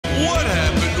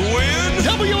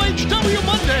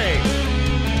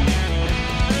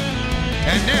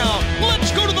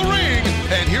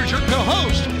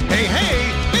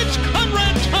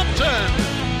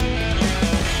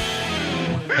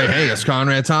Hey, it's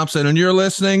Conrad Thompson, and you're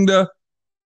listening to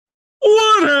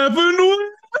What Happened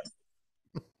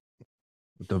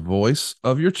with the voice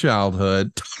of your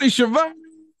childhood, Tony Schiavone.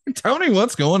 Tony,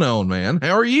 what's going on, man?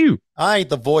 How are you? I ain't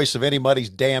the voice of anybody's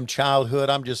damn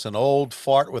childhood. I'm just an old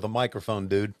fart with a microphone,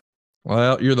 dude.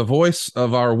 Well, you're the voice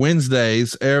of our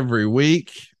Wednesdays every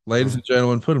week. Ladies and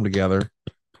gentlemen, put them together.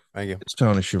 Thank you. It's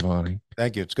Tony Schiavone.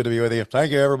 Thank you. It's good to be with you.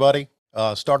 Thank you, everybody.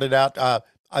 Started out.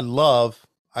 I love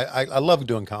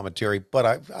doing commentary,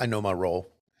 but I know my role,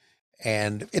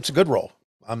 and it's a good role.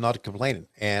 I'm not complaining,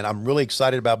 and I'm really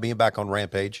excited about being back on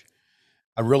Rampage.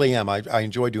 I really am. I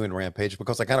enjoy doing Rampage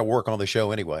because I kind of work on the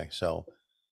show anyway. So,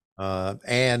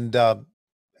 and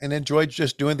enjoyed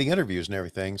just doing the interviews and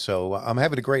everything. So I'm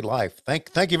having a great life.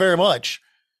 Thank you very much.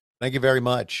 Thank you very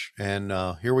much. And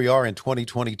here we are in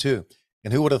 2022.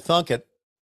 And who would have thunk it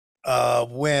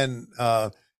when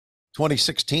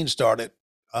 2016 started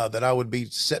that I would be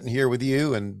sitting here with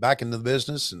you and back into the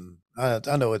business. And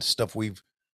I know it's stuff we've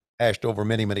hashed over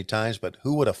many, many times, but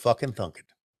who would have fucking thunk it?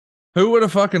 Who would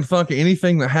have fucking thunk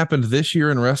anything that happened this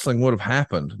year in wrestling would have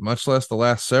happened, much less the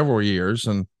last several years?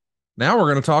 And now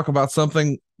we're going to talk about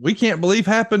something we can't believe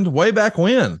happened way back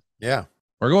when. Yeah.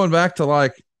 We're going back to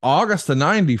like August of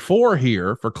 94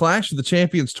 here for Clash of the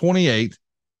Champions 28.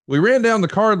 We ran down the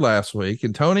card last week,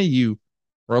 and Tony, you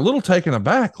were a little taken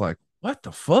aback, like, what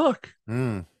the fuck?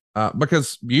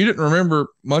 Because you didn't remember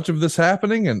much of this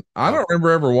happening, and I don't remember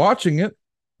ever watching it.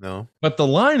 No. But the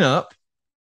lineup,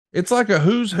 it's like a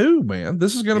who's who, man.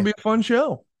 This is going to be a fun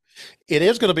show. It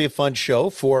is going to be a fun show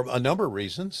for a number of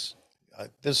reasons.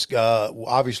 This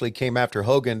obviously came after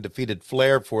Hogan defeated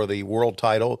Flair for the world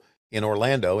title in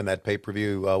Orlando in that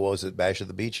pay-per-view, what was it, Bash at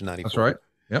the Beach in 94. That's right.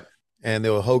 Yep. And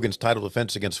there was Hogan's title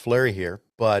defense against Flair here.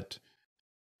 But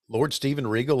Lord Steven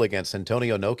Regal against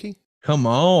Antonio Inoki? Come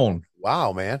on.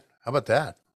 Wow, man. How about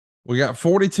that? We got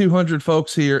 4,200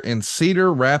 folks here in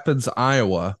Cedar Rapids,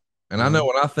 Iowa. And I know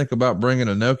when I think about bringing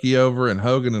Inoki over and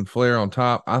Hogan and Flair on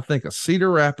top, I think of Cedar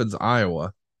Rapids,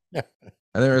 Iowa. And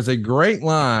there is a great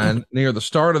line near the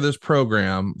start of this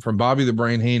program from Bobby the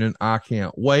Brain Heenan. I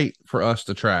can't wait for us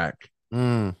to track.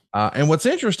 And what's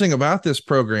interesting about this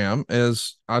program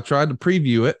is I tried to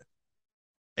preview it,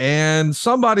 and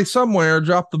somebody somewhere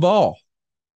dropped the ball,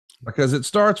 because it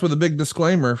starts with a big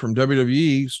disclaimer from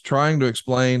WWE's trying to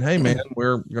explain, hey, man,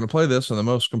 we're going to play this in the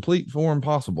most complete form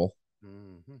possible.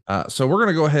 So we're going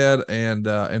to go ahead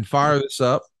and fire this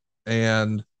up,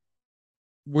 and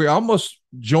we almost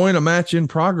join a match in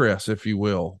progress, if you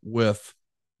will, with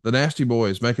the Nasty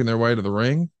Boys making their way to the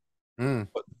ring.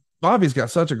 But Bobby's got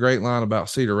such a great line about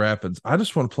Cedar Rapids. I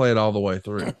just want to play it all the way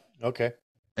through. Okay.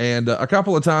 And a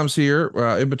couple of times here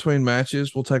in between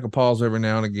matches, we'll take a pause every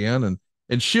now and again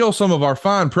and shill some of our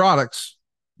fine products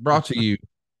brought to you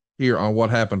here on What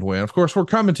Happened When. Of course, we're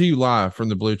coming to you live from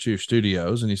the Blue Chew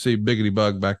Studios, and you see Biggity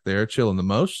Bug back there chilling the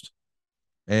most.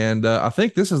 And I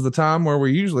think this is the time where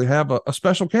we usually have a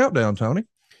special countdown, Tony.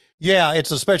 Yeah, it's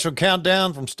a special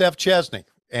countdown from Steph Chesney.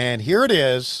 And here it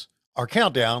is, our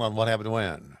countdown on What Happened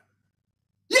When.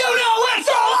 You know it's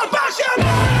all about your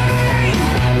money!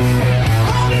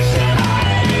 All this shit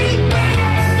I ain't made!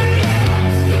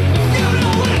 You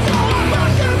know it's all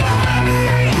about your money!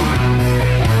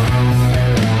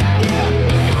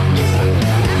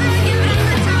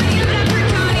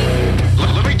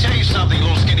 Let me tell you something,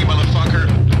 little skinny motherfucker.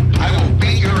 I will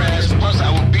beat your ass, plus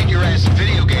I will beat your ass in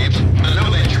video games. I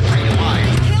know that you're freaking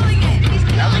lying.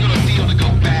 How's it gonna feel to go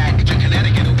back to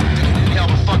Connecticut and tell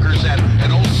the fuckers that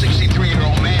an old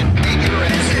 63-year-old man beat your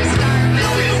ass? No,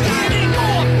 you can't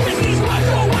anymore! This is what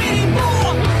you're waiting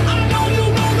for! I know you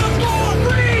know the score!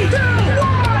 3,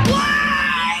 2,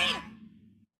 1, play!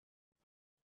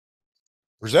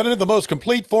 Presented in the most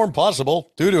complete form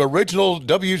possible due to original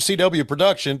WCW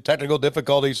production, technical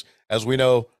difficulties. As we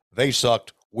know, they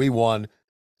sucked. We won.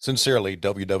 Sincerely,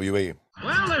 WWE.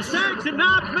 Well, the Sags did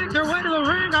not make their way to the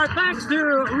ring. Our thanks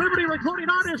to Liberty recording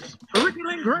artist Ricky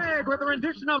Lynn Gregg with a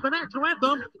rendition of the national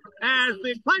anthem as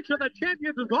the Clash of the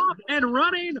Champions is off and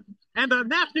running, and the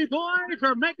Nasty Boys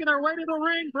are making their way to the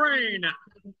ring brain.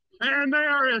 And they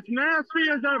are as nasty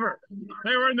as ever.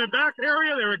 They were in the back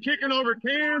area. They were kicking over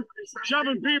cans,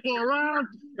 shoving people around.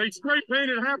 They spray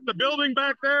painted half the building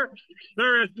back there.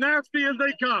 They're as nasty as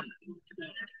they come.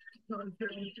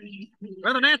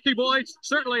 Well, the Nasty Boys,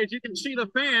 certainly, as you can see, the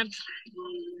fans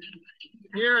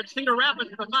here at Cedar Rapids,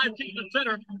 the 5-season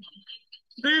center,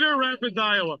 Cedar Rapids,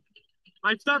 Iowa.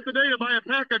 I stopped today to buy a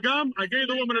pack of gum. I gave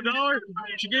the woman $1.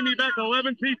 She gave me back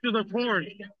 11 pieces of corn.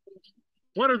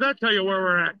 What does that tell you where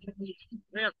we're at?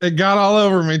 It got all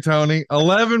over me, Tony.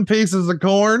 11 pieces of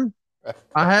corn.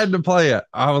 I had to play it.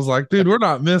 I was like, dude, we're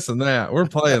not missing that. We're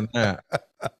playing that.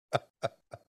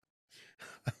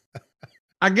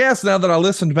 I guess now that I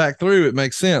listened back through, it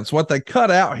makes sense. What they cut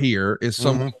out here is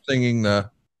someone singing the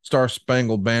Star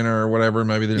Spangled Banner or whatever.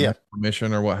 Maybe they didn't have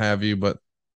permission or what have you, but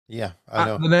yeah, I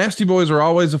know. the Nasty Boys are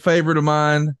always a favorite of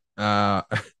mine.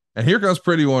 And here comes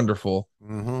Pretty Wonderful.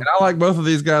 And I like both of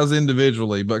these guys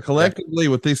individually, but collectively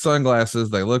with these sunglasses,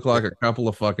 they look like a couple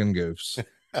of fucking goofs.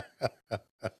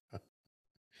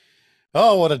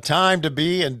 Oh, what a time to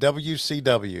be in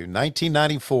WCW.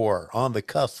 1994, on the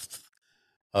cusp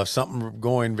of something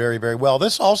going very, very well.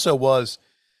 This also was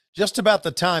just about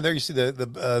the time. There you see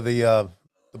the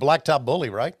Blacktop Bully,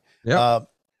 right? Yeah.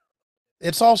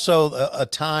 It's also a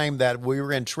time that we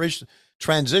were in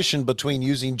transition between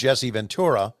using Jesse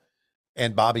Ventura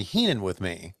and Bobby Heenan with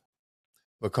me,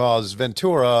 because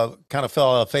Ventura kind of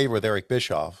fell out of favor with Eric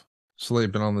Bischoff.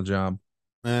 Sleeping on the job.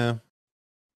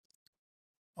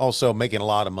 Also making a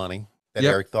lot of money that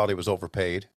Eric thought he was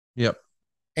overpaid. Yep.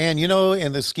 And, you know,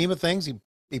 in the scheme of things,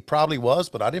 he probably was,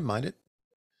 but I didn't mind it.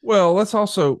 Well, let's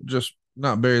also just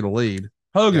not bury the lead.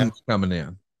 Hogan's coming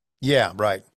in. Yeah,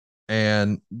 right.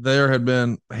 And there had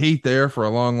been heat there for a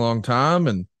long, long time.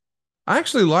 And I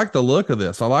actually like the look of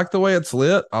this. I like the way it's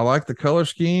lit. I like the color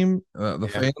scheme. The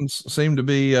fans seem to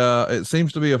be, it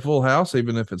seems to be a full house,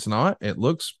 even if it's not. It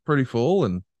looks pretty full.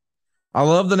 And I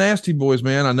love the Nasty Boys,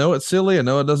 man. I know it's silly. I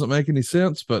know it doesn't make any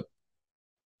sense, but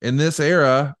in this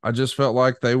era, I just felt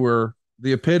like they were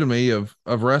the epitome of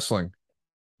wrestling.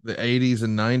 The 80s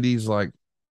and 90s, like,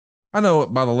 I know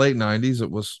by the late 90s, it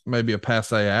was maybe a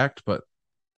passe act, but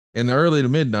in the early to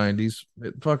mid 90s,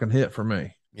 it fucking hit for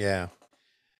me. Yeah.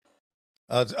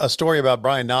 A story about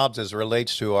Brian Knobbs as it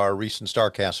relates to our recent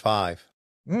Starrcast 5.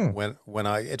 When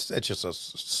it's just a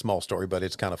small story, but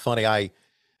it's kind of funny.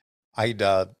 I'd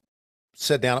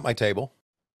sat down at my table,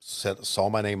 saw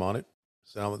my name on it,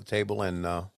 sat down at the table, and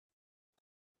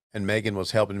Megan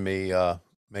was helping me.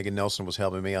 Megan Nelson was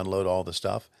helping me unload all the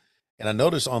stuff. And I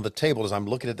noticed on the table, as I'm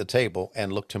looking at the table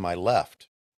and look to my left,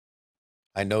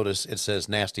 I notice it says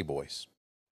Nasty Boys.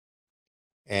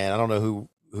 And I don't know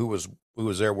who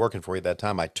was there working for you at that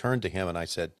time. I turned to him and I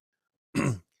said,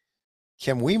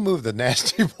 can we move the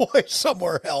Nasty Boys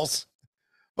somewhere else?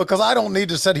 Because I don't need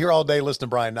to sit here all day listening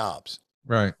to Brian Knobbs.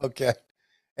 Right. Okay.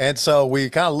 And so we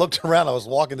kind of looked around. I was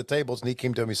walking the tables and he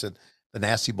came to me and said, the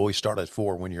Nasty Boys start at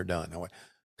 4 when you're done. I went,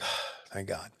 thank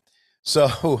God.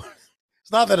 So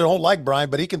it's not that I don't like Brian,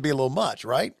 but he can be a little much,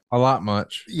 right? A lot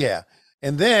much. Yeah.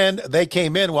 And then they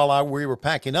came in while we were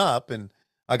packing up, and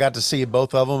I got to see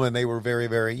both of them, and they were very,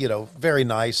 very, very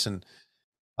nice. And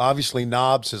obviously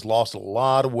Knobbs has lost a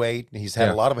lot of weight, and he's had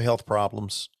a lot of health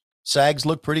problems. Sags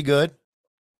look pretty good.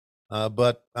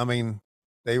 But I mean,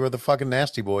 they were the fucking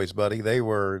Nasty Boys, buddy. They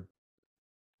were,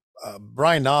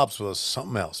 Brian Knobbs was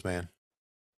something else, man.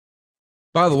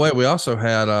 By the way, we also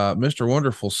had Mr.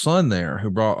 Wonderful's son there, who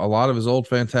brought a lot of his old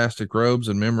fantastic robes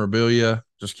and memorabilia,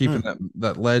 just keeping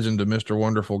that legend of Mr.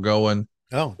 Wonderful going.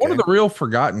 Oh, okay. One of the real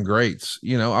forgotten greats.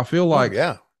 I feel like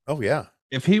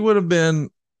if he would have been,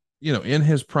 in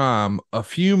his prime a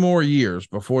few more years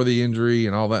before the injury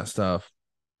and all that stuff,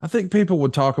 I think people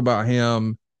would talk about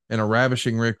him in a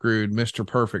ravishing Rick Rude, Mr.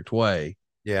 Perfect way.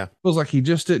 Yeah. It feels like he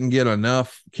just didn't get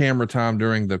enough camera time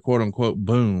during the quote unquote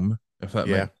boom, if that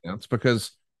makes sense.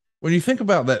 Because when you think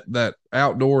about that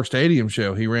outdoor stadium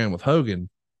show he ran with Hogan,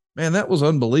 man, that was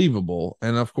unbelievable.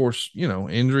 And of course,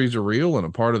 injuries are real and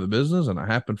a part of the business, and it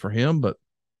happened for him, but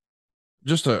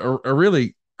just a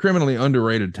really criminally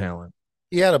underrated talent.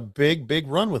 He had a big, big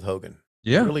run with Hogan.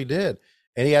 Yeah. He really did.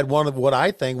 And he had one of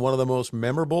the most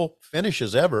memorable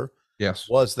finishes ever. Yes.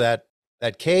 Was that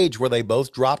cage where they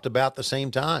both dropped about the same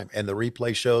time. And the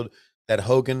replay showed that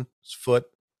Hogan's foot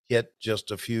hit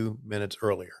just a few minutes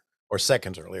earlier, or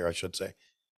seconds earlier, I should say.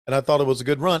 And I thought it was a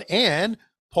good run. And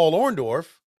Paul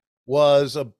Orndorff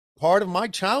was a part of my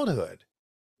childhood,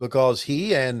 because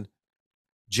he and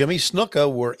Jimmy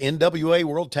Snuka were NWA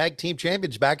World Tag Team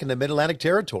Champions back in the Mid-Atlantic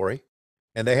Territory.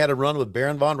 And they had a run with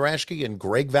Baron Von Raschke and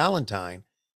Greg Valentine.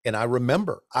 And I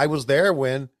remember I was there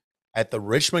when, at the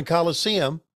Richmond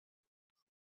Coliseum,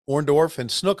 Orndorff and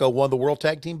Snuka won the World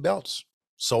Tag Team belts,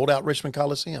 sold out Richmond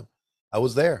Coliseum. I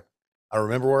was there. I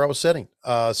remember where I was sitting.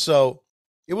 So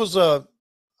it was, I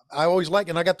always liked,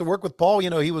 and I got to work with Paul.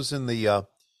 He was in the,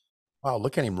 wow,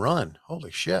 look at him run.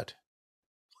 Holy shit.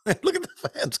 Look at the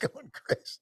fans going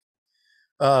crazy.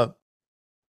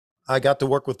 I got to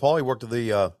work with Paul. He worked at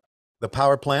the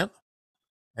power plant,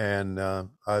 and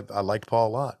I liked Paul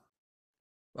a lot.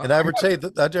 And did I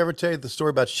ever tell you the story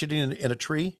about shitting in a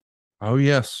tree? Oh,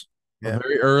 yes. Yeah. A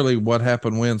very early what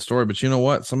happened when story. But you know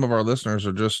what? Some of our listeners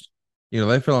are just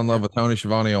they fell in love with Tony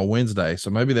Schiavone on Wednesday, so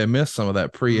maybe they missed some of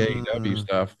that pre-AEW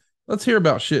stuff. Let's hear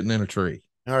about shitting in a tree.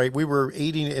 All right, we were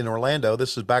eating in Orlando.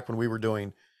 This is back when we were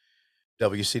doing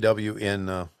WCW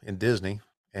in Disney,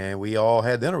 and we all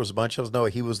had dinner. It was a bunch of us. No,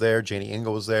 he was there. Janie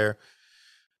Engel was there.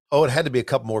 Oh, it had to be a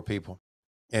couple more people.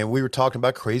 And we were talking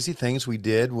about crazy things we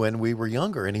did when we were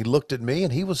younger. And he looked at me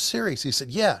and he was serious. He said,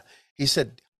 yeah. He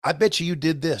said, I bet you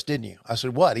did this, didn't you? I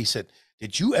said, what? He said,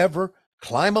 did you ever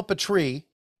climb up a tree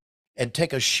and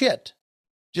take a shit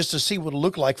just to see what it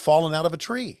looked like falling out of a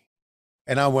tree?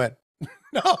 And I went,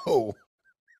 no.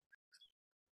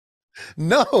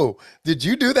 No. Did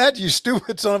you do that, you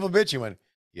stupid son of a bitch? He went,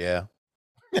 yeah.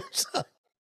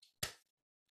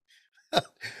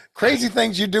 Crazy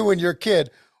things you do when you're a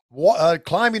kid.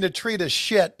 Climbing a tree to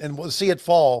shit and see it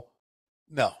fall.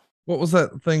 No. What was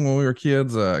that thing when we were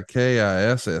kids?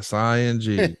 KISSING,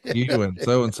 you and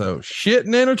so.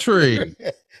 Shitting in a tree.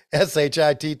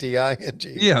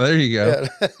 SHITTING. Yeah, there you go.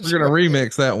 Yeah, we're going to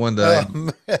remix that one day.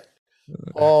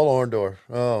 Paul Orndorff.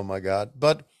 Oh my God.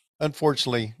 But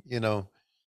unfortunately,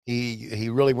 he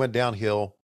really went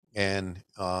downhill, and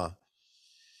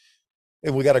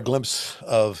we got a glimpse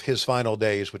of his final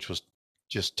days, which was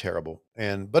just terrible.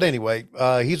 But anyway,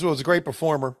 he was a great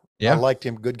performer. Yeah. I liked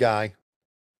him. Good guy.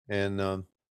 And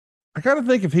I kind of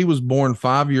think if he was born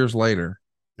 5 years later,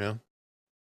 yeah,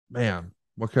 man,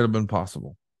 what could have been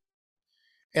possible?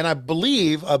 And I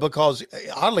believe because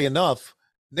oddly enough,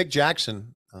 Nick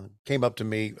Jackson came up to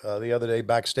me the other day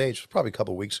backstage, probably a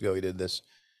couple of weeks ago. He did this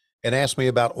and asked me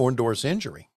about Orndorff's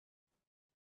injury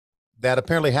that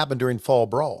apparently happened during Fall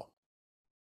Brawl.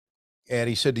 And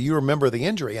he said, do you remember the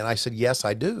injury? And I said, yes,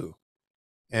 I do.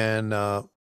 And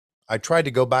I tried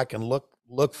to go back and look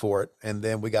for it. And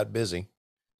then we got busy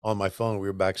on my phone. We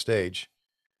were backstage.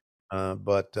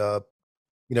 But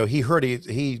he heard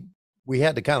we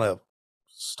had to kind of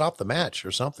stop the match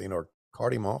or something, or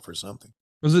cart him off or something.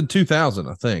 It was in 2000,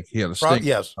 I think. He had a stink.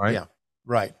 Yes. Right? Yeah.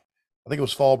 Right. I think it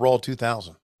was Fall Brawl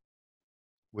 2000,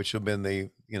 which would have been the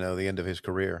end of his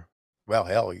career. Well,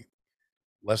 hell,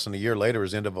 less than a year later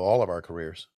is the end of all of our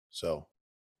careers. So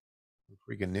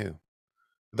freaking new.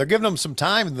 They're giving them some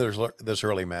time in this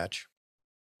early match.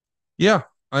 Yeah.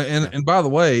 And by the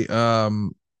way,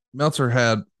 Meltzer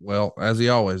had, well, as he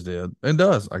always did and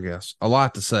does, I guess, a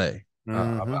lot to say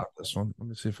about this one. Let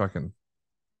me see if I can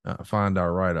find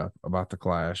our write-up about the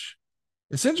Clash.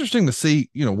 It's interesting to see,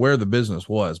 where the business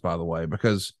was, by the way,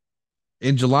 because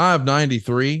in July of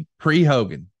 93,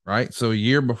 pre-Hogan, right? So a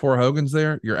year before Hogan's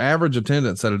there, your average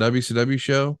attendance at a WCW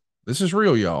show, this is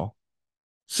real, y'all,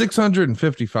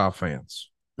 655 fans.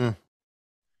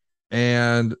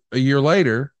 And a year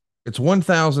later, it's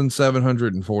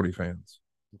 1,740 fans.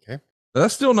 Okay.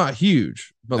 That's still not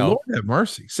huge, but No. Lord have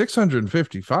mercy,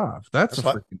 655. That's a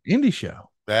freaking indie show.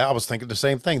 Yeah, I was thinking the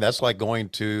same thing. That's like going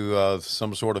to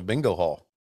some sort of bingo hall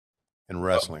in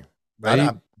wrestling.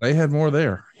 They had more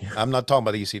there. I'm not talking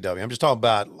about ECW. I'm just talking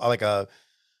about like a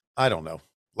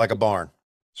barn.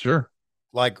 Sure.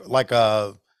 Like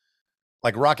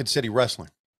Rocket City Wrestling.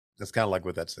 That's kind of like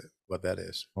what that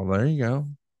is. Well, there you go.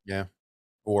 Yeah.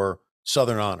 Or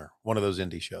Southern Honor, one of those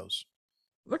indie shows.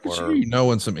 Look at you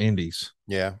knowing some indies.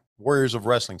 Yeah. Warriors of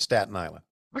Wrestling, Staten Island.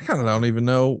 I kind of don't even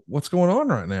know what's going on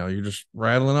right now. You're just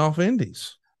rattling off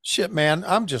indies. Shit, man.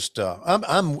 I'm just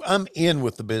I'm in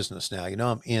with the business now.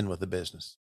 I'm in with the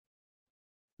business.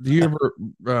 Do you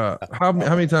ever how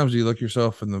many times do you look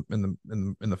yourself in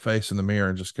the face in the mirror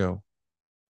and just go,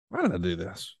 why did I do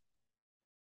this?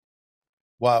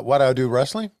 Why do I do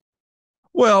wrestling?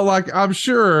 Well, like I'm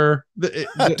sure there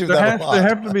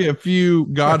have to be a few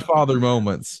Godfather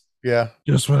moments. Yeah.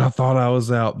 Just when I thought I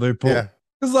was out, they pulled. Yeah.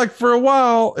 It's like for a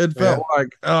while it felt like,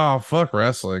 oh, fuck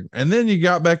wrestling. And then you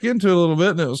got back into it a little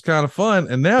bit and it was kind of fun.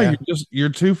 And now you're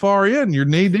too far in. You're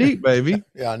knee deep, baby.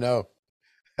 Yeah, I know.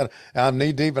 I'm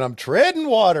knee deep and I'm treading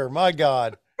water. My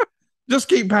God. Just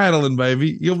keep paddling,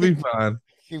 baby. You'll be fine.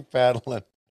 Keep paddling.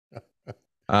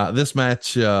 This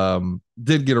match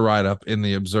did get a write-up in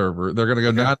the Observer. They're going to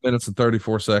go 9 minutes and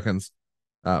 34 seconds.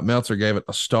 Meltzer gave it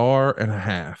a 1.5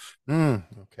 stars.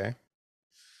 Okay.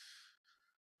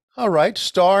 All right, 1.5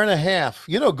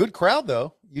 stars. Good crowd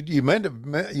though. You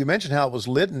mentioned how it was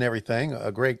lit and everything.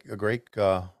 A great.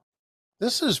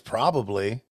 This is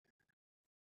probably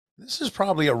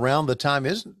around the time,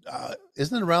 isn't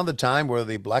it around the time where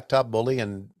the Blacktop Bully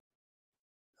and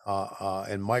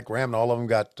Mike Graham and all of them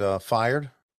got fired?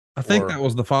 I think that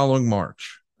was the following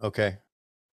March. Okay.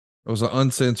 It was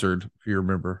uncensored, if you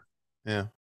remember. Yeah.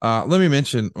 Let me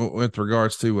mention with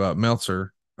regards to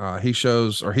Meltzer, he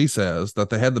says that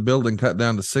they had the building cut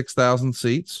down to 6,000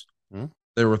 seats.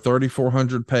 There were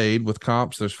 3,400 paid with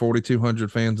comps. There's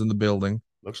 4,200 fans in the building.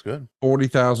 Looks good.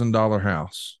 $40,000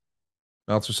 house.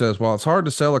 Meltzer says, while it's hard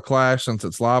to sell a Clash since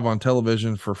it's live on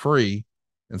television for free,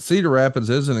 and Cedar Rapids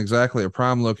isn't exactly a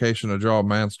prime location to draw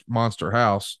a monster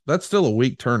house, that's still a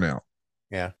weak turnout.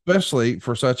 Yeah. Especially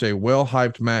for such a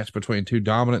well-hyped match between two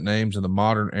dominant names in the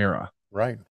modern era.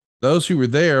 Right. Those who were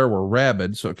there were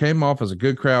rabid, so it came off as a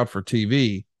good crowd for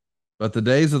TV, but the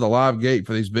days of the live gate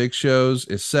for these big shows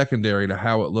is secondary to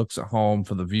how it looks at home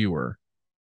for the viewer.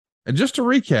 And just to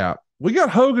recap, we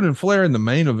got Hogan and Flair in the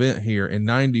main event here in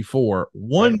 94,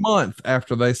 1 month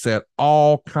after they set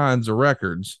all kinds of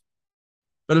records.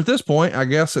 But at this point, I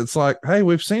guess it's like, hey,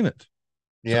 we've seen it.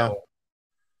 Yeah. So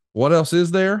what else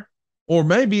is there? Or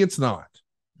maybe it's not.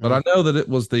 But I know that it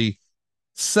was the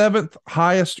 7th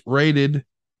highest rated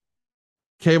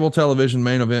cable television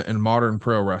main event in modern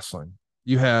pro wrestling.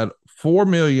 You had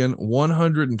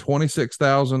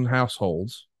 4,126,000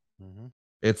 households. Mm-hmm.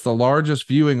 It's the largest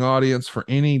viewing audience for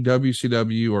any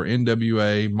WCW or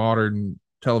NWA modern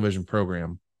television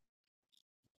program.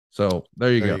 So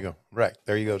there you go. Right.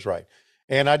 There you go. Is right.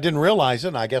 And I didn't realize it,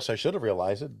 and I guess I should have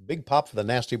realized it. Big pop for the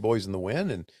Nasty Boys in the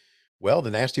win. And, well, the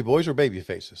Nasty Boys are baby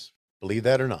faces. Believe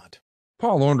that or not.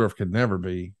 Paul Orndorff could never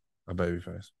be a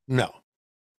babyface. No.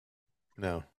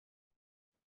 No.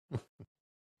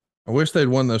 I wish they'd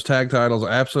won those tag titles.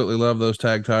 I absolutely love those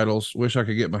tag titles. Wish I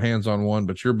could get my hands on one,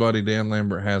 but your buddy Dan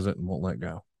Lambert has it and won't let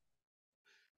go.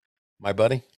 My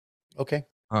buddy? Okay.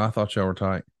 I thought y'all were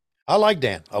tight. I like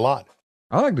Dan a lot.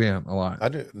 I like Dan a lot. I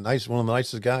do. Nice. One of the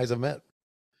nicest guys I've met.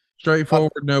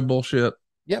 Straightforward, no bullshit.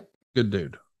 Yep. Good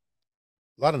dude.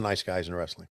 A lot of nice guys in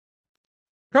wrestling.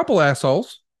 Couple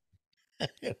assholes.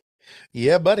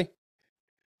 Yeah, buddy.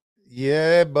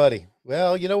 Yeah, buddy.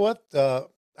 Well, you know what?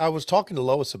 I was talking to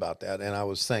Lois about that, and I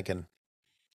was thinking,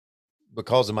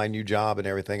 because of my new job and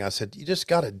everything, I said, you just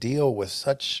got to deal with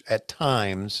such, at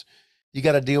times, you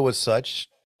got to deal with such,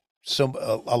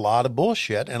 a lot of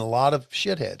bullshit and a lot of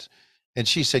shitheads. And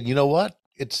she said, you know what?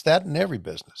 It's that in every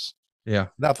business. Yeah.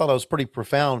 And I thought it was pretty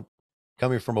profound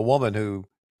coming from a woman who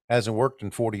hasn't worked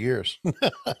in 40 years.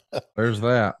 There's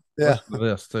that. Yeah. Listen to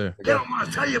this too. Yeah, I'm going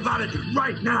to tell you about it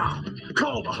right now.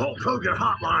 Call the Hulk Hogan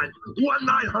hotline,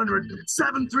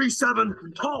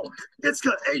 1-900-737-HULK. It's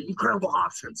got 8 incredible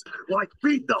options, like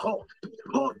Beat the Hulk,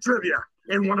 Hulk Trivia,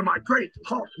 and one of my great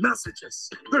Hulk messages.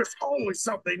 There's always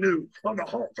something new on the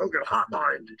Hulk Hogan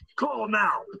hotline. Call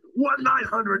now,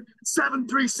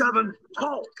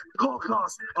 1-900-737-HULK. Call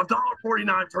costs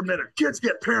 $1.49 per minute. Kids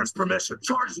get parents' permission.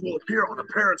 Charges will appear on the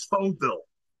parents' phone bill.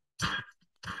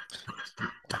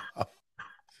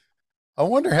 I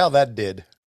wonder how that did.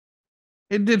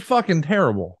 It did fucking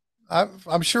terrible.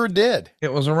 I'm sure it did.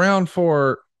 It was around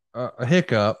for a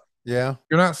hiccup. Yeah.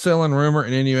 You're not selling rumor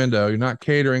and innuendo. You're not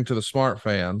catering to the smart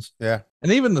fans. Yeah.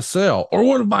 And even the sell or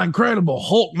one of my incredible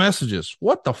Hulk messages.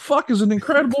 What the fuck is an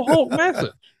incredible Hulk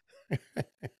message?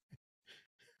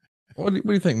 What do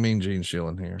you think Mean Gene's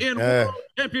shilling here? In World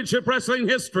Championship Wrestling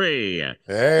history,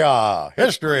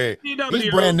 History. He's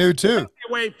brand new too.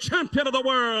 heavyweight champion of the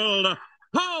world,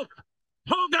 Hulk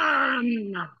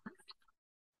Hogan.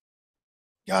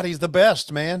 God, he's the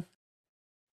best, man.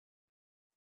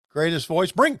 Greatest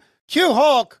voice. Bring Q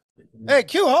Hulk. Hey,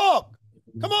 Q Hulk.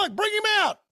 Come on, bring him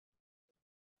out.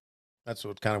 That's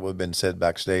what kind of would have been said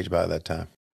backstage by that time.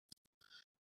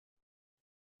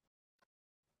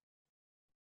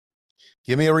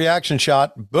 Give me a reaction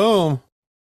shot. Boom.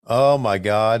 Oh my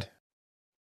God.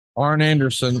 Arn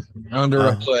Anderson under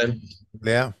a play.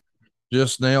 Yeah.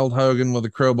 Just nailed Hogan with a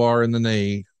crowbar in the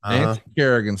knee. Nancy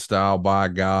Kerrigan style, by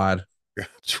God.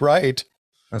 That's right.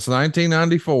 That's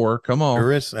 1994. Come on.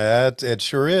 Sure is. It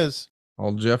sure is.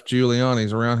 Old Jeff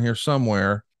Giuliani's around here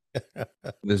somewhere.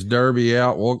 This derby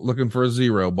out looking for a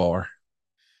 0 bar.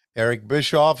 Eric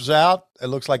Bischoff's out. It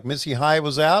looks like Missy High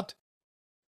was out.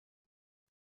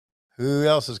 Who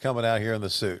else is coming out here in the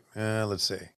suit? Let's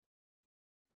see.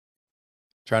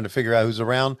 Trying to figure out who's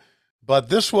around. But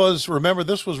this was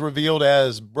revealed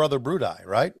as Brother Brudai,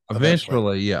 right?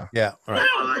 Eventually, yeah. Yeah. All right.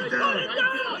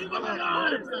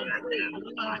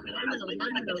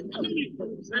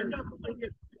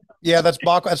 Yeah, that's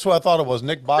what I thought it was.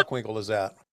 Nick Bockwinkel is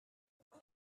out.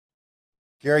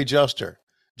 Gary Juster.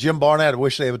 Jim Barnett. I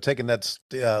wish they would have taken that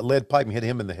lead pipe and hit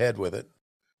him in the head with it.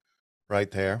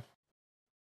 Right there.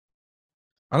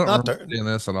 I don't remember seeing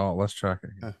this at all. Let's track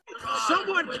it.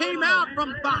 Someone came out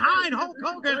from behind Hulk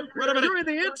Hogan during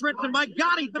the entrance, and my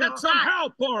God, he did some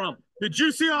help for him. Did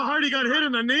you see how hard he got hit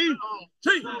in the knee?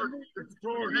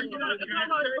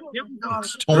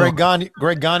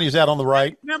 Greg Gagne's out on the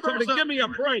right. Somebody give me a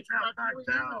break.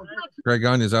 Greg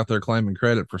Gagne's out there claiming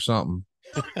credit for something.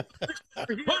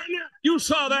 You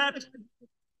saw that.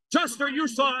 Chester, you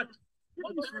saw it.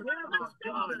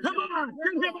 Come on,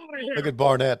 get him out of here. Look at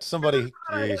Barnett. Somebody,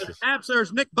 Jesus.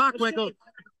 There's Nick Bockwinkel.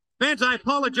 Fans, I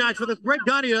apologize for this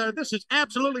breakdown. This is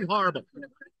absolutely horrible.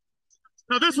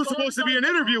 Now, this was supposed to be an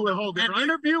interview with Hogan, An right?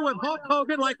 interview with Hulk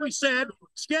Hogan, like we said,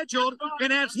 scheduled.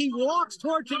 And as he walks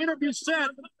towards the interview set,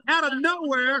 out of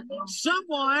nowhere,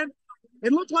 someone,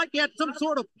 it looked like he had some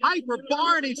sort of pipe or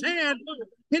bar in his hand,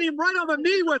 hit him right on the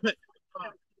knee with it.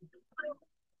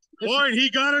 Boy, and he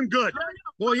got him good.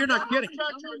 Boy, you're not kidding.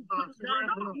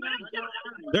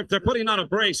 They're putting on a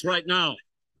brace right now.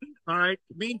 All right.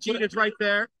 Mean Gene is right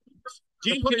there.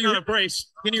 Gene putting on a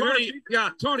brace. Can you Tony, really? yeah,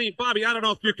 Tony, Bobby, I don't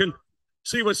know if you can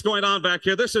see what's going on back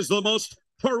here. This is the most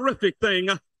horrific thing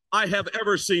I have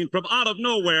ever seen. From out of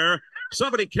nowhere,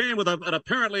 somebody came with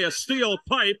apparently a steel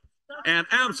pipe and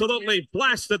absolutely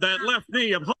blasted that left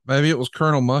knee of Maybe it was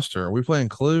Colonel Mustard. Are we playing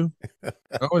Clue? It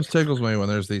always tickles me when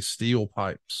there's these steel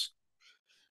pipes.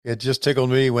 It just tickled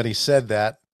me when he said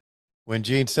that. When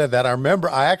Gene said that,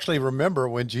 I actually remember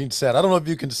when Gene said, I don't know if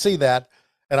you can see that.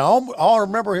 And I'll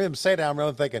remember him saying that. I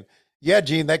remember thinking, yeah,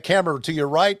 Gene, that camera to your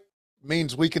right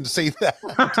means we can see that.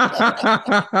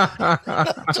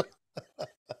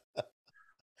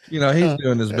 You know, he's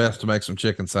doing his best to make some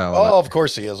chicken salad. Oh, of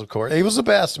course he is. Of course. He was the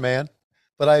best, man.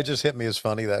 But it just hit me as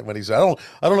funny that when he said, I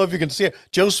don't know if you can see it.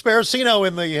 Joe Sparacino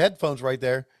in the headphones right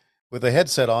there with the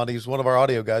headset on. He's one of our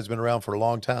audio guys, been around for a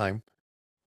long time.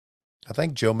 I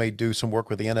think Joe may do some work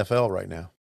with the NFL right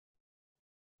now.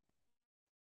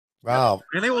 Wow.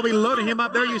 And they will be loading him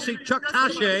up there. You see Chuck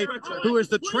Tache, who is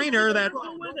the trainer that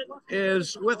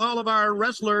is with all of our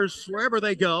wrestlers wherever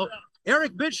they go.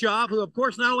 Eric Bischoff, who, of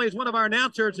course, not only is one of our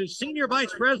announcers, is senior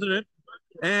vice president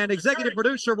and executive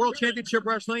producer of World Championship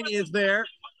Wrestling, is there.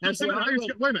 And so, Wait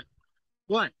a minute.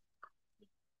 what?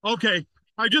 Okay.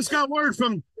 I just got word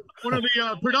from one of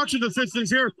the production assistants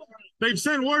here. They've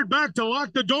sent word back to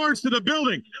lock the doors to the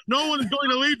building. No one is going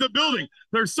to leave the building.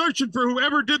 They're searching for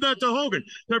whoever did that to Hogan.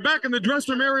 They're back in the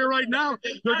dressing room area right now.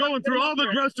 They're going through all the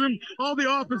dressing room, all the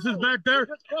offices back there.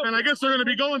 And I guess they're going to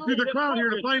be going through the crowd here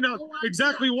to find out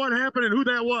exactly what happened and who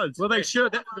that was. Well, they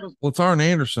should. Well, it's Arn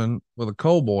Anderson with a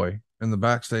coal boy in the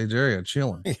backstage area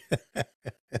chilling.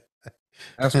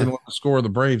 Asking what the score of the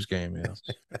Braves game is.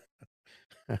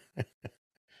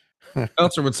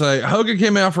 Meltzer would say Hogan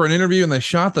came out for an interview and they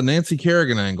shot the Nancy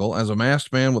Kerrigan angle as a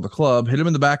masked man with a club hit him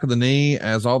in the back of the knee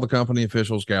as all the company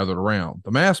officials gathered around.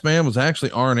 The masked man was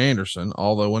actually Arn Anderson,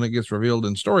 although when it gets revealed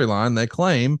in storyline, they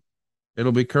claim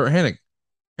it'll be Kurt Hennig.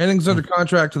 Hennig's under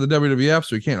contract to the WWF,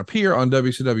 so he can't appear on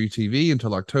WCW TV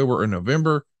until October or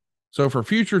November. So for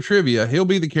future trivia, he'll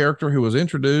be the character who was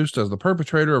introduced as the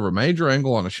perpetrator of a major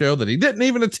angle on a show that he didn't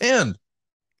even attend.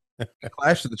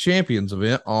 Clash of the Champions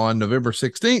event on November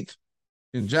 16th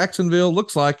in Jacksonville.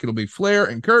 Looks like it'll be Flair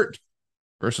and Kurt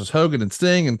versus Hogan and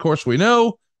Sting. And of course, we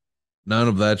know none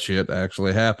of that shit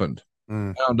actually happened.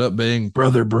 Wound up being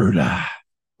Brother Bruda.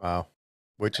 Wow.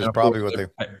 Which is probably what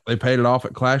they paid it off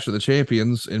at Clash of the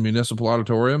Champions in Municipal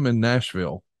Auditorium in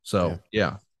Nashville. So,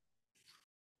 yeah.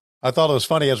 I thought it was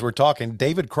funny as we're talking.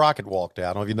 David Crockett walked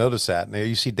out. I don't know if you noticed that. And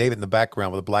you see David in the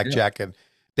background with a black jacket.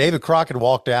 David Crockett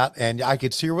walked out, and I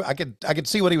could see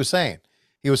what he was saying.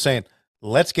 He was saying,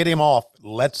 "Let's get him off.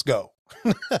 Let's go."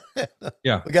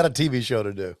 Yeah, we got a TV show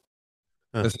to do.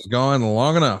 This has gone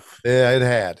long enough. Yeah, it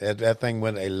had. That thing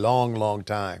went a long, long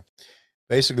time.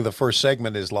 Basically, the first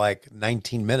segment is like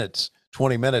 19 minutes,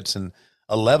 20 minutes, and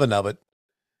 11 of it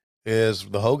is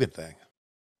the Hogan thing.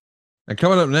 And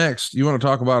coming up next, you want to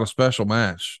talk about a special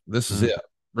match. This is it.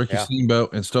 Ricky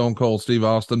Steamboat and Stone Cold Steve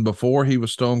Austin before he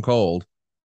was Stone Cold.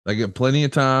 They get plenty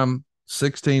of time,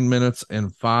 16 minutes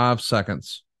and 5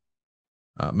 seconds.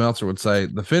 Meltzer would say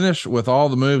the finish with all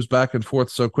the moves back and forth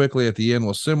so quickly at the end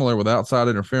was similar with outside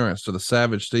interference to the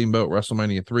Savage Steamboat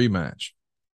WrestleMania 3 match.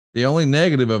 The only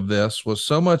negative of this was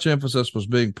so much emphasis was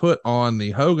being put on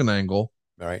the Hogan angle.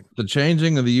 Right. The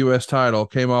changing of the US title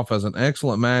came off as an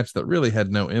excellent match that really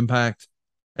had no impact,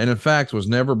 and in fact was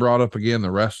never brought up again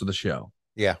the rest of the show.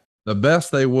 Yeah. The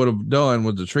best they would have done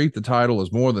was to treat the title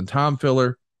as more than time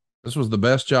filler. This was the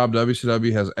best job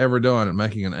WCW has ever done at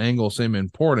making an angle seem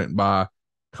important by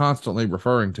constantly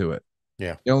referring to it.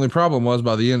 Yeah. The only problem was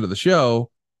by the end of the show,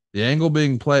 the angle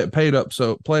being played up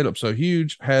so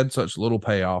huge had such little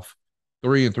payoff.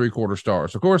 3 3/4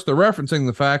 stars. Of course, they're referencing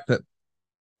the fact that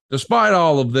despite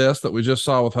all of this that we just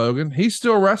saw with Hogan, he's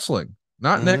still wrestling.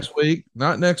 Not next week,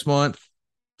 not next month,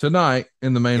 tonight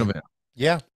in the main event.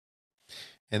 Yeah.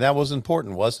 And that was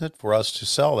important, wasn't it, for us to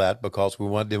sell that because we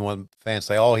didn't want fans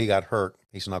to say, oh, he got hurt.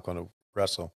 He's not going to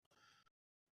wrestle.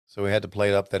 So we had to play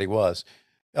it up that he was.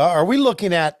 Are we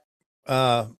looking at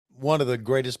one of the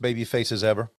greatest baby faces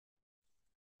ever?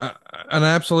 An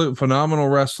absolute phenomenal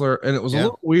wrestler. And it was a Yeah.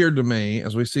 little weird to me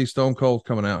as we see Stone Cold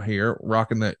coming out here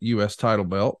rocking that US title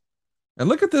belt. And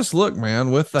look at this look,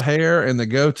 man, with the hair and the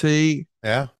goatee.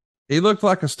 Yeah. He looked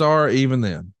like a star even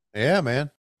then. Yeah, man.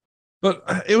 But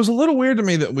it was a little weird to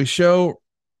me that we show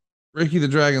Ricky the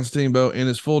Dragon Steamboat in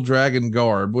his full dragon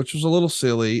garb, which was a little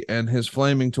silly, and his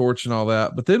flaming torch and all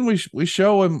that. But then we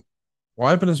show him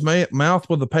wiping his mouth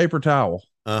with a paper towel.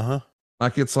 Uh-huh.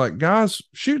 Like, it's like, guys,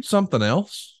 shoot something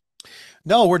else.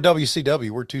 No, we're WCW.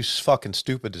 We're too fucking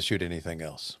stupid to shoot anything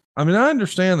else. I mean, I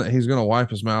understand that he's going to wipe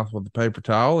his mouth with the paper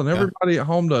towel, and everybody at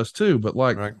home does too. But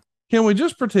like, Right. Can we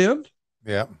just pretend?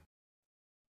 Yeah.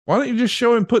 Why don't you just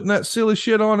show him putting that silly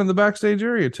shit on in the backstage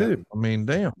area too? Yeah. I mean,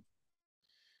 damn.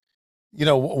 You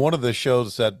know, one of the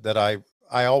shows that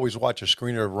I always watch a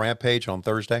screener of Rampage on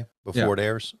Thursday before it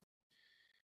airs.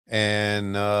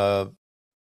 And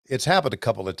it's happened a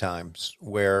couple of times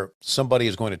where somebody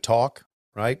is going to talk,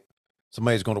 right?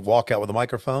 Somebody's going to walk out with a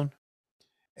microphone,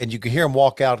 and you can hear them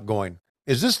walk out going,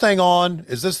 "Is this thing on?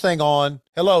 Is this thing on?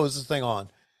 Hello, is this thing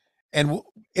on?" And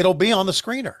it'll be on the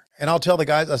screener. And I'll tell the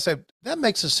guys, I say, that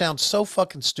makes us sound so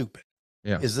fucking stupid.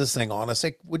 Yeah. Is this thing on? I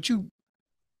say, would you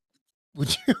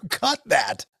cut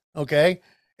that? Okay.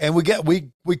 And we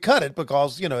cut it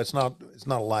because, you know, it's not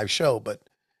a live show, but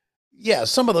yeah,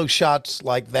 some of those shots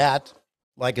like that,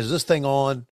 like, is this thing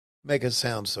on, make it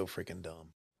sound so freaking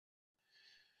dumb.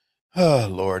 Oh,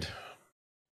 Lord.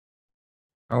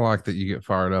 I like that you get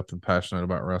fired up and passionate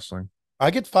about wrestling.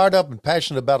 I get fired up and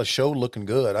passionate about a show looking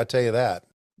good. I tell you that.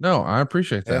 No, I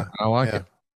appreciate that. Yeah. I like it.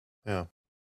 Yeah.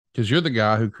 Because you're the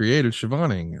guy who created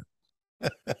Schiavone.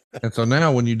 And so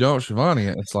now when you don't Schiavone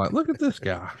it, it's like, look at this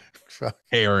guy.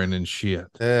 Aaron and shit.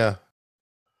 Yeah.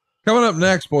 Coming up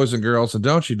next, boys and girls, and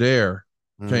don't you dare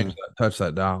touch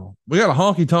that dial. We got a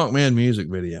Honky Tonk Man music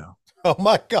video. Oh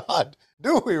my God.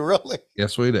 Do we really?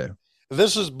 Yes, we do.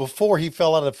 This is before he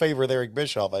fell out of favor with Eric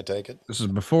Bischoff, I take it. This is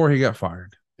before he got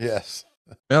fired. Yes.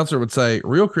 Meltzer would say,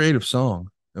 real creative song.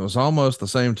 It was almost the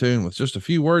same tune with just a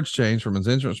few words changed from his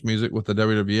entrance music with the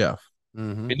WWF.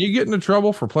 Mm-hmm. Can you get into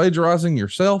trouble for plagiarizing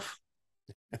yourself?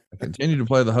 I continue to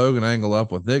play the Hogan angle up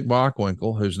with Dick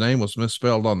Bockwinkel, whose name was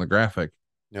misspelled on the graphic.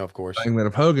 No, of course. Saying that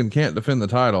if Hogan can't defend the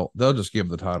title, they'll just give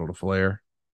the title to Flair.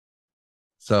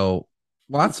 So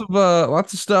lots of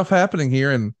stuff happening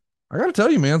here. And I got to tell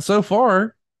you, man, so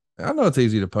far, I know it's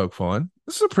easy to poke fun.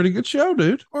 This is a pretty good show,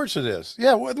 dude. Of course it is.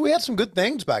 Yeah, we had some good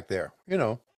things back there, you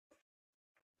know.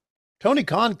 Tony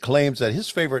Khan claims that his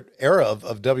favorite era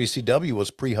of WCW was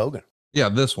pre-Hogan. Yeah,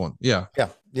 this one. Yeah.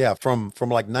 Yeah, from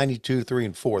like 92, 3,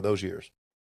 and 4, those years.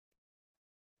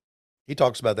 He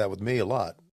talks about that with me a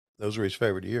lot. Those are his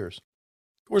favorite years.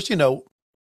 Of course, you know,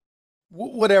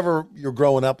 whatever you're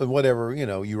growing up and whatever, you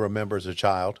know, you remember as a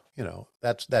child, you know,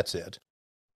 that's it,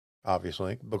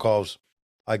 obviously, because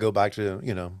I go back to,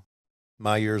 you know,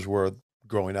 my years were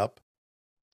growing up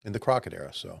in the Crockett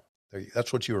era. So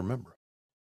that's what you remember.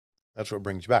 That's what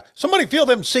brings you back. Somebody feel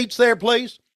them seats there,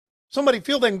 please. Somebody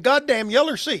feel them goddamn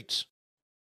yeller seats.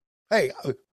 Hey,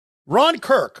 Ron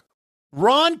Kirk,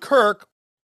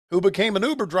 who became an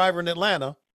Uber driver in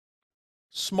Atlanta,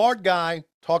 smart guy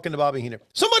talking to Bobby Heenan.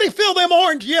 Somebody feel them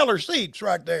orange yeller seats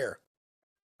right there.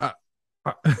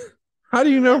 How do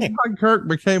you know Ron Kirk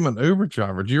became an Uber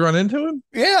driver? Did you run into him?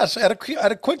 Yes, at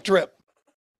a quick trip.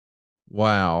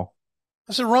 Wow.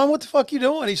 I said, Ron, what the fuck you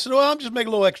doing? He said, well, I'm just making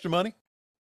a little extra money.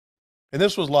 And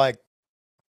this was like,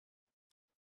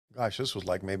 gosh, this was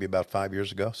like maybe about 5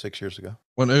 years ago, 6 years ago.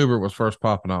 When Uber was first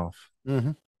popping off.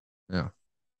 Mm-hmm. Yeah.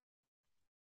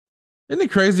 Isn't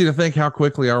it crazy to think how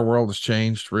quickly our world has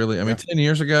changed, really? I mean, 10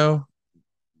 years ago,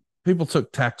 people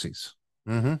took taxis.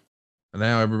 Mm-hmm. And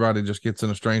now everybody just gets in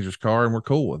a stranger's car and we're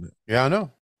cool with it. Yeah, I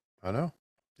know.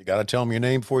 You got to tell them your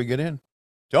name before you get in.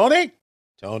 Tony.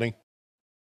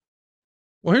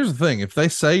 Well, here's the thing. If they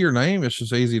say your name, it's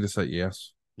just easy to say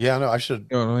yes. Yeah, I know. I should.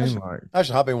 You know what I mean? I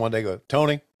should hop in one day and go,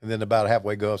 Tony. And then about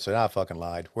halfway go, say, I fucking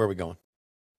lied. Where are we going?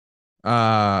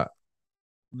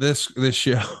 This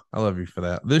show, I love you for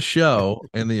that. This show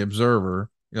and the Observer,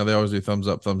 you know, they always do thumbs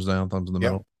up, thumbs down, thumbs in the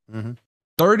middle. Mm-hmm.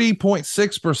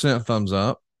 30.6% thumbs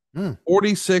up,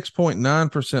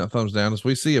 46.9% thumbs down. As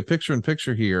we see a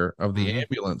picture-in-picture here of the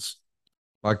ambulance,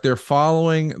 like they're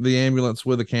following the ambulance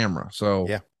with a camera. So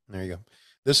yeah, there you go.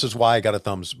 This is why I got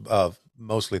a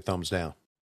mostly thumbs down.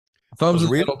 Thumbs in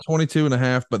the middle,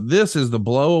 22.5. But this is the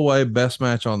blow away best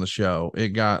match on the show. It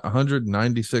got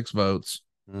 196 votes.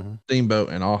 Steamboat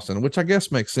and Austin, which I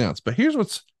guess makes sense. But here's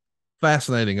what's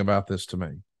fascinating about this to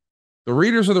me. The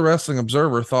readers of the Wrestling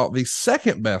Observer thought the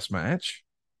second best match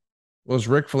was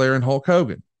Ric Flair and Hulk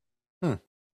Hogan. Hmm.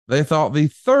 They thought the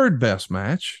third best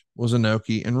match was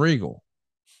Inoki and Regal.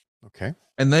 Okay.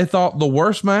 And they thought the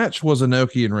worst match was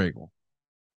Inoki and Regal.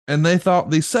 And they thought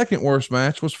the second worst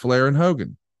match was Flair and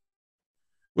Hogan.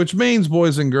 Which means,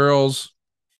 boys and girls,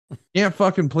 can't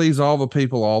fucking please all the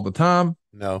people all the time.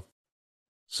 No.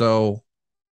 So,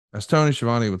 as Tony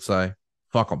Schiavone would say,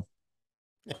 fuck them.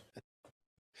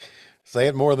 Say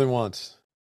it more than once.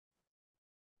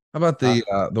 How about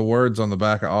the words on the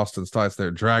back of Austin's tights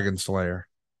there? Dragon Slayer.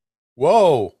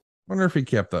 Whoa. Wonder if he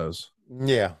kept those.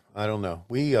 Yeah, I don't know.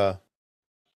 We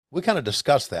kind of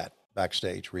discussed that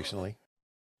backstage recently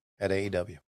at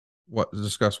AEW. What,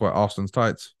 discuss what? Austin's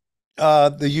tights?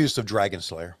 The use of Dragon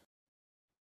Slayer.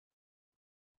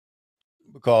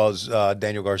 Because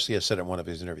Daniel Garcia said it in one of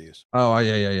his interviews. Oh,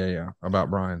 yeah. About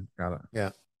Brian. Got it.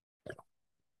 Yeah.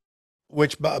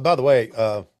 Which, by the way,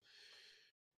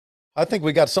 I think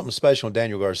we got something special in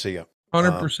Daniel Garcia.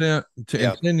 100%. In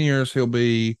 10 years, he'll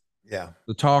be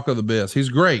the talk of the biz. He's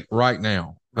great right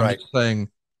now. I'm just saying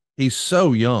he's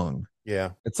so young.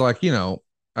 Yeah. It's like, you know,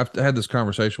 I've had this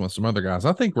conversation with some other guys.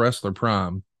 I think Wrestler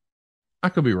Prime, I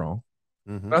could be wrong,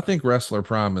 but I think Wrestler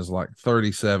Prime is like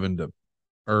 37 to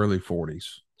early 40s.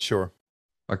 Sure.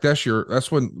 Like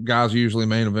that's when guys usually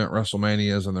main event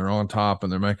WrestleManias and they're on top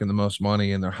and they're making the most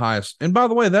money and their highest. And by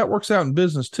the way, that works out in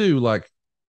business too. Like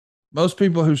most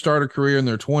people who start a career in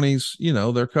their 20s, you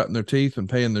know, they're cutting their teeth and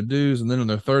paying their dues. And then in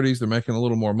their 30s, they're making a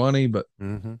little more money, but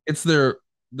it's their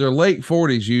late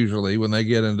 40s usually when they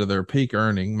get into their peak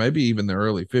earning, maybe even their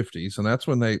early 50s. And that's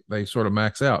when they sort of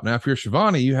max out. Now, if you're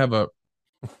Schiavone, you have a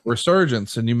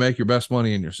resurgence and you make your best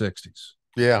money in your 60s.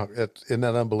 Yeah. Isn't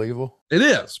that unbelievable? It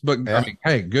is, but I mean,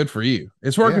 hey, good for you.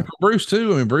 It's working for Bruce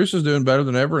too. I mean, Bruce is doing better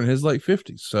than ever in his late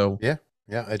 50s. So yeah.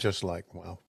 It's just like,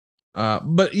 wow.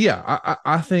 But yeah,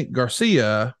 I think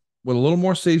Garcia with a little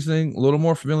more seasoning, a little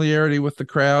more familiarity with the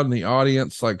crowd and the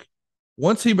audience, like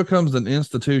once he becomes an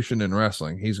institution in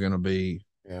wrestling, he's going to be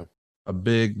a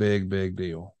big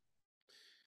deal.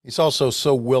 He's also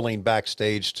so willing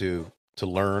backstage to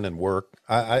learn and work.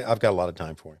 I've got a lot of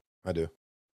time for him. I do.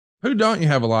 Who don't you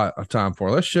have a lot of time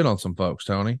for? Let's shit on some folks,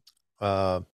 Tony.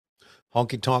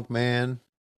 Honky Tonk Man.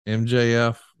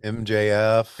 MJF.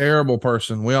 Terrible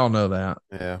person. We all know that.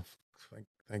 Yeah.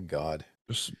 Thank God.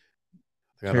 Just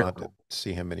I don't have to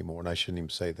see him anymore, and I shouldn't even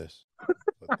say this.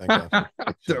 But thank God.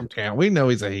 Okay, we know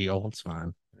he's a heel. It's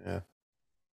fine. Yeah.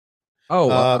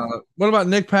 Oh, what about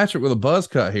Nick Patrick with a buzz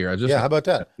cut here? How about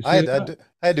that? I had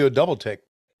to do a double take.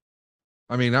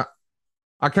 I mean,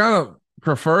 I kind of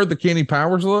preferred the Kenny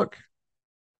Powers look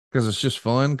because it's just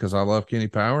fun because I love Kenny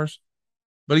Powers,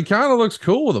 but he kind of looks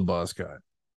cool with a buzz cut.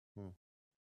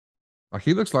 Like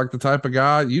he looks like the type of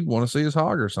guy you'd want to see his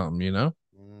hog or something, you know?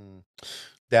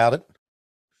 Doubt it.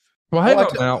 Well, hey,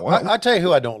 I tell you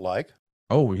who I don't like.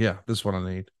 Oh yeah, this is what I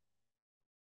need.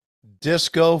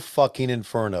 Disco fucking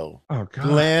Inferno. Oh God,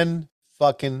 Glenn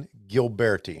fucking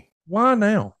Gilberti. Why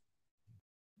now?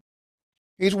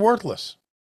 He's worthless.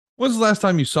 When's the last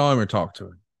time you saw him or talked to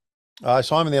him? I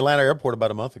saw him in the Atlanta airport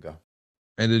about a month ago.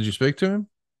 And did you speak to him?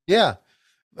 Yeah.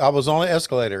 I was on an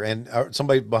escalator and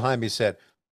somebody behind me said,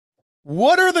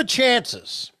 "What are the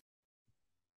chances?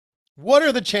 What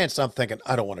are the chances?" I'm thinking,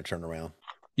 I don't want to turn around.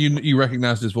 You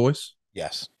recognized his voice?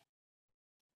 Yes.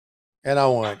 And I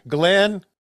went, "Glenn,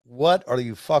 what are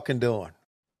you fucking doing?"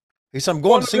 He said, "I'm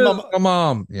going to see my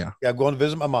mom." Yeah. Yeah, I'm going to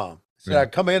visit my mom. He said, "I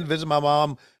come in, visit my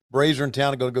mom. Braves are in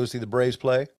town to go see the Braves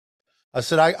play." I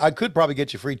said, I could probably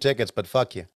get you free tickets, but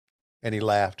fuck you. And he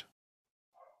laughed.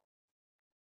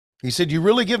 He said, "You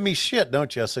really give me shit,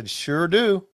 don't you?" I said, "Sure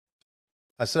do."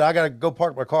 I said, "I got to go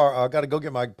park my car. I got to go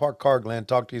get my parked car, Glenn.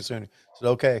 Talk to you soon." He said,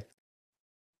 "Okay."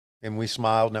 And we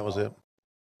smiled, and that was it.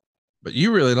 But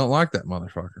you really don't like that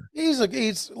motherfucker.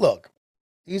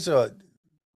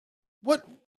 What?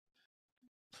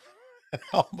 I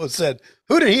almost said,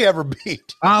 who did he ever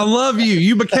beat? I love you.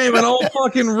 You became an old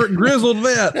fucking grizzled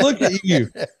vet. Look at you.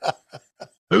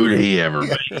 Who did he ever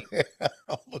beat? I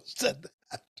almost said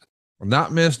that.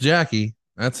 Not Miss Jackie.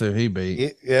 That's who he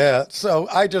beat. Yeah. So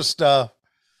I just hear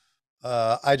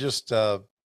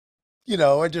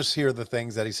the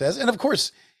things that he says. And of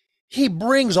course, he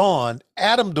brings on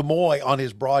Adam DeMoy on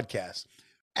his broadcast.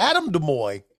 Adam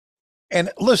DeMoy, and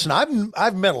listen,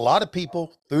 I've met a lot of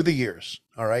people through the years.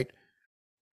 All right.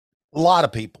 A lot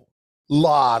of people.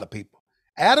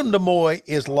 Adam DeMoy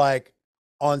is like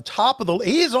on top of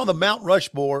he is on the Mount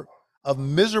Rushmore of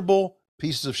miserable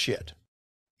pieces of shit.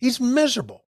 He's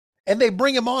miserable. And they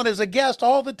bring him on as a guest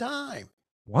all the time.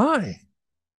 Why?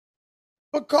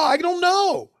 Because I don't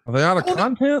know. Are they out of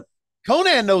content?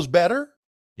 Conan knows better.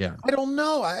 Yeah. I don't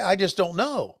know. I just don't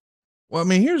know. Well, I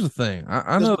mean, here's the thing.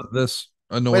 I know that this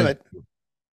Wait a annoys. minute.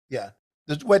 Yeah.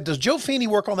 Does Joe Feeney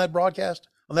work on that broadcast,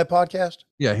 on that podcast?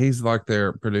 Yeah, he's like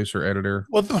their producer, editor.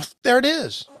 Well, there it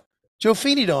is. Joe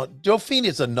Feeney is a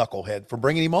knucklehead for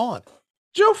bringing him on.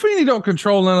 Joe Feeney don't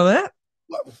control none of that.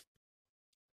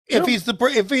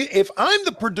 If I'm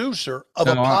the producer of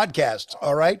a podcast,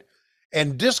 all right,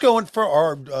 and Disco and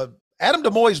Adam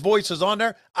DeMoy's voice is on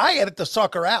there, I edit the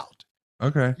sucker out.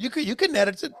 Okay. You can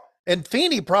edit it, and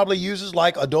Feeney probably uses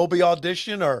like Adobe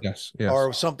Audition or Yes.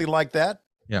 or something like that.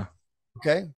 Yeah.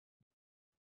 Okay.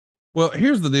 Well,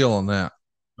 here's the deal on that.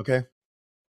 Okay.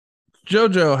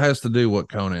 JoJo has to do what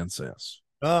Conan says.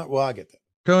 Well, I get that.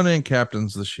 Conan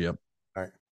captains the ship. All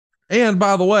right. And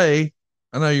by the way,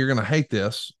 I know you're going to hate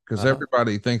this because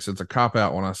everybody thinks it's a cop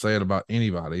out when I say it about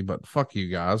anybody, but fuck you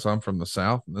guys. I'm from the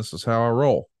South and this is how I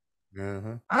roll.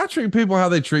 I treat people how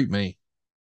they treat me.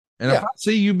 And if I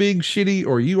see you being shitty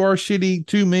or you are shitty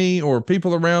to me or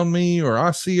people around me, or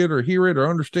I see it or hear it or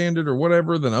understand it or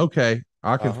whatever, then okay,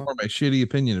 I can form a shitty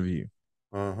opinion of you.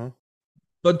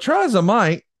 But try as I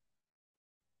might,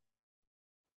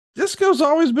 Disco's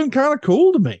always been kind of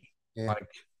cool to me. Yeah. Like,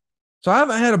 so I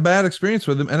haven't had a bad experience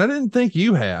with him, and I didn't think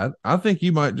you had. I think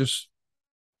you might just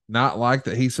not like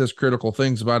that he says critical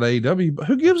things about AEW, but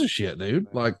who gives a shit,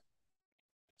 dude? Like,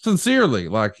 sincerely,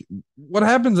 like, what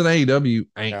happens in AEW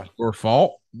ain't your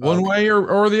fault one way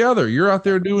or the other. You're out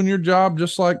there doing your job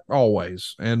just like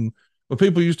always. And when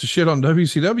people used to shit on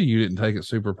WCW, you didn't take it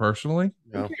super personally.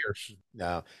 No. Who cares?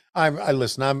 No, I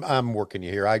listen. I'm working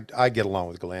you here. I get along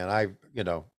with Glenn.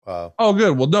 Oh,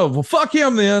 good. Well, fuck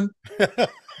him then.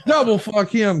 Double fuck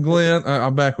him, Glenn.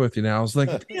 I'm back with you now. I was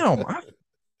thinking, damn,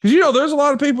 because there's a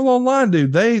lot of people online,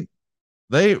 dude. This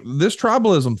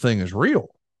tribalism thing is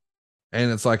real,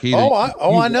 and it's like either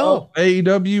I know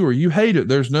AEW or you hate it.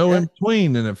 There's no in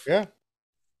between. And if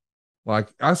like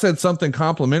I said something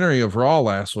complimentary of Raw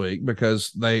last week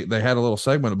because they had a little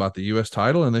segment about the US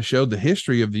title and they showed the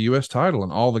history of the US title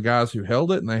and all the guys who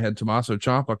held it, and they had Tommaso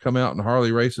Ciampa come out in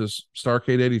Harley Race's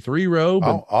Starrcade 83 robe.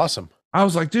 Oh, awesome. I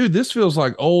was like, dude, this feels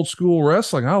like old school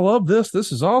wrestling. I love this.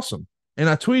 This is awesome. And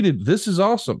I tweeted, this is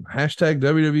awesome. Hashtag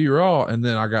WWE Raw. And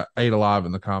then I got ate alive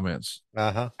in the comments.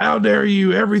 How dare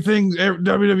you?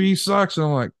 WWE sucks. And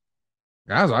I'm like,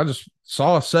 guys, I just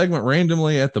saw a segment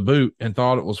randomly at the boot and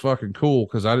thought it was fucking cool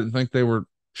because I didn't think they were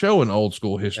showing old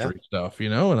school history stuff,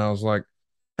 And I was like,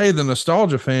 hey, the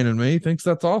nostalgia fan in me thinks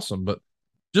that's awesome. But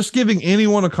just giving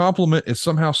anyone a compliment is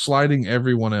somehow slighting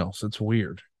everyone else. It's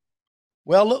weird.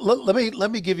 Well,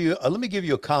 let me give you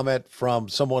a comment from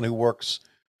someone who works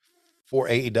for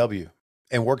AEW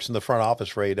and works in the front office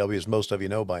for AEW, as most of you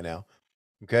know by now.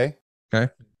 Okay.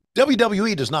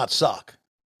 WWE does not suck.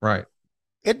 Right.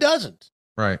 It doesn't.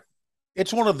 Right.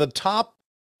 It's one of the top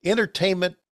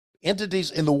entertainment entities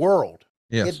in the world.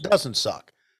 Yes. It doesn't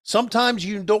suck. Sometimes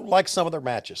you don't like some of their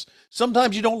matches.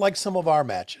 Sometimes you don't like some of our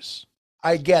matches.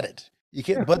 I get it. You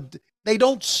can't, but they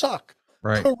don't suck.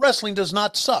 Right. Pro wrestling does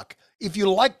not suck. If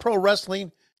you like pro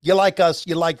wrestling, you like us,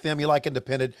 you like them, you like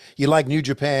independent, you like New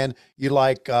Japan, you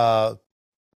like all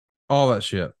that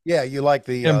shit. Yeah, you like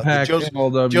the Impact, Joshi, blah,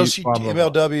 blah, blah.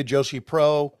 MLW, Joshi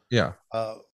Pro. Yeah.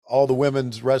 All the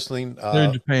women's wrestling.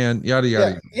 New Japan, yada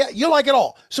yada. Yeah, you like it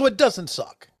all. So it doesn't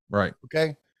suck. Right.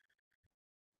 Okay.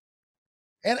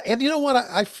 And you know what?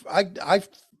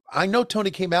 I know Tony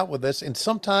came out with this, and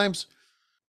sometimes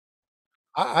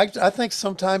I think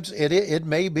sometimes it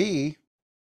may be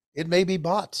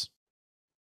bots.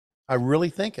 I really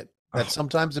think that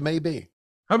sometimes it may be.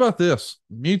 How about this?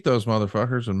 Mute those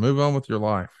motherfuckers and move on with your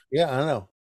life. Yeah, I know.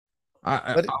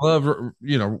 I love,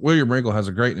 William Regal has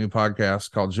a great new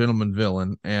podcast called Gentleman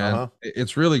Villain, and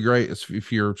it's really great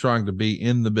if you're trying to be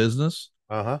in the business.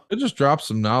 It just drops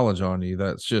some knowledge on you.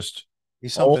 That's just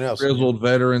he's something else. Grizzled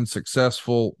veteran,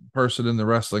 successful person in the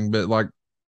wrestling bit. Like,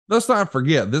 let's not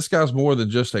forget, this guy's more than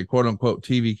just a quote unquote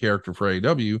TV character for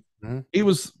AEW. He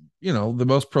was, the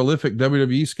most prolific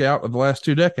WWE scout of the last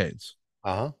 2 decades.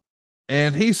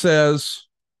 And he says,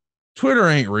 Twitter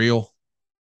ain't real.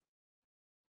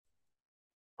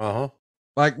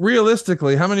 Like,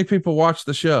 realistically, how many people watch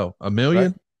the show? 1 million?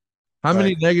 Right. How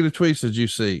many negative tweets did you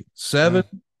see? 7?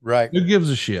 Right. Who gives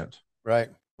a shit? Right.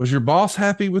 Was your boss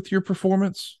happy with your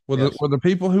performance? Were the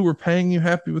people who were paying you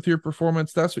happy with your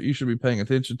performance? That's what you should be paying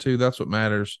attention to. That's what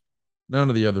matters. None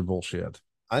of the other bullshit.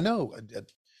 I know.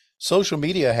 Social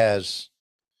media has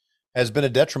been a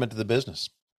detriment to the business.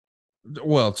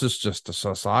 Well, it's just a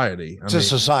society. It's a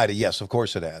society. Yes, of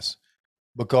course it has.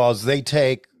 Because they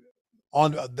take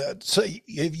on so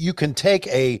you can take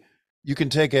a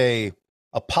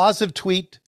positive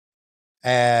tweet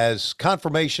as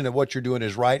confirmation of what you're doing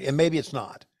is right, and maybe it's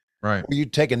not. Right. Or you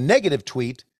take a negative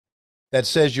tweet that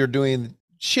says you're doing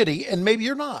shitty, and maybe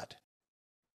you're not.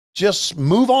 Just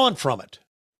move on from it.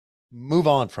 Move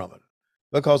on from it.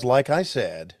 Because like I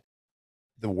said,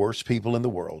 the worst people in the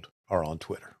world are on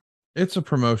Twitter. It's a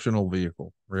promotional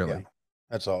vehicle, really. Yeah,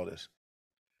 that's all it is.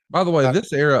 By the way,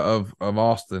 this era of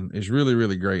Austin is really,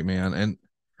 really great, man. And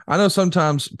I know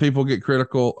sometimes people get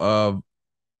critical of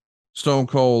Stone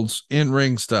Cold's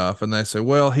in-ring stuff, and they say,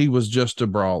 well, he was just a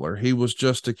brawler. He was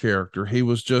just a character. He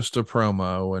was just a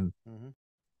promo. And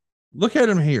look at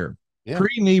him here. Yeah.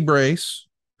 Pre-knee brace,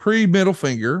 pre-middle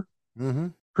finger,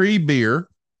 pre-beer.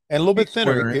 And a little bit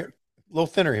thinner here. A little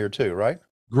thinner here too, right?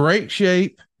 Great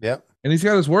shape. Yep. And he's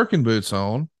got his working boots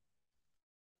on.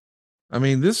 I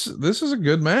mean, this is a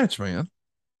good match, man.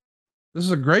 This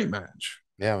is a great match.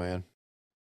 Yeah, man.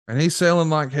 And he's selling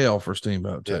like hell for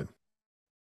Steamboat, too. Yeah.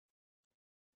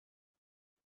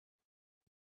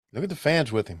 Look at the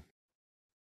fans with him.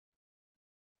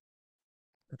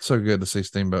 It's so good to see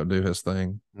Steamboat do his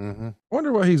thing. I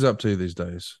wonder what he's up to these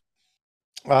days.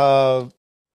 I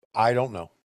don't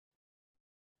know.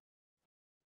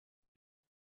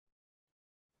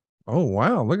 Oh,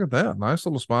 wow. Look at that. Nice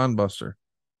little spine buster.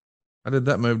 I did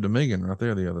that move to Megan right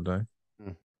there the other day.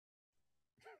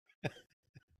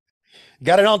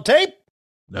 Got it on tape?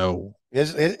 No.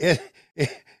 Is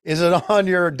it on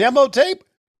your demo tape?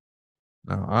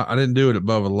 No, I didn't do it at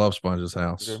Bubba the Love Sponge's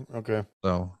house. Okay.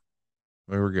 So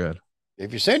we were good.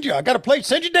 If you send you, I got a plate.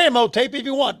 Send your demo tape if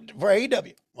you want for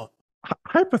AEW.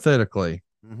 Hypothetically,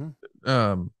 okay.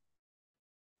 I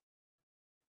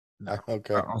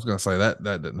was going to say that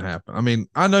didn't happen. I mean,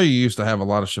 I know you used to have a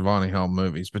lot of Schiavone home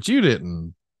movies, but you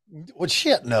didn't. Well,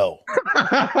 shit, no.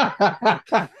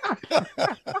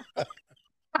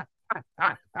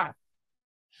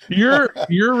 Your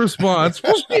response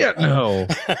was shit, no.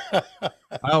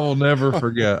 I will never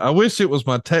forget. I wish it was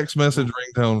my text message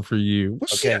ringtone for you. Well,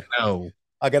 shit, no.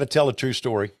 I got to tell a true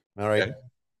story. All right. Okay.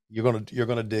 You're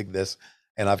gonna dig this,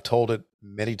 and I've told it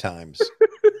many times.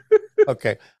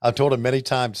 Okay, I've told it many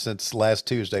times since last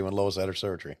Tuesday when Lois had her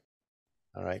surgery.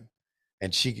 All right,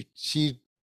 and she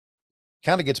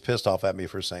kind of gets pissed off at me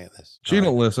for saying this. She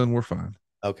don't listen. We're fine.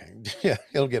 Okay, yeah,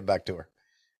 it'll get back to her.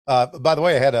 By the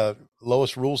way, I had a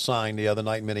Lois rule sign the other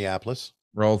night in Minneapolis.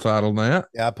 Roll title Nat.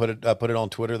 Yeah, I put it on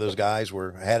Twitter. Those guys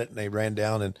had it and they ran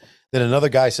down, and then another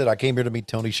guy said, I came here to meet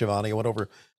Tony Schiavone. I went over,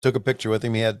 took a picture with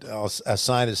him. He had a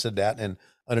sign that said that, and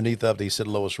underneath of it, he said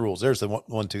Lois rules. There's the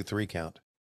 1, 2, 3 count.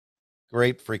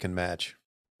 Great freaking match.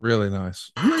 Really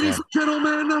nice. Ladies and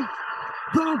gentlemen,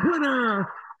 the winner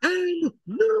and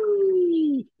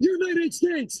new United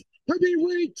States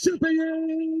heavyweight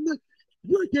champion,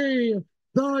 Ricky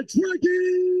the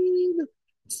Dragon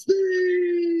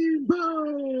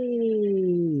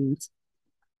Steamboat.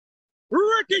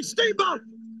 Ricky Steamboat.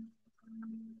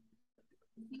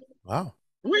 Wow.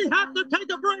 We have to take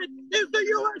a break. Is the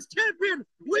U.S. champion.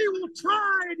 We will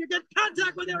try to get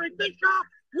contact with Eric Bischoff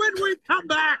when we come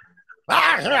back.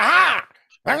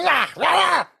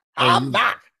 I'm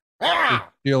back.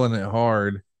 Feeling it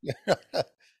hard.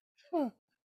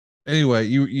 Anyway,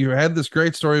 you had this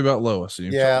great story about Lois. Are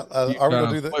we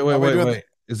gonna do that? Wait.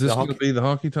 Is this going to be the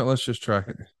honky tonk? Let's just track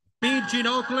it. Gene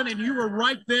Oakland, and you were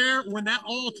right there when that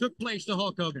all took place to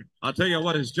Hulk Hogan. I'll tell you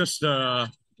what is just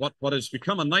what has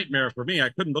become a nightmare for me. I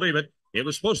couldn't believe it. It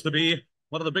was supposed to be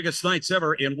one of the biggest nights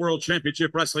ever in World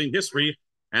Championship Wrestling history.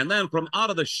 And then from out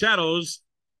of the shadows,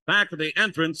 back to the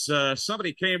entrance,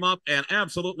 somebody came up and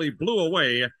absolutely blew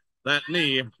away that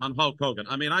knee on Hulk Hogan.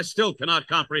 I mean, I still cannot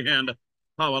comprehend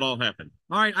how it all happened.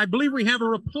 All right, I believe we have a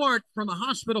report from the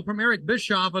hospital from Eric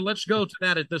Bischoff, and let's go to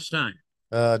that at this time.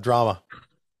 Drama.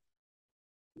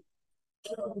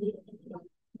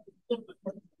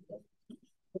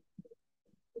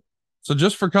 So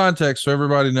just for context, so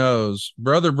everybody knows,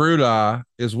 Brother Brudai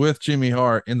is with Jimmy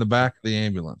Hart in the back of the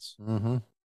ambulance.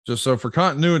 Just so for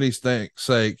continuity's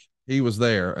sake, he was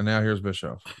there, and now here's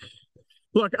Bischoff.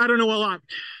 Look, I don't know a lot.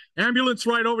 Ambulance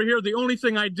right over here. The only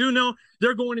thing I do know,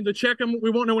 they're going in to check him.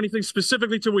 We won't know anything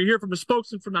specifically till we hear from the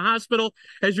spokesman from the hospital.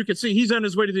 As you can see, he's on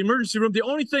his way to the emergency room. The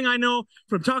only thing I know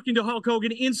from talking to Hulk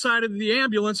Hogan inside of the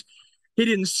ambulance, he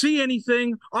didn't see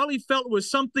anything. All he felt was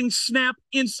something snap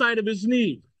inside of his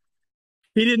knee.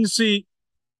 He didn't see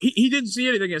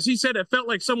anything. As he said, it felt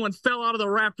like someone fell out of the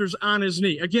rafters on his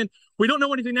knee. Again, we don't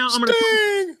know anything now. I'm going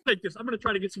to take this. I'm going to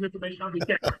try to get some information. I'll be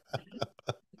careful.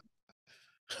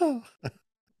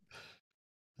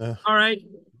 All right.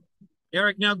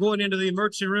 Eric now going into the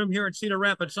emergency room here in Cedar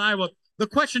Rapids, Iowa. The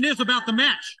question is about the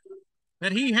match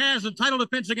that he has, a title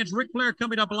defense against Ric Flair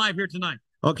coming up live here tonight.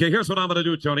 Okay, here's what I'm going to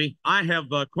do, Tony. I have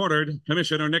cornered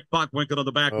Commissioner Nick Bockwinkel in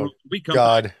the back room. We come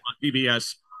God. back.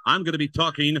 PBS. I'm going to be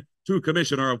talking to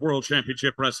Commissioner of World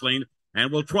Championship Wrestling,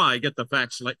 and we'll try get the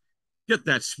facts. Get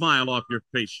that smile off your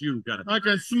face. You got it. I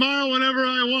can smile whenever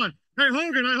I want. Hey,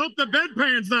 Hogan, I hope the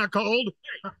bedpan's not cold.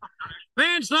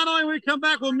 Fans, not only will we come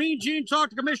back, will Mean Gene talk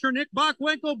to Commissioner Nick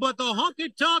Bockwinkel, but the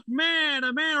Honky Tonk Man,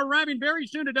 a man arriving very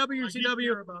soon to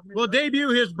WCW, will debut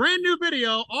his brand new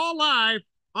video, all live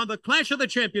on the Clash of the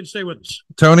Champions. Stay with us.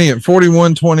 Tony, at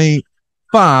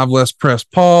 41:25, let's press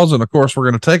pause. And of course, we're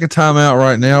going to take a timeout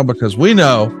right now because we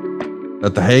know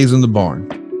that the hay's in the barn.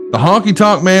 The Honky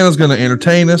Tonk Man is going to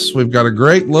entertain us. We've got a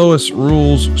great Lois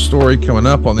Rules story coming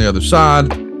up on the other side.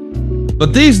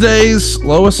 But these days,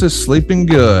 Lois is sleeping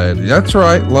good. That's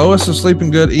right. Lois is sleeping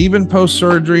good even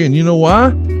post-surgery. And you know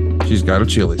why? She's got a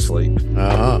chilly sleep.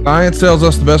 Science tells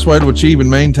us the best way to achieve and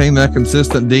maintain that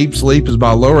consistent deep sleep is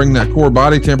by lowering that core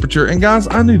body temperature. And guys,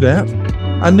 I knew that.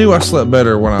 I knew I slept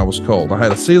better when I was cold. I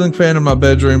had a ceiling fan in my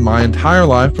bedroom my entire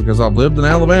life because I've lived in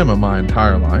Alabama my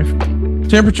entire life.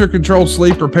 Temperature-controlled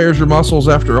sleep repairs your muscles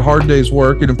after a hard day's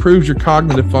work. It improves your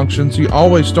cognitive functions. You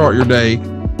always start your day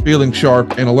feeling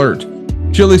sharp and alert.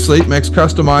 Chilly Sleep makes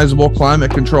customizable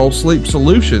climate-controlled sleep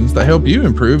solutions that help you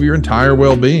improve your entire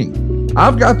well-being.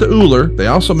 I've got the Uller. They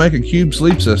also make a cube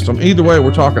sleep system. Either way,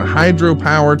 we're talking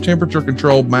hydro-powered,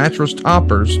 temperature-controlled mattress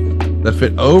toppers that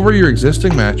fit over your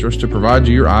existing mattress to provide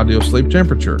you your ideal sleep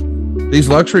temperature. These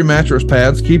luxury mattress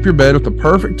pads keep your bed with the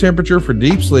perfect temperature for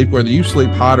deep sleep, whether you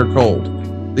sleep hot or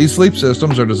cold. These sleep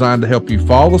systems are designed to help you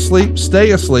fall asleep,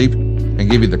 stay asleep, and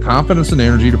give you the confidence and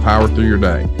energy to power through your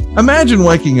day. Imagine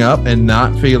waking up and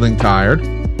not feeling tired.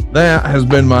 That has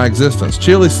been my existence.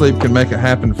 Chilly Sleep can make it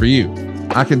happen for you.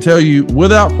 I can tell you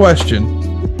without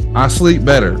question, I sleep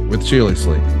better with Chilly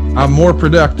Sleep. I'm more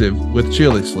productive with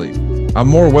Chilly Sleep. I'm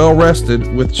more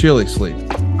well-rested with Chilly Sleep.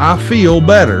 I feel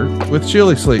better with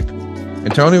Chilly Sleep.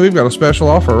 And Tony, we've got a special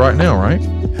offer right now, right?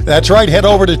 That's right. Head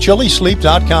over to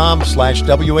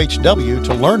chillisleep.com/WHW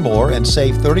to learn more and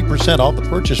save 30% off the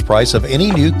purchase price of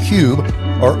any new Cube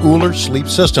or Uller sleep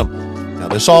system. Now,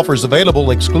 this offer is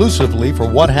available exclusively for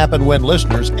What Happened When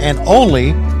listeners and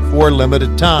only for a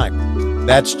limited time.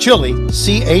 That's Chilli,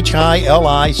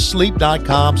 CHILI,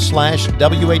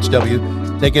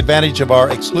 sleep.com/WHW. Take advantage of our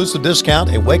exclusive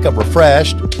discount and wake up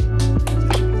refreshed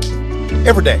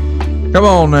every day. Come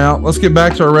on now. Let's get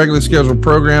back to our regularly scheduled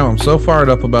program. I'm so fired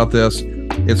up about this.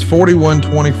 It's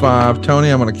 41:25. Tony,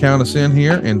 I'm going to count us in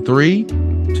here in 3,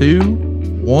 2,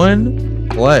 1,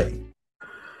 play.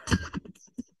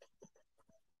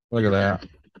 Look at that.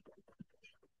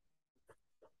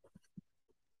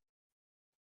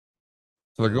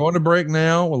 So they're going to break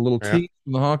now with a little tease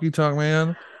from the Honky Tonk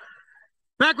Man.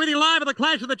 Back with you live at the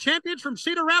Clash of the Champions from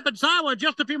Cedar Rapids, Iowa. In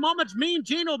just a few moments, Mean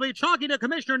Gene will be talking to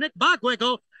Commissioner Nick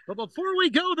Bockwinkel. But before we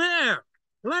go there,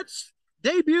 let's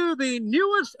debut the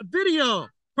newest video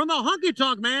from the Honky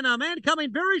Tonk Man, a man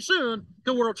coming very soon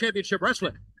to World Championship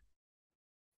Wrestling.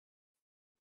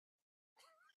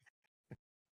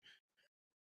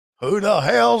 Who the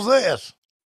hell's this?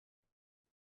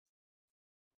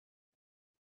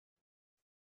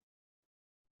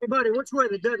 Hey, buddy, which way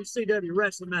the WCW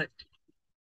wrestling match?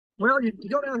 Well, you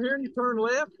go down here and you turn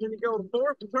left, then you go to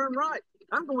fourth and turn right.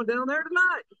 I'm going down there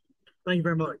tonight. Thank you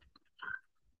very much.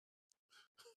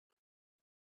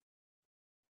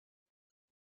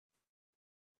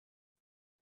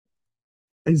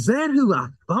 Is that who I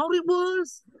thought it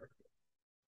was?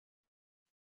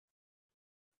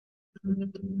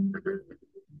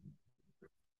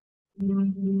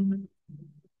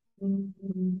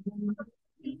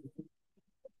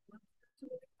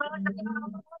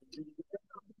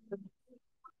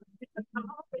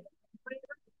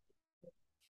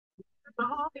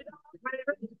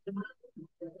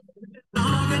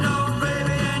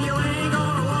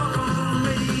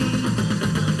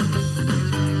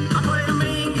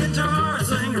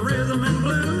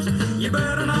 You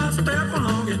better not step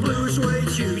along his blue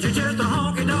suede shoes. You're just a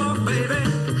honky dog, baby.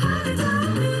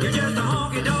 You're just a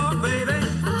honky dog, baby.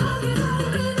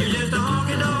 You're just a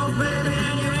honky dog, baby,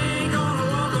 and you ain't gonna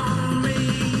walk on me.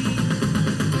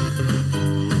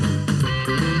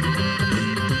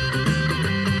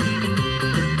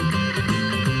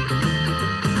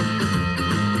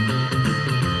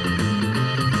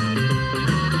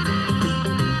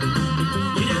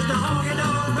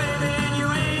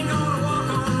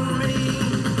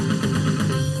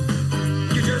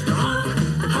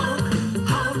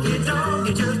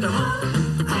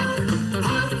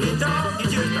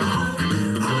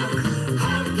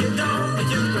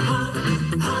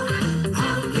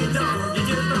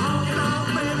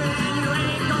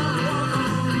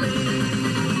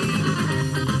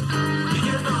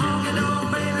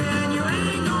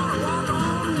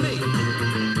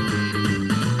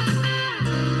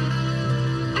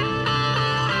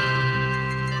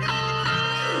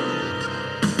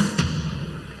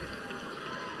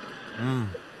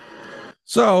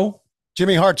 So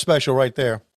Jimmy Hart special right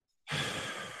there.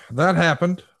 that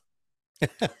happened.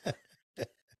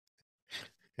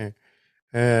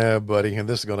 Yeah, buddy, and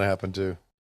this is going to happen too.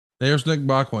 There's Nick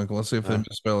Bockwinkel. Let's see if they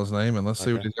misspell his name, and let's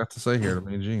see what he's got to say here to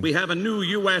me, Gene. We have a new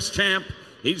U.S. champ.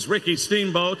 He's Ricky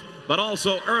Steamboat. But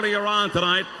also earlier on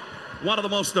tonight, one of the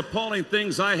most appalling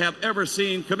things I have ever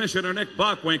seen, Commissioner Nick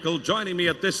Bockwinkel joining me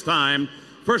at this time.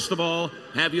 First of all,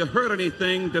 have you heard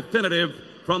anything definitive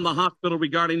from the hospital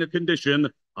regarding the condition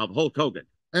of Hulk Hogan?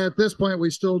 At this point, we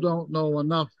still don't know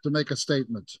enough to make a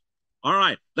statement. All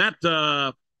right. That,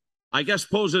 I guess,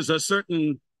 poses a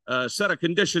certain set of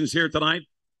conditions here tonight.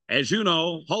 As you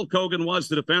know, Hulk Hogan was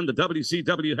to defend the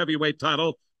WCW heavyweight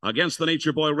title against the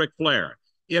Nature Boy Ric Flair.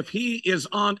 If he is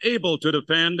unable to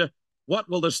defend, what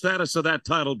will the status of that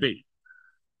title be?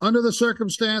 Under the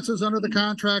circumstances, under the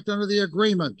contract, under the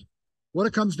agreement, what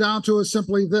it comes down to is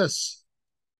simply this.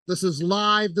 This is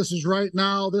live. This is right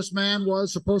now. This man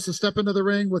was supposed to step into the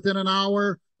ring within an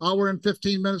hour and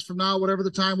 15 minutes from now, whatever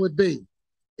the time would be.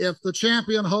 If the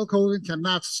champion Hulk Hogan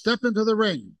cannot step into the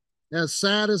ring, as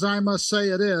sad as I must say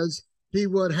it is, he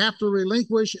would have to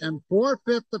relinquish and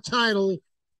forfeit the title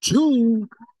to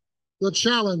the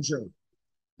challenger.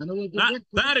 And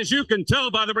that, as you can tell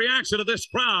by the reaction of this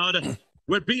crowd,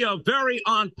 would be a very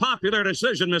unpopular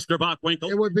decision, Mr.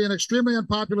 Bockwinkel. It would be an extremely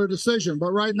unpopular decision,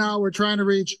 but right now we're trying to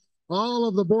reach all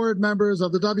of the board members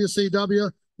of the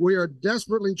WCW. We are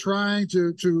desperately trying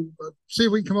to see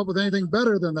if we can come up with anything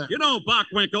better than that. You know,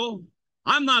 Bockwinkel,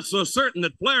 I'm not so certain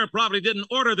that Flair probably didn't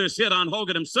order this hit on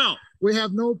Hogan himself. We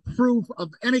have no proof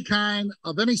of any kind,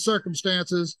 of any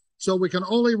circumstances, so we can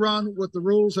only run with the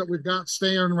rules that we've got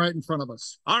staring right in front of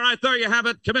us. All right, there you have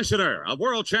it, Commissioner of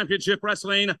World Championship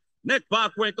Wrestling, Nick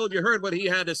Bockwinkel. You heard what he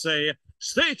had to say.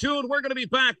 Stay tuned. We're going to be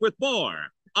back with more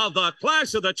of the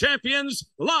Clash of the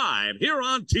Champions live here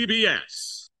on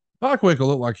TBS. Bockwinkel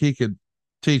looked like he could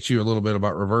teach you a little bit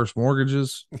about reverse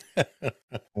mortgages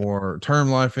or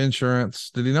term life insurance.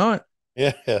 Did he not?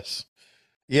 Yes.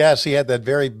 Yes, he had that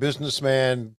very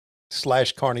businessman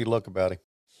 / carny look about him.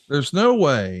 There's no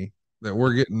way that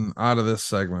we're getting out of this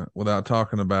segment without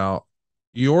talking about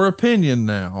your opinion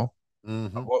now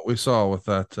of what we saw with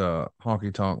that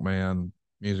Honky Tonk Man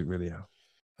music video.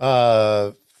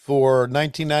 For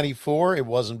 1994, it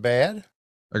wasn't bad.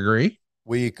 Agree.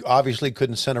 We obviously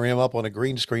couldn't center him up on a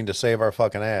green screen to save our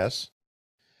fucking ass.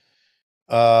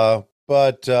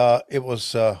 But it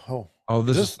was,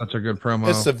 this is such a good promo.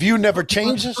 It's The View Never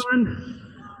Changes.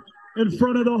 In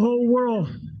front of the whole world.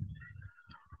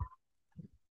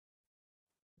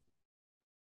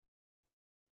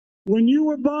 When you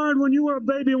were born, when you were a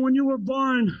baby, when you were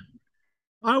born,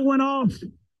 I went off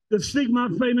to seek my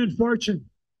fame and fortune.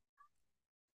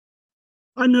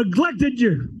 I neglected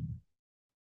you.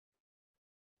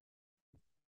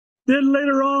 Then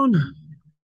later on,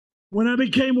 when I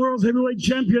became world heavyweight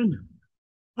champion,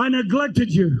 I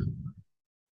neglected you.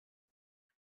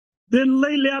 Then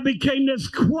lately I became this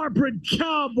corporate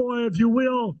cowboy, if you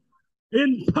will,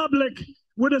 in public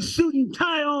with a suit and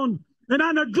tie on, and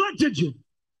I neglected you.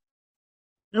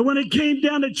 And when it came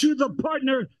down to choose a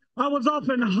partner, I was off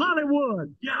in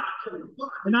Hollywood,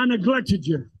 and I neglected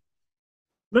you.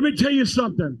 Let me tell you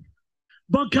something.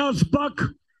 Bunkhouse Buck,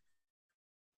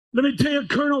 let me tell you,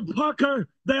 Colonel Parker,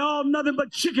 they all nothing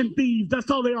but chicken thieves.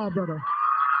 That's all they are, brother.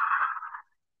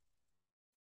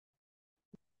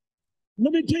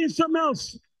 Let me tell you something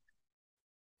else.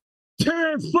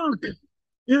 Terry Funk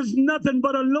is nothing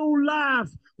but a low-life,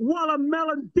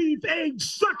 watermelon thief,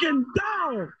 egg-sucking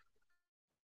dog.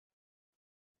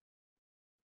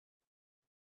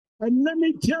 And let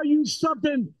me tell you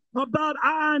something about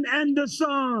Iron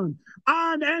Anderson.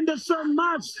 Iron Anderson,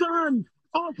 my son,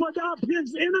 offered up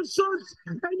his innocence,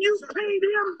 and you paid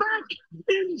him back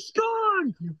in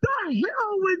scorn. The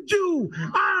hell with you,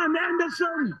 Iron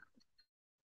Anderson.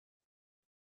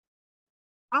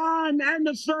 Iron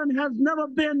Anderson has never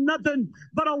been nothing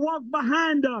but a walk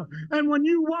behind her. And when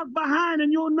you walk behind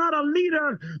and you're not a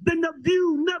leader, then the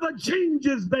view never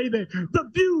changes, baby. The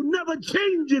view never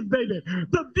changes, baby.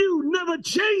 The view never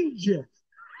changes.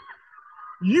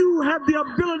 You have the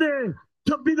ability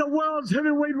to be the world's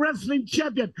heavyweight wrestling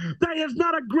champion. There is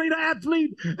not a greater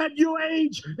athlete at your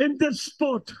age in this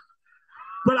sport.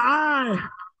 But I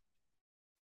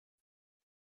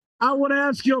would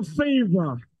ask you a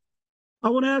favor. I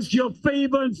want to ask you a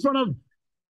favor in front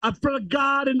of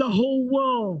God and the whole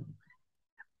world.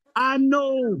 I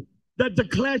know that the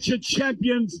Clash of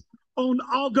Champions on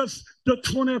August the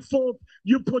 24th,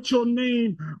 you put your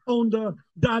name on the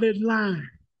dotted line.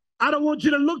 I don't want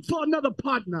you to look for another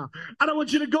partner. I don't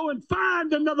want you to go and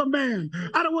find another man.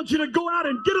 I don't want you to go out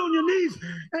and get on your knees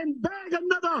and beg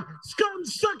another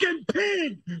scum-sucking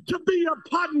pig to be your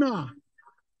partner.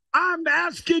 I'm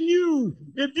asking you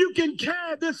if you can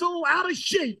carry this old out of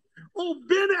shape, old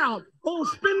bent out, old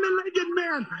spindly-legged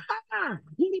man.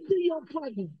 Will he be your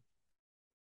partner?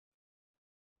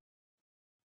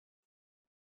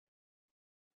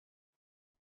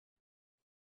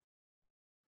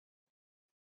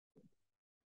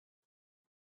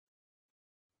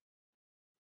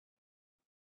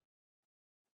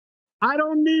 I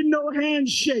don't need no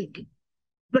handshake,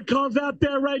 because out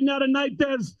there right now tonight,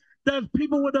 there's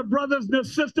people with their brothers and their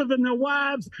sisters and their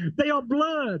wives. They are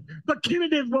blood. The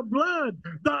Kennedys were blood.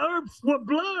 The Earps were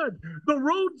blood. The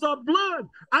Rhodes are blood.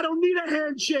 I don't need a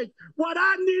handshake. What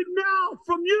I need now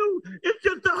from you is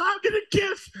just a hug and a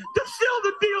kiss to seal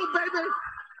the deal, baby.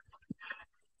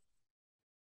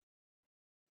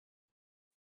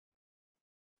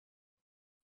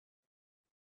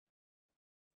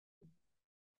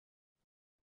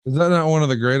 Is that not one of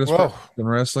the greatest Whoa. moments in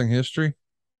wrestling history?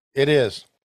 It is.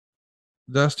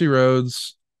 Dusty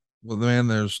Rhodes, well, man,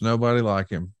 there's nobody like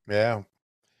him. Yeah.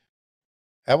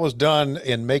 That was done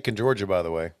in Macon, Georgia, by the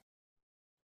way.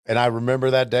 And I remember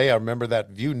that day. I remember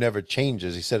that view never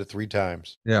changes. He said it 3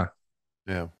 times. Yeah.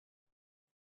 Yeah.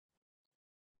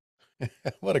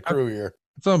 What a crew here.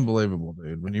 It's unbelievable,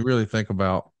 dude, when you really think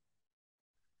about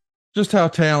just how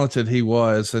talented he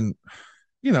was. And,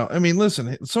 you know, I mean,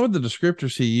 listen, some of the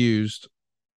descriptors he used,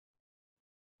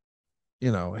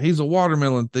 you know, he's a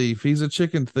watermelon thief, he's a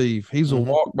chicken thief, he's a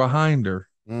walk behind her.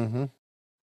 Mm-hmm.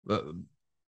 But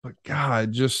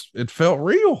God, just, it felt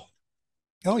real.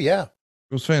 Oh, yeah.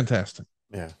 It was fantastic.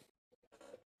 Yeah.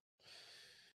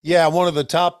 Yeah, one of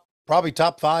the probably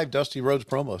top 5 Dusty Rhodes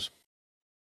promos.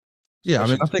 Yeah, I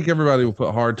mean, I think everybody will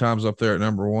put Hard Times up there at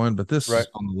number 1, but this is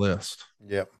on the list.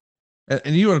 Yep.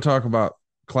 And you want to talk about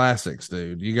classics,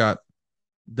 dude. You got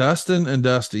Dustin and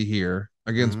Dusty here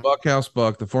against Bunkhouse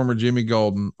Buck, the former Jimmy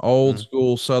Golden, old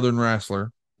school Southern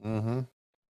wrestler, who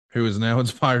is now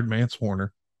inspired Mance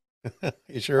Warner.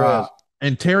 He sure is.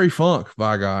 And Terry Funk,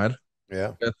 by God.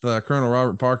 Yeah. With Colonel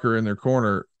Robert Parker in their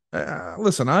corner.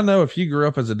 Listen, I know if you grew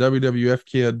up as a WWF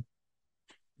kid,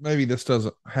 maybe this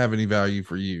doesn't have any value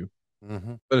for you.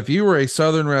 But if you were a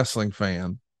Southern wrestling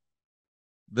fan,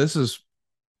 this is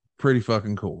pretty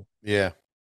fucking cool. Yeah.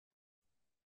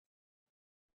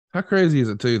 How crazy is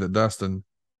it too that Dustin,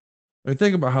 I mean,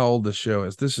 think about how old this show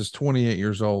is. This is 28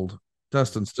 years old.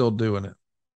 Dustin's still doing it.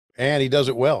 And he does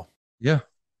it well. Yeah.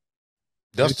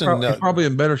 Dustin he's probably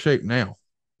in better shape now.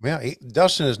 Yeah.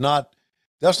 Dustin has not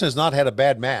had a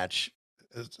bad match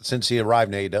since he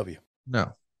arrived in AEW.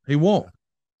 No, he won't.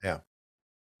 Yeah.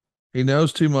 He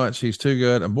knows too much. He's too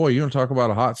good. And boy, you want to talk about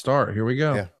a hot start. Here we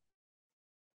go. Yeah.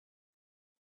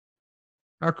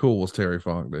 How cool was Terry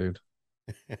Funk, dude?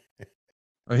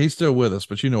 He's still with us,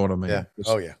 but you know what I mean. Yeah.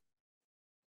 Oh, yeah.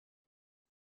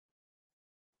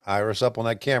 Iris up on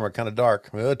that camera, kind of dark.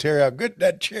 Oh, Terry, I'll get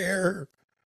that chair.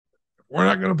 We're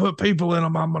not going to put people in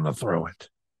them. I'm going to throw it.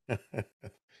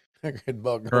 Good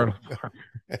Buck.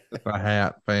 A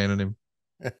hat fanning him.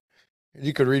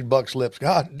 You could read Buck's lips.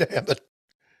 God damn it.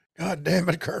 God damn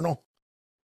it, Colonel.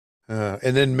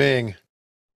 And then Ming,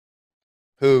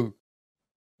 who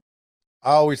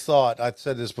I always thought, I've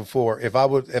said this before, if I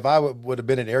would have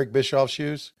been in Eric Bischoff's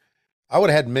shoes, I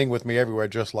would have had Ming with me everywhere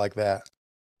just like that.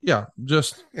 Yeah,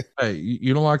 just, hey,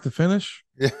 you don't like the finish?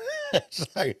 Yeah.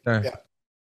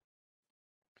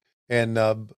 And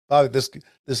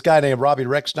this guy named Robbie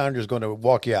Rexsteiner is going to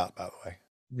walk you out, by the way.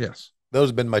 Yes. Those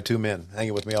have been my 2 men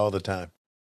hanging with me all the time.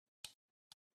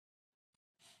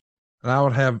 And I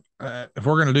would have, if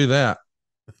we're going to do that,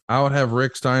 I would have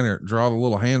Rick Steiner draw the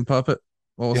little hand puppet.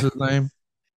 What was his name?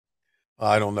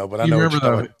 I don't know, but I know what you're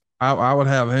talking. I would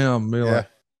have him be like,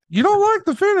 you don't like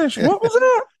the finish. What was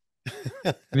that?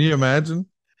 Can you imagine?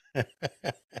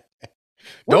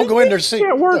 Don't go in there. See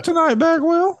at work tonight,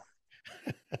 Bagwell.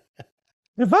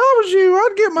 If I was you,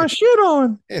 I'd get my shit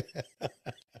on.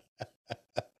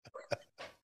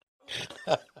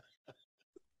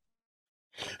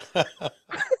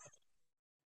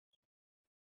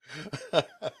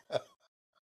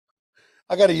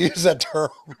 I got to use that term.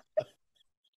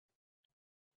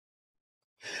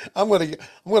 I'm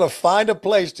gonna find a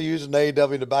place to use an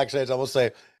AEW in the backstage. I'm gonna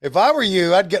say, if I were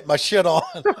you, I'd get my shit on.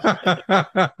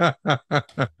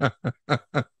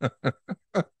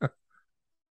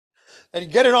 And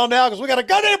you get it on now because we got a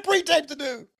goddamn pre-tape to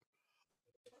do.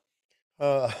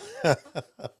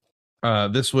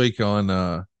 This week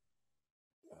on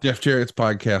Jeff Jarrett's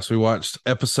podcast, we watched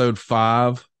episode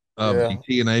 5 of the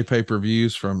TNA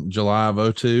pay-per-views from July of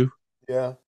 2002.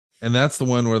 Yeah. And that's the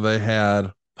one where they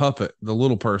had Puppet, the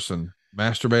little person,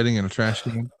 masturbating in a trash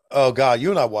can. Oh God,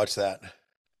 you and I watched that.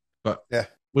 But yeah,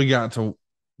 we got to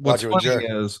what's Watch it with funny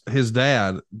Jerry. is his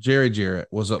dad, Jerry Jarrett,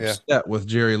 was upset with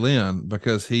Jerry Lynn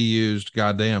because he used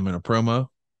goddamn in a promo.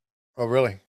 Oh,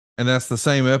 really? And that's the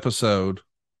same episode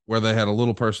where they had a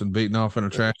little person beaten off in a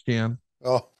trash can.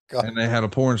 Oh God. And they had a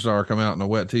porn star come out in a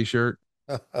wet t-shirt.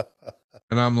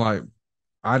 And I'm like,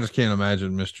 I just can't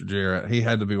imagine Mr. Jarrett. He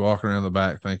had to be walking around the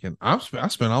back thinking, I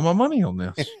spent all my money on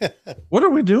this. What are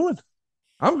we doing?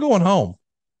 I'm going home.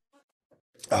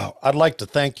 Oh, I'd like to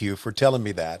thank you for telling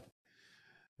me that,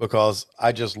 because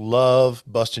I just love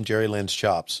busting Jerry Lynn's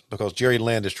chops, because Jerry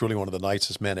Lynn is truly one of the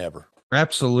nicest men ever.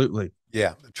 Absolutely.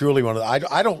 Yeah, truly one of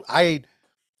the,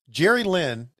 Jerry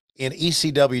Lynn in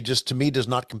ECW just to me does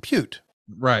not compute.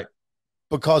 Right.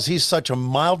 Because he's such a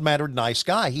mild-mannered, nice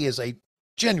guy. He is a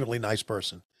genuinely nice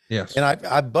person. Yes. And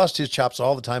I bust his chops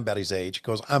all the time about his age,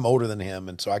 because I'm older than him,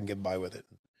 and so I can get by with it.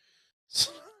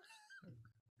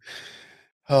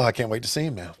 Oh, I can't wait to see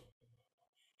him now.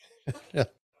 Yeah.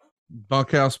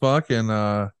 Bunkhouse Buck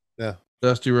and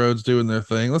Dusty Rhodes doing their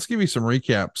thing. Let's give you some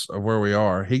recaps of where we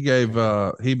are. He gave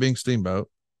he being Steamboat,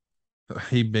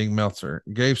 he being Meltzer,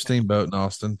 gave Steamboat in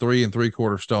Austin 3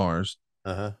 3/4 stars.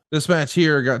 This match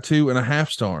here got 2.5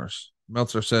 stars.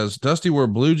 Meltzer says Dusty wore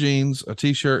blue jeans, a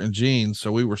t-shirt, and jeans,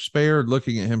 so we were spared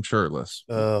looking at him shirtless.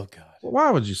 Oh God. Well,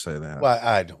 why would you say that? Well,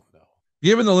 I don't know.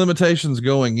 Given the limitations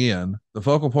going in, the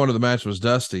focal point of the match was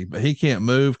Dusty, but he can't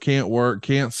move, can't work,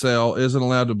 can't sell, isn't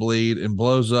allowed to bleed, and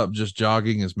blows up just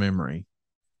jogging his memory.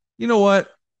 You know what?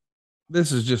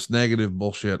 This is just negative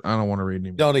bullshit. I don't want to read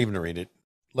anymore. Don't even read it.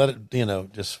 Let it,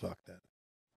 just fuck that.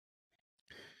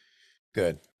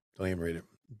 Good. Don't even read it.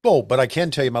 Oh, but I can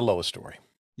tell you my lowest story.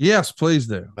 Yes, please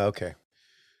do. Okay.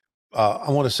 I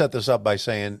want to set this up by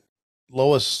saying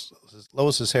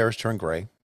Lois's hair has turned gray,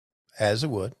 as it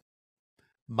would.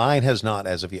 Mine has not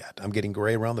as of yet. I'm getting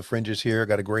gray around the fringes here. I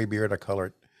got a gray beard. I color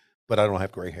it, but I don't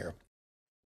have gray hair.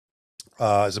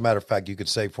 As a matter of fact, you could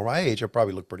say for my age, I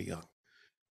probably look pretty young.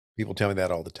 People tell me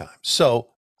that all the time.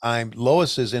 So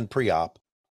Lois is in pre-op,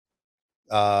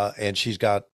 and she's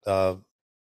got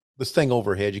this thing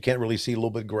over her head. You can't really see a little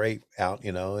bit gray out,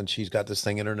 and she's got this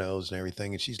thing in her nose and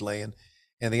everything, and she's laying,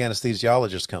 and the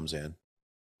anesthesiologist comes in,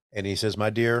 and he says, "My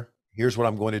dear, here's what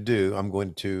I'm going to do. I'm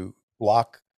going to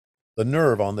block the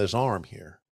nerve on this arm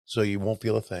here, so you won't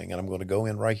feel a thing. And I'm going to go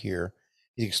in right here."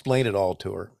 He explained it all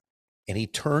to her, and he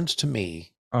turns to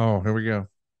me. Oh, here we go.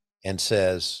 And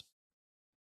says,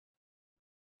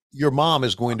 "Your mom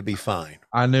is going to be fine."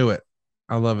 I knew it.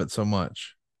 I love it so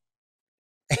much.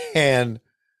 And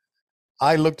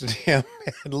I looked at him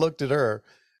and looked at her.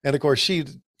 And of course she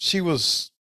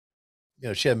was,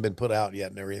 she hadn't been put out yet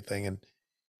and everything. And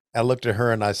I looked at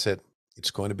her and I said,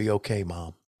 "It's going to be okay,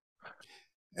 Mom."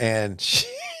 And she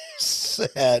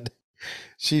said,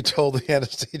 she told the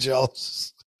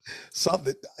anesthesiologist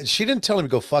something. She didn't tell him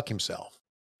to go fuck himself.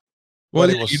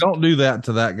 Well, you don't do that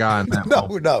to that guy. In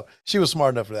that No, she was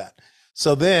smart enough for that.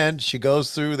 So then she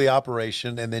goes through the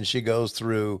operation, and then she goes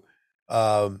through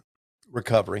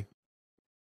recovery.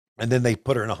 And then they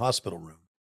put her in a hospital room,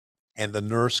 and the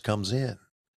nurse comes in,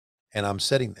 and I'm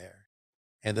sitting there,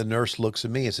 and the nurse looks at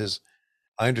me and says,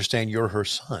 "I understand you're her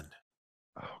son."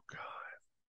 Oh God.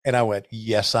 And I went,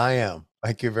 "Yes, I am.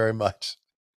 Thank you very much."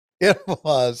 It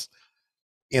was,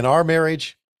 in our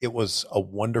marriage, it was a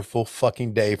wonderful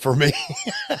fucking day for me.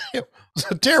 It was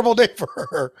a terrible day for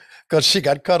her, because she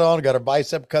got cut on, got her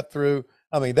bicep cut through.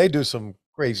 I mean, they do some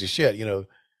crazy shit,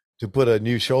 to put a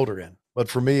new shoulder in. But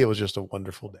for me, it was just a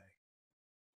wonderful day.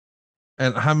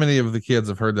 And how many of the kids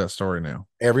have heard that story now?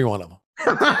 Every one of them.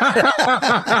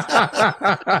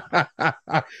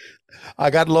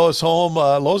 I got Lois home.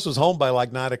 Lois was home by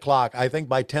like 9 o'clock. I think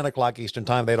by 10 o'clock Eastern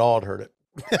time, they'd all heard it.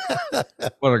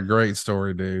 What a great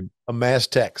story, dude. A mass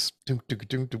text.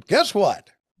 Guess what?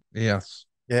 Yes.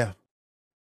 Yeah.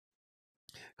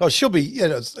 Because she'll be,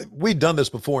 we've done this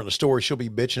before in the store. She'll be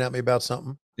bitching at me about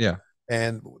something. Yeah.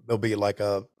 And there'll be like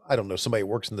I don't know, somebody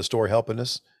works in the store helping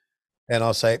us. And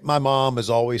I'll say, "My mom is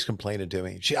always complaining to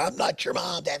me. I'm not your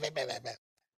mom."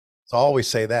 So I always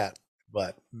say that.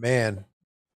 But man,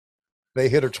 they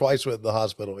hit her twice with the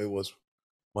hospital. It was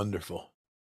wonderful.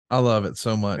 I love it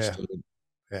so much. Yeah. Dude.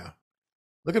 Yeah.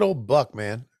 Look at old Buck,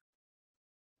 man.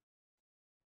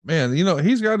 Man,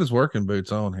 he's got his working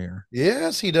boots on here.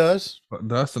 Yes, he does. But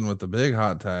Dustin with the big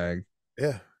hot tag.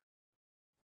 Yeah.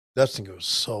 Dustin goes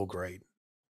so great.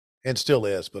 And still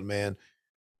is. But man,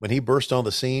 when he burst on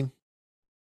the scene,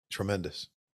 tremendous.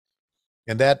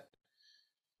 And that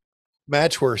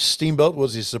match where Steamboat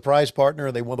was his surprise partner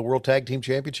and they won the World Tag Team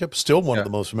Championship. Still one of the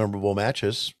most memorable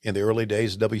matches in the early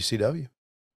days of WCW.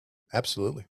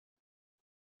 Absolutely.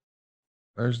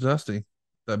 There's Dusty.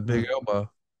 That big elbow.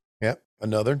 Yep.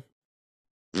 Another.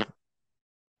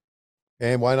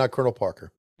 And why not Colonel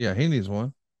Parker? Yeah, he needs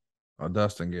one. Oh,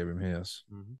 Dustin gave him his.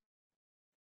 Mm-hmm.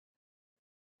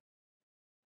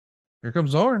 Here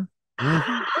comes Zorn.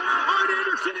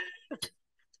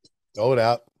 Throw it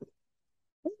out.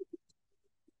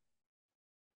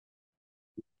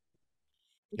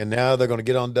 And now they're going to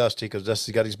get on Dusty because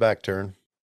Dusty's got his back turned.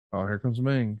 Oh, here comes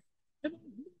Ming.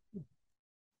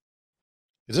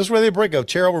 Is this where they break a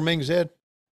chair over Ming's head?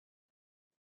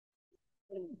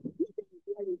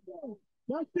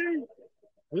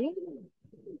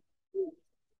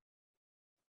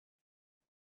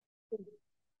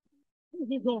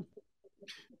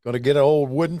 Going to get an old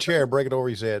wooden chair, break it over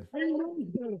his head. He's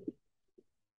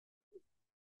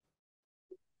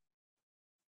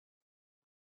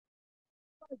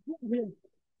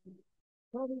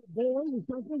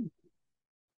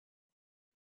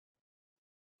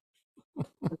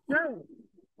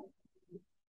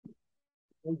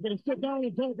going to sit down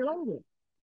and talk it over.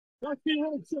 Let's see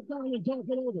him sit down and talk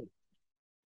it over.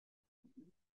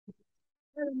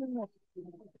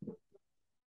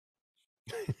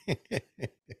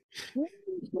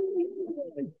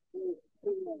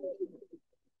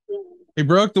 He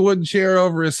broke the wooden chair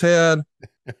over his head,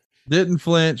 didn't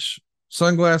flinch,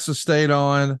 sunglasses stayed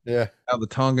on. Yeah. Now the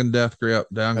Tongan death grip,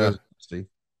 down goes Dusty.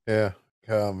 Yeah.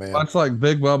 Oh, man. That's like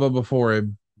Big Bubba before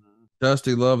him.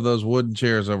 Dusty loved those wooden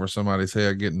chairs over somebody's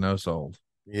head getting no sold.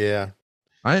 Yeah.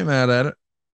 I ain't mad at it.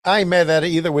 I ain't mad at it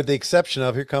either, with the exception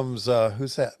of here comes,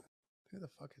 who's that? Who the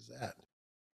fuck is that?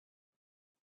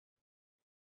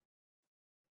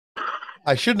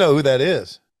 I should know who that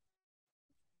is.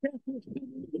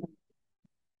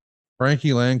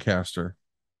 Frankie Lancaster.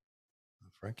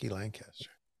 Frankie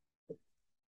Lancaster.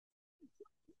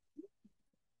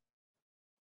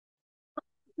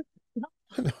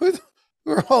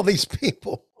 Who are all these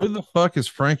people? Who the fuck is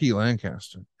Frankie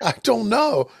Lancaster? I don't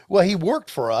know. Well, he worked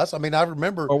for us. I mean, I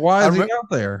remember. But why is he out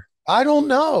there? I don't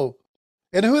know.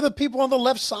 And who are the people on the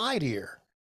left side here?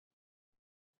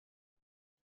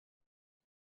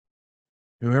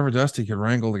 Whoever Dusty could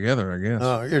wrangle together, I guess.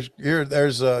 Oh,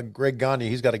 there's Greg Gagne.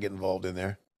 He's got to get involved in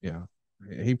there. Yeah.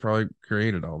 He probably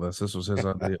created all this. This was his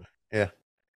idea. Yeah.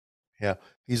 Yeah.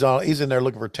 He's in there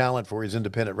looking for talent for his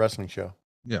independent wrestling show.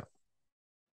 Yeah.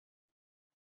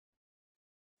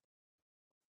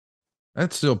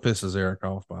 That still pisses Eric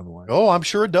off, by the way. Oh, I'm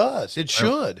sure it does. It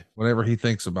should. Whenever he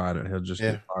thinks about it, he'll just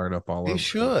get fired up all over. He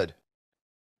should.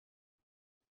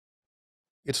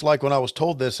 It's like when I was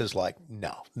told this, is like,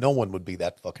 no one would be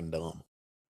that fucking dumb.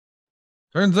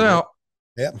 Turns out.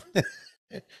 Yep.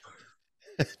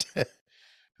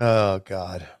 Oh,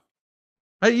 God.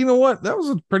 Hey, you know what? That was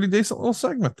a pretty decent little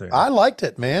segment there. I liked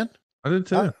it, man. I did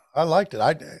too. I liked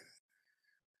it.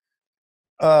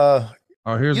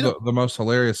 Here's the most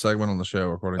hilarious segment on the show,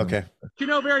 according to me. You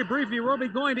know, very briefly, we'll be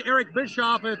going to Eric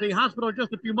Bischoff at the hospital in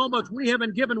just a few moments. We have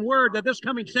been given word that this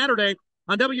coming Saturday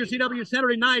on WCW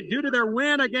Saturday Night, due to their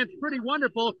win against Pretty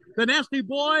Wonderful, the Nasty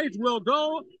Boys will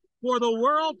go for the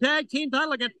World Tag Team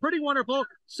title against Pretty Wonderful,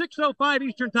 6:05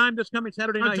 Eastern Time this coming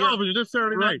Saturday night. On television, this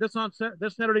Saturday night.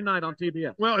 This Saturday night on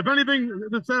TBS. Well, if anything,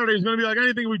 this Saturday is going to be like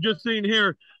anything we've just seen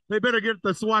here. They better get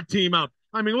the SWAT team out.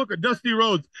 I mean, look at Dusty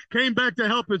Rhodes came back to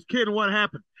help his kid, and what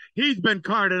happened? He's been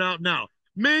carted out now.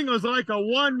 Ming was like a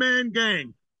one-man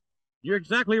gang. You're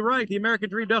exactly right. The American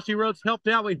Dream, Dusty Rhodes, helped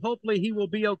out. Hopefully he will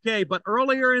be okay. But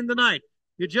earlier in the night,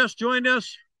 you just joined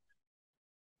us,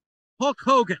 Hulk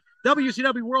Hogan,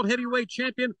 WCW World Heavyweight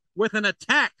Champion, with an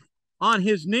attack on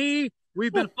his knee.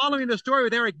 We've been following the story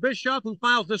with Eric Bischoff, who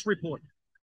files this report.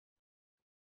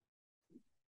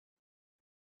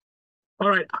 All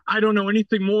right, I don't know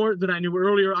anything more than I knew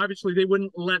earlier. Obviously, they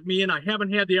wouldn't let me in. I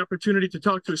haven't had the opportunity to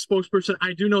talk to a spokesperson.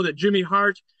 I do know that Jimmy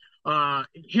Hart,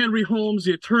 Henry Holmes,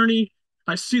 the attorney,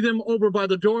 I see them over by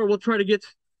the door. We'll try to get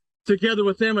together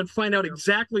with them and find out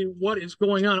exactly what is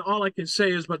going on. All I can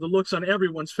say is, by the looks on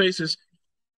everyone's faces,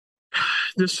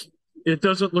 it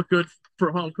doesn't look good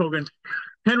for Hulk Hogan.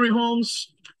 Henry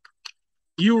Holmes,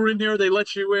 you were in there. They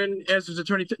let you in as his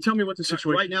attorney. Tell me what the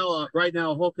situation. Right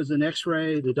now, Hulk is in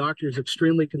X-ray. The doctor is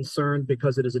extremely concerned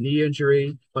because it is a knee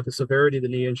injury, but the severity of the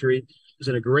knee injury is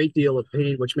in a great deal of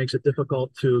pain, which makes it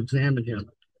difficult to examine him.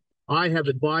 I have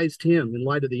advised him, in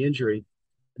light of the injury,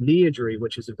 knee injury,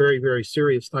 which is a very, very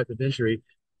serious type of injury,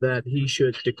 that he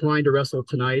should decline to wrestle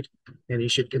tonight and he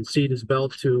should concede his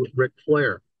belt to Ric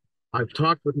Flair. I've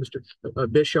talked with Mr.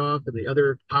 Bischoff and the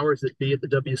other powers that be at the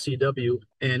WCW,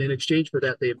 and in exchange for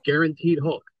that, they have guaranteed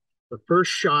Hulk the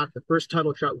first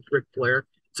title shot with Ric Flair.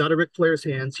 It's out of Ric Flair's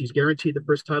hands. He's guaranteed the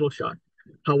first title shot.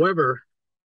 However,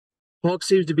 Hulk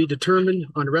seems to be determined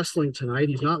on wrestling tonight.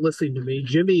 He's not listening to me.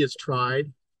 Jimmy has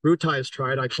tried. Brutai has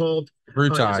tried. I called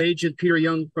his agent, Peter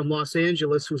Young from Los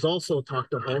Angeles, who's also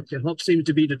talked to Hulk, and Hulk seems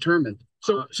to be determined.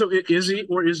 So is he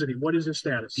or isn't he? What is his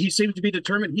status? He seems to be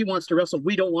determined. He wants to wrestle.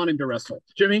 We don't want him to wrestle.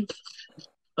 Jimmy,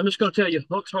 I'm just going to tell you,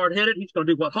 Hulk's hard-headed. He's going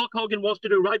to do what Hulk Hogan wants to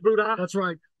do, right, Brutai? That's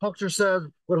right. Hulkster says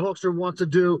what Hulkster wants to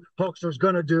do, Hulkster's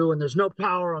going to do, and there's no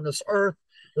power on this earth.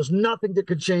 There's nothing that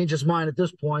could change his mind at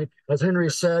this point. As Henry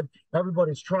said,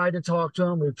 everybody's tried to talk to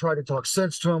him. We've tried to talk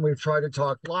sense to him. We've tried to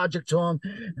talk logic to him,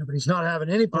 but he's not having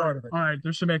any part of it. All right,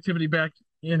 there's some activity back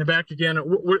in the back again.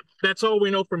 That's all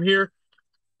we know from here.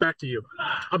 Back to you.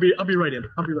 I'll be right in.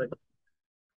 I'll be right in.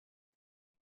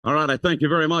 All right, I thank you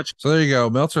very much. So there you go.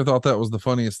 Meltzer thought that was the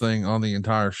funniest thing on the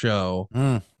entire show.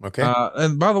 Okay.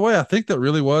 And by the way, I think that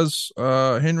really was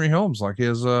Henry Holmes, like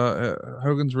his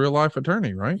Hogan's real life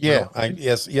attorney, right? Yeah.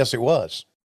 Yes, it was.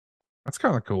 That's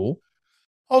kind of cool.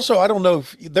 Also, I don't know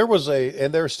if there was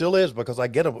and there still is, because I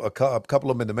get a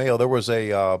couple of them in the mail. There was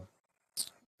a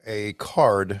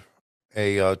card,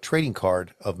 a trading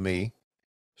card of me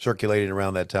circulating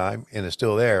around that time, and it's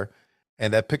still there.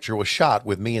 And that picture was shot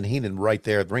with me and Heenan right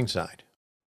there at ringside.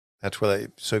 That's where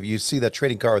so if you see that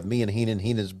trading card with me and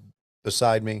Heenan's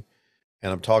beside me,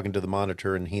 and I'm talking to the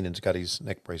monitor, and Heenan's got his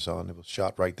neck brace on. It was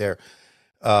shot right there.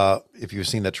 If you've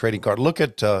seen that trading card, look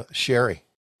at Sherry.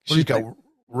 She's got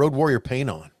Road Warrior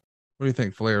paint on. What do you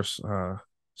think Flair's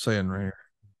saying right here?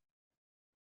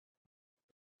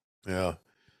 Yeah.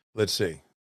 Let's see.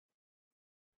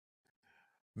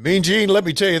 Mean Gene, let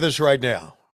me tell you this right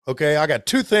now. Okay, I got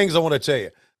two things I want to tell you.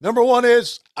 Number one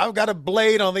is I've got a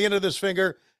blade on the end of this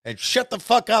finger, and shut the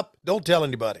fuck up. Don't tell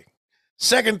anybody.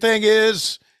 Second thing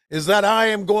is that I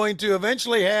am going to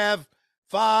eventually have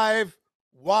 5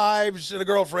 wives and a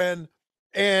girlfriend,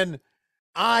 and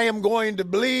I am going to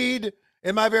bleed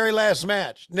in my very last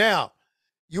match. Now,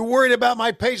 you're worried about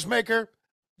my pacemaker?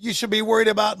 You should be worried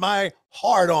about my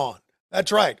hard-on.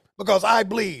 That's right, because I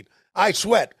bleed, I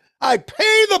sweat, I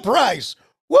pay the price.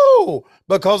 Woo!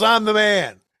 Because I'm the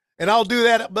man. And I'll do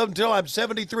that up until I'm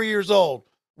 73 years old.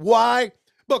 Why?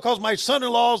 Because my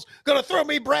son-in-law's going to throw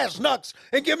me brass knucks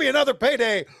and give me another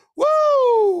payday.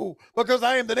 Woo! Because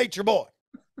I am the nature boy.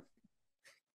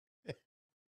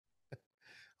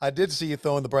 I did see you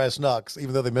throwing the brass knucks,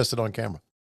 even though they missed it on camera.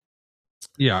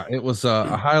 Yeah, it was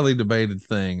a highly debated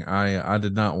thing. I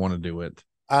did not want to do it.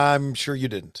 I'm sure you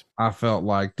didn't. I felt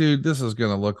like, dude, this is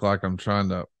going to look like I'm trying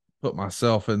to put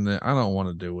myself in there. I don't want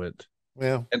to do it.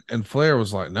 Yeah. And Flair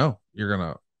was like, no, you're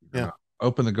gonna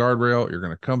open the guardrail, you're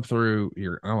gonna come through.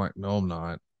 I'm like, no, I'm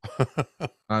not.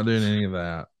 Not doing any of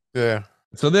that. Yeah.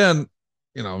 So then,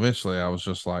 eventually I was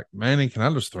just like, Manny, can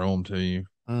I just throw them to you?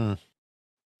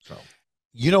 So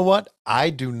you know what? I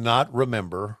do not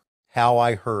remember how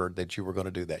I heard that you were going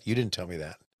to do that. You didn't tell me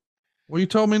that. Well, you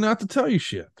told me not to tell you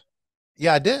shit.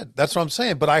 Yeah, I did. That's what I'm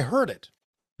saying. But I heard it.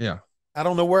 Yeah. I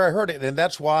don't know where I heard it. And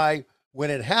that's why when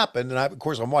it happened, and of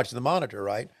course I'm watching the monitor,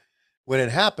 right? When it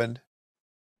happened,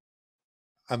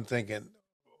 I'm thinking,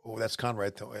 oh, that's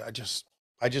Conrad. I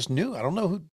just knew. I don't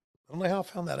know how I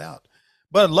found that out.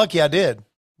 But lucky I did,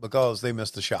 because they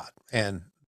missed the shot. And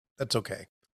that's okay,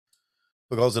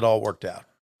 because it all worked out.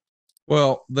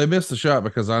 Well, they missed the shot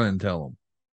because I didn't tell them.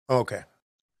 Okay.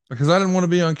 Because I didn't want to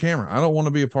be on camera. I don't want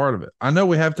to be a part of it. I know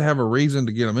we have to have a reason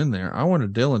to get them in there. I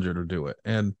wanted Dillinger to do it.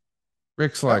 And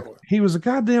Rick's like, he was a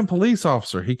goddamn police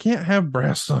officer. He can't have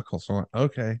brass knuckles. I'm like,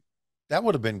 okay. That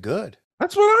would have been good.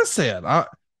 That's what I said.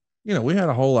 We had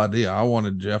a whole idea. I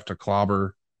wanted Jeff to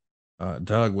clobber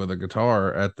Doug with a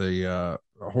guitar at the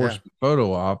horse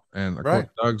photo op. And of course,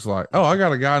 Doug's like, oh, I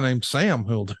got a guy named Sam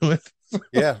who'll do it.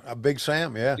 Yeah, a big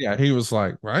Sam. Yeah. Yeah. He was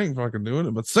like, well, I ain't fucking doing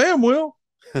it, but Sam will.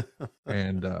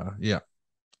 And yeah.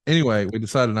 Anyway, we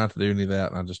decided not to do any of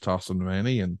that. And I just tossed them to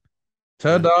Manny, and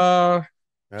ta-da.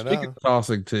 Speaking of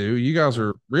tossing too, you guys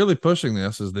are really pushing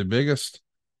this as the biggest.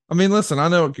 I mean, listen, I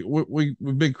know we've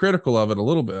been critical of it a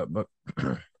little bit, but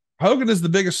Hogan is the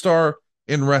biggest star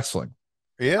in wrestling.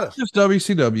 Yeah. Not just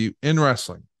WCW, in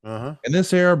wrestling. In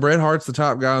this era, Bret Hart's the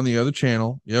top guy on the other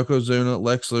channel. Yokozuna,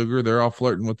 Lex Luger, they're all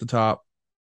flirting with the top.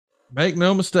 Make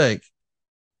no mistake,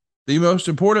 the most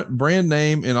important brand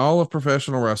name in all of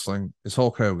professional wrestling is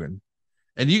Hulk Hogan.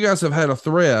 And you guys have had a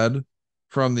thread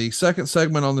from the second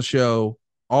segment on the show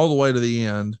all the way to the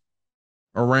end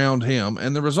around him.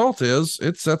 And the result is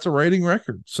it sets a rating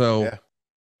record. So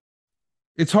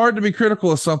it's hard to be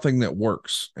critical of something that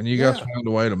works, and you guys Yeah. found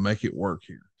a way to make it work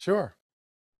here. Sure.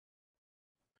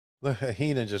 Look,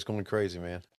 Heenan just going crazy,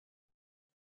 man.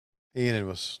 Heenan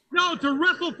was. No, to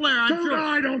Wrestle Flair, I'm sure.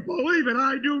 I don't believe it.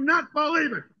 I do not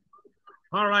believe it.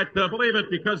 All right, believe it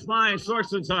because my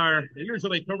sources are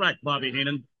usually correct, Bobby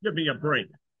Heenan. Give me a break.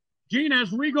 Gene,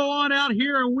 as we go on out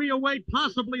here and we await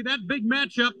possibly that big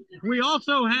matchup, we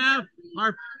also have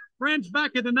our friends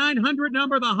back at the 900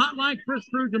 number, the hotline, Chris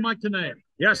Cruz and Mike Tenay.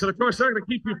 Yes, and of course, they're going to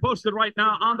keep you posted right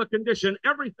now on the condition,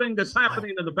 everything that's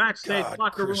happening in the backstage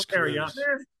locker room area.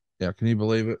 Yeah, can you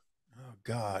believe it? Oh,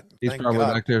 God. He's Thank probably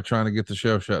God. back there trying to get the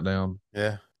show shut down.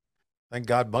 Yeah. Thank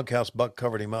God Bunkhouse Buck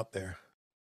covered him up there.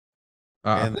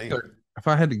 I think if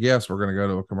I had to guess, we're going to go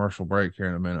to a commercial break here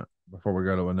in a minute before we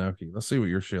go to Inoki. Let's see what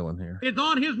you're shilling here. It's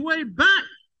on his way back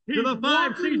to the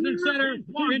five-season center in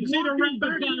Cedar Rapids,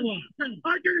 Iowa.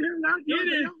 I can hear that.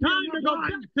 It is time to go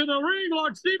back to the ring.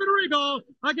 Lord Steven Regal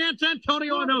against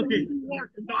Antonio Inoki.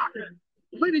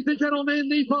 Ladies and gentlemen,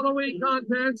 the following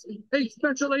contest, a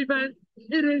special event.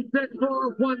 It is set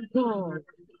for one fall.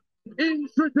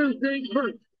 Introducing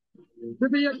first, to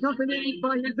be accompanied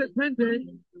by his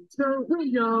attendant, Sir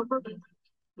William,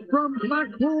 from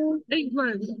Blackpool,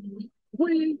 England,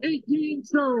 weighing 18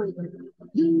 stone,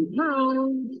 2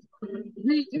 pounds.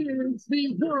 He is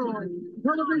the world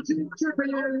television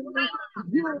champion,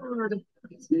 Lord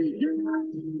Steven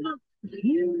Regal.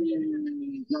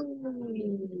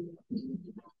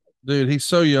 Dude, he's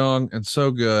so young and so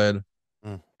good.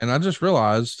 Mm. And I just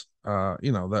realized,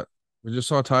 that we just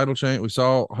saw a title change. We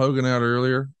saw Hogan out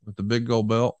earlier with the big gold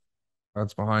belt.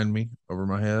 That's behind me over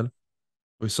my head.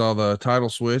 We saw the title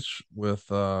switch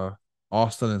with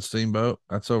Austin and Steamboat.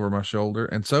 That's over my shoulder.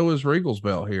 And so is Regal's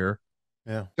belt here.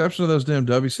 Yeah. Exception of those damn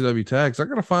WCW tags. I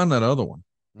got to find that other one.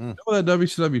 Mm. You know what that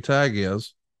WCW tag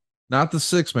is? Not the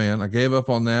 6-man. I gave up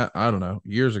on that, I don't know,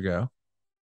 years ago.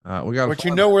 We got. But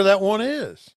you know where that one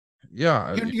is.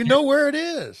 Yeah. You know where it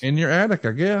is. In your attic,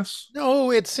 I guess.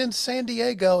 No, it's in San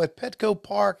Diego at Petco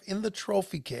Park in the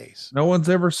trophy case. No one's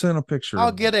ever sent a picture.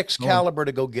 I'll get Excalibur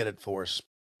to go get it for us.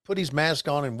 Put his mask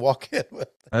on and walk in with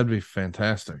it. That'd be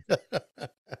fantastic.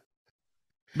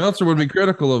 Meltzer would be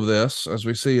critical of this as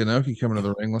we see Inoki coming to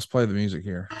the ring. Let's play the music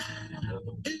here.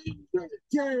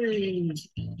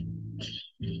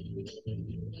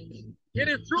 It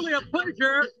is truly a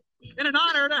pleasure and an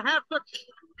honor to have such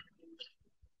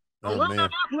a well-known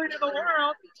athlete in the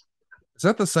world. Is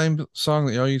that the same song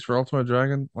that y'all used for Ultimate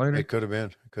Dragon later? It could have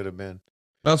been. It could have been.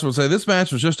 Meltzer would say this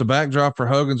match was just a backdrop for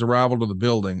Hogan's arrival to the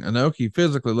building. Inoki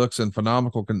physically looks in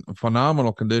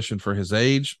phenomenal condition for his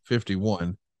age,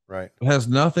 51. Right. It has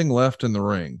nothing left in the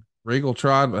ring. Regal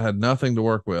tried but had nothing to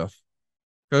work with.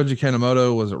 Koji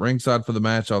Kanemoto was at ringside for the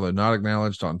match, although not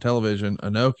acknowledged on television.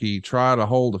 Inoki tried a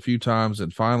hold a few times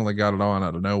and finally got it on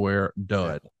out of nowhere.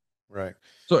 Dud. Yeah. Right.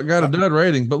 So it got a dud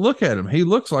rating, but look at him. He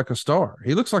looks like a star.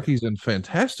 He looks like he's in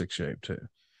fantastic shape too.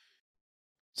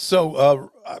 So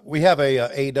we have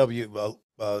a AEW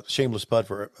shameless plug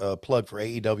for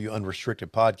AEW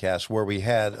Unrestricted podcast where we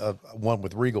had one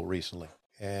with Regal recently,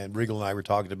 and Regal and I were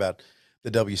talking about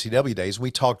the WCW days.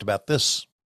 We talked about this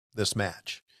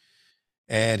match,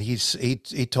 and he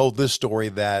told this story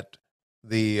that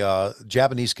the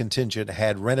Japanese contingent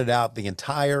had rented out the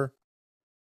entire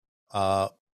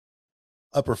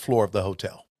upper floor of the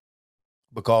hotel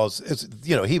because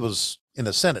he was in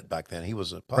the Senate back then. He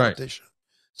was a politician. Right.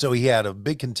 So he had a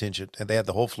big contingent and they had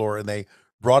the whole floor and they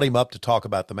brought him up to talk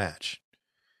about the match.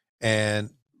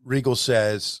 And Regal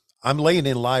says, I'm laying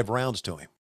in live rounds to him.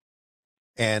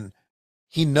 And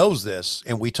he knows this.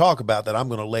 And we talk about that. I'm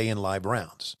going to lay in live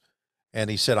rounds. And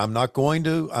he said, I'm not going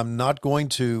to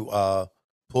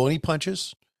pull any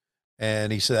punches.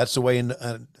 And he said, that's the way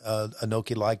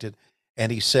Inoki liked it.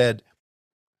 And he said,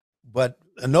 but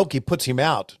Inoki puts him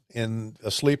out in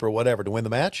a sleep or whatever to win the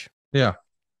match. Yeah.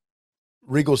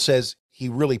 Regal says, he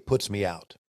really puts me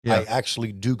out. Yeah. I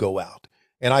actually do go out.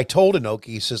 And I told Inoki,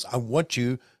 he says, I want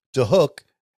you to hook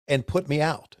and put me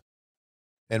out.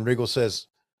 And Regal says,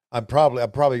 I'm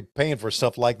probably paying for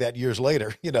stuff like that years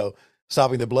later,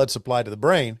 stopping the blood supply to the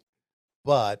brain.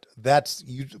 But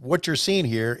what you're seeing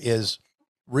here is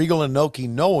Regal and Inoki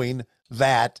knowing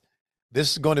that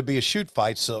this is going to be a shoot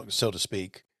fight, so to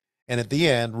speak. And at the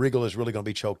end, Regal is really going to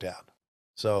be choked out.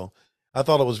 So I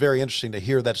thought it was very interesting to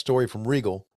hear that story from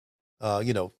Regal,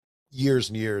 years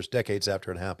and years, decades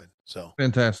after it happened. So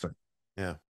fantastic.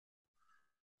 Yeah.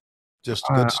 Just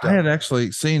good stuff. I had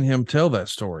actually seen him tell that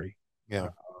story. Yeah.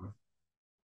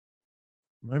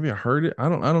 Maybe I heard it. I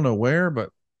don't know where, but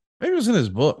maybe it was in his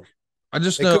book. I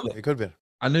just know it could have been.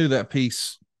 I knew that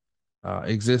piece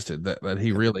existed, that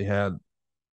he really had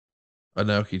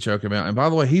Inoki choke him out. And by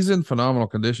the way, he's in phenomenal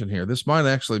condition here. This might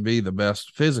actually be the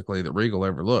best physically that Regal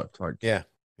ever looked. Like, yeah.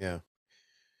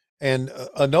 And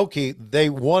Inoki, when they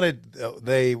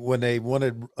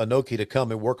wanted Inoki to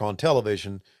come and work on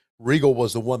television, Regal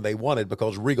was the one they wanted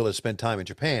because Regal had spent time in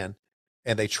Japan,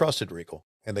 and they trusted Regal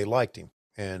and they liked him.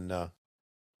 And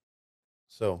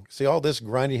so, see all this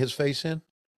grinding his face in,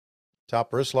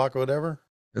 top wrist lock or whatever.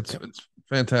 It's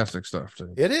fantastic stuff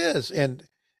too. It is. And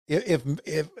if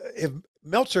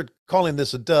Meltzer calling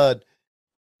this a dud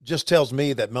just tells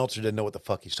me that Meltzer didn't know what the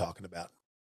fuck he's talking about.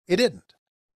 He didn't.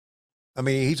 I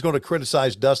mean, he's going to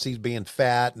criticize Dusty being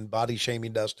fat and body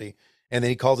shaming Dusty, and then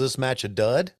he calls this match a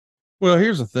dud. Well,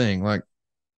 here's the thing. Like,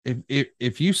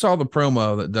 if you saw the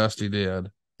promo that Dusty did,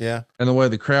 yeah, and the way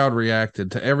the crowd reacted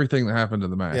to everything that happened to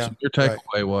the match, Yeah, your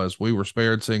takeaway was we were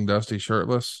spared seeing Dusty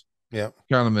shirtless. Yeah.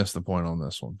 Kind of missed the point on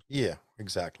this one. Yeah,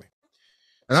 exactly.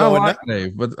 And So, I and like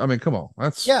Dave, but I mean, come on.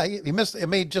 That's Yeah, he missed. I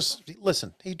mean, just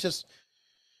listen. He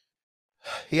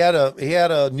had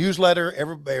a newsletter.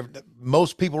 Everybody,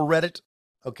 most people read it.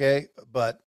 Okay,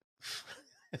 but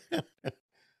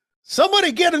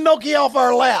somebody get Inoki off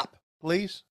our lap,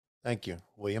 please. Thank you,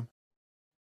 William.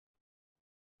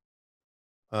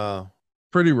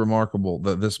 pretty remarkable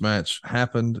that this match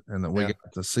happened and that we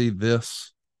got to see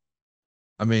this.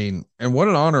 I mean, and what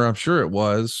an honor I'm sure it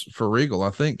was for Regal. I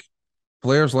think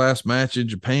Flair's last match in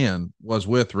Japan was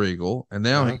with Regal, and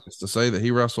now he gets to say that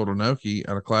he wrestled Inoki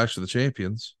at a Clash of the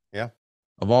Champions. Yeah.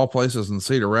 Of all places in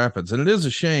Cedar Rapids. And it is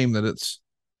a shame that it's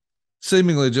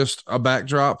seemingly just a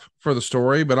backdrop for the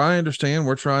story, but I understand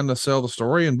we're trying to sell the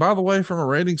story. And by the way, from a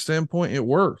rating standpoint, it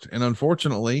worked. And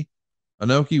unfortunately,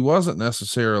 Inoki wasn't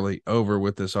necessarily over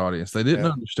with this audience. They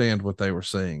didn't understand what they were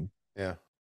seeing. Yeah.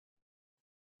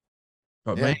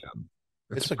 But man,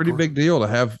 it's a pretty big deal to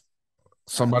have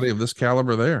somebody of this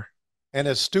caliber there. And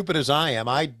as stupid as I am,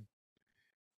 I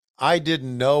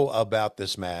didn't know about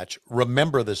this match,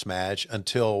 remember this match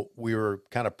until we were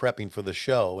kind of prepping for the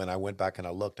show. And I went back and I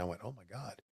looked, I went, oh my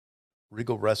God,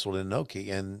 Regal wrestled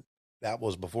Inoki. And that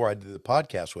was before I did the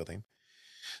podcast with him.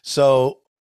 So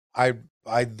I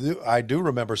do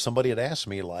remember somebody had asked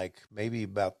me, like maybe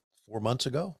about 4 months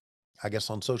ago, I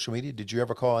guess on social media, did you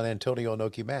ever call an Antonio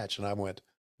Inoki match? And I went,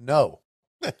 no.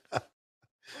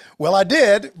 Well, I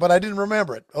did, but I didn't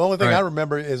remember it. The only thing I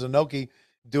remember is Inoki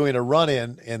doing a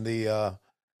run-in in the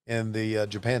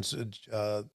Japan,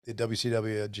 the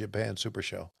WCW Japan Super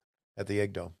Show at the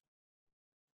Egg Dome.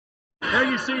 There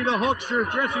you see the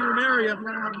Hulkster dressing room area. He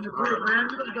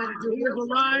has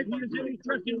arrived. He is in his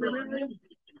dressing room area.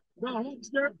 The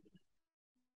Hulkster.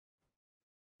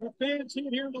 The fans see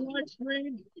it here on the live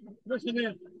screen. Listen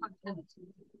in.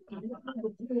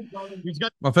 He's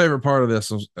got my favorite part of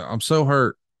this is I'm so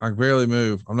hurt. I can barely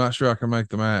move. I'm not sure I can make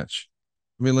the match.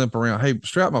 Let me limp around. Hey,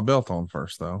 strap my belt on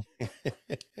first, though.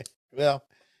 Well,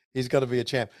 he's going to be a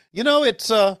champ. You know,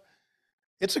 it's a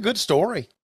good story.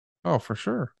 Oh, for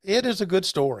sure. It is a good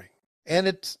story.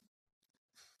 And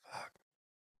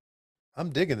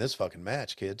I'm digging this fucking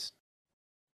match, kids.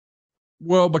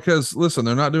 Well, because listen,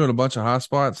 they're not doing a bunch of high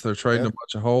spots. They're trading a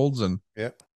bunch of holds, and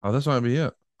oh, this might be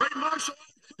it.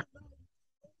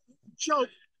 choke.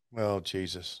 Oh,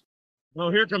 Jesus. Oh,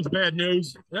 here comes bad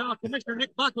news. Well, Commissioner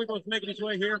Nick Buckley was making his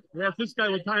way here. Yes, this guy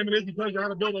with time it is. He tells you how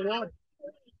to build a wall.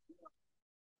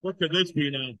 What could this be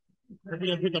now? They're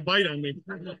going to put the bite on me.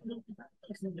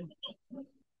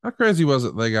 How crazy was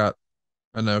it they got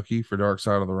Inoki for Dark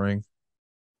Side of the Ring?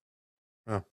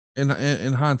 Huh.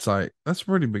 In hindsight, that's a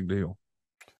pretty big deal.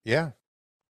 Yeah.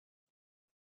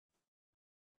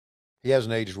 He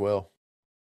hasn't aged well.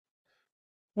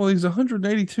 Well, he's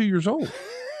 182 years old.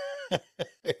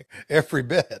 Every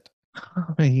bit.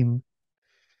 I mean,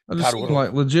 I just feel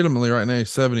like legitimately right now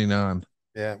he's 79.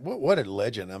 Yeah. What a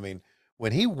legend. I mean,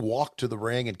 when he walked to the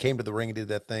ring and came to the ring and did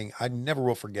that thing, I never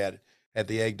will forget it at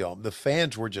the Egg Dome. The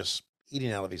fans were just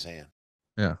eating out of his hand.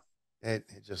 Yeah. It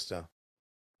just, and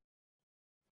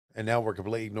now we're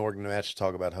completely ignoring the match to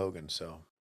talk about Hogan. So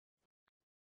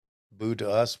boo to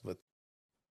us, but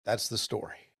that's the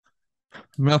story.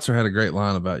 Meltzer had a great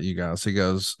line about you guys. He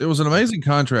goes, it was an amazing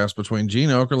contrast between Gene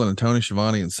Okerlund and Tony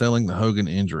Schiavone in selling the Hogan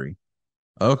injury.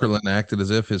 Okerlund acted as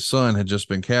if his son had just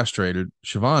been castrated.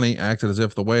 Schiavone acted as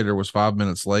if the waiter was 5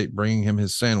 minutes late bringing him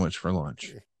his sandwich for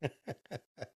lunch.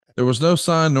 There was no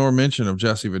sign nor mention of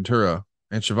Jesse Ventura,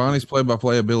 and Schiavone's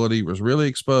play-by-play ability was really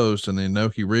exposed in the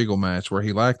Inoki Regal match where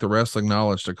he lacked the wrestling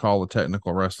knowledge to call a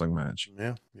technical wrestling match.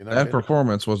 Yeah, that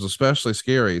performance was especially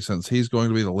scary since he's going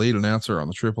to be the lead announcer on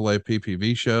the AAA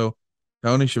PPV show.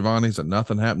 Tony Schiavone's a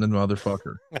nothing happening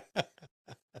motherfucker.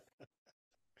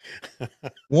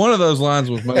 One of those lines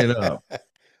was made up.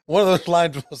 One of those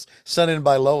lines was sent in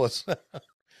by Lois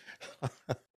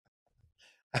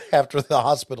after the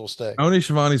hospital stay. Tony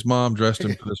Schiavone's mom dressed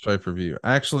him for this pay-per-view.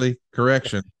 Actually,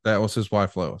 correction, that was his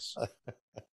wife, Lois.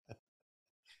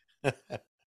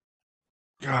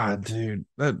 God, dude,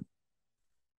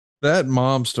 that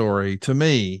mom story to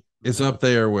me is up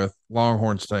there with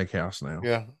Longhorn Steakhouse now.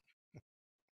 Yeah.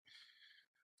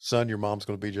 Son, your mom's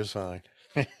going to be just fine.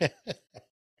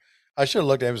 I should have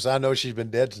looked at him and said, I know she's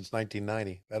been dead since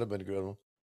 1990. That'd have been a good one.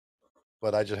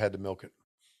 But I just had to milk it.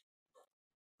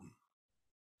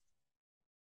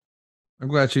 I'm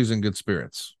glad she's in good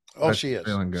spirits. Oh, Glad she she's is.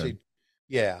 feeling good.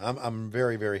 Yeah, I'm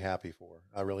very, very happy for her.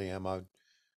 I really am.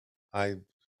 And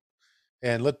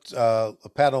let's a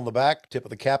pat on the back, tip of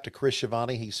the cap to Chris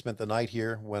Schiavone. He spent the night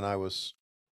here when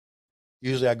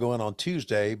usually I go in on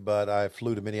Tuesday, but I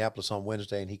flew to Minneapolis on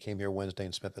Wednesday, and he came here Wednesday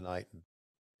and spent the night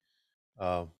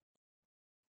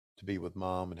to be with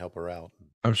Mom and help her out.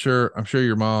 I'm sure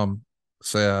your mom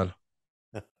said,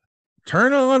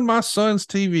 turn on my son's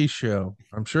TV show.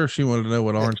 I'm sure she wanted to know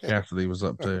what Orange Cassidy was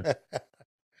up to.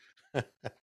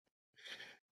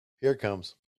 Here it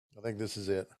comes. I think this is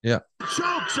it. Yeah.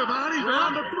 Choke, Schiavone,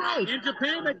 around the throat. In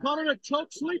Japan, they call it a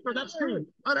choke sleeper. That's true.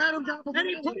 But Adam got And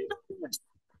he put him down.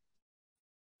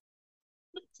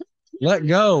 Let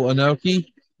go, Inoki.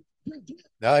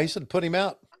 No, he said put him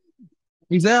out.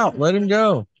 He's out. Let him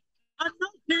go.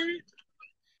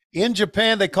 In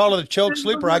Japan, they call it a choke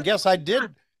sleeper. I guess I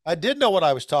did know what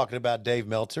I was talking about, Dave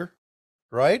Meltzer.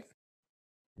 Right?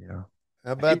 Yeah.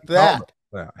 How about that?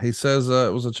 Yeah. He says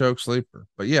it was a choke sleeper.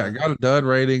 But yeah, I got a dud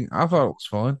rating. I thought it was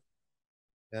fun.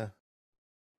 Yeah.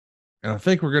 And I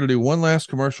think we're going to do one last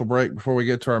commercial break before we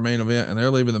get to our main event. And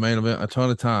they're leaving the main event a ton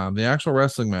of time. The actual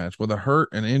wrestling match with a hurt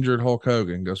and injured Hulk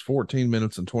Hogan goes 14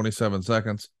 minutes and 27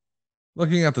 seconds.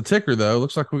 Looking at the ticker, though,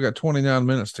 looks like we got 29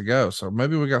 minutes to go. So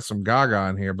maybe we got some gaga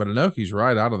in here, but Inoki's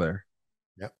right out of there.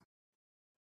 Yep.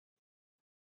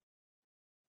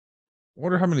 I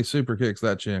wonder how many super kicks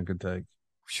that chin could take.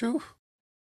 Whew.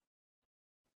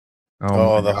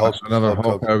 Oh, the Hulk, another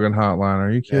Hulk Hogan hotline.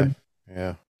 Are you kidding?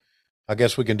 Yeah. I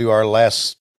guess we can do our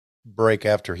last break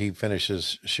after he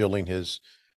finishes shielding his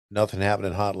nothing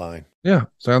happening hotline. Yeah,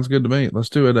 sounds good to me. Let's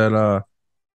do it at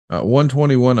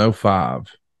 121.05.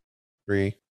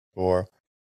 3, 4,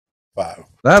 5.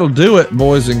 That'll do it,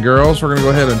 boys and girls. We're going to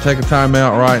go ahead and take a time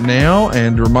out right now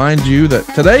and remind you that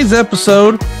today's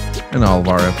episode and all of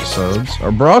our episodes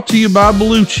are brought to you by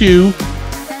Blue Chew.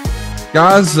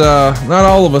 Guys, not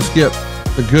all of us get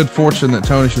the good fortune that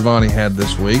Tony Schiavone had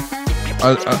this week.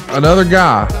 Another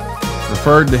guy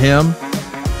referred to him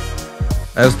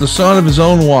as the son of his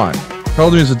own wife.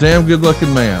 Told him he was a damn good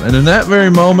looking man. And in that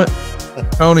very moment,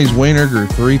 Tony's wiener grew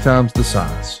 3 times the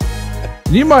size.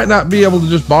 And you might not be able to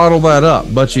just bottle that up,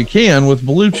 but you can with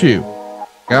Blue Chew.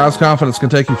 Guys, confidence can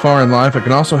take you far in life. It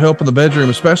can also help in the bedroom,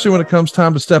 especially when it comes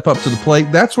time to step up to the plate.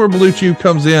 That's where Blue Chew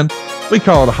comes in. We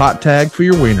call it a hot tag for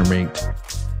your wiener meat.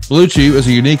 Blue Chew is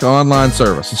a unique online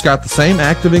service. It's got the same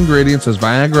active ingredients as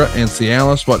Viagra and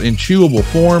Cialis, but in chewable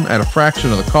form at a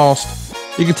fraction of the cost.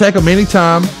 You can take them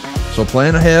anytime, so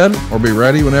plan ahead or be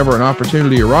ready whenever an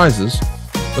opportunity arises.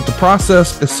 But the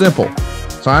process is simple.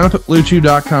 Sign up at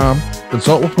BlueChew.com,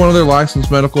 consult with one of their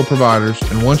licensed medical providers,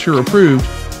 and once you're approved,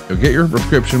 you'll get your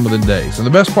prescription within days. And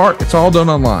the best part, it's all done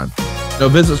online. No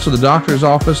visits to the doctor's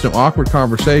office, no awkward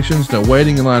conversations, no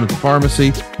waiting in line at the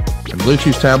pharmacy. And Blue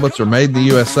Chew's tablets are made in the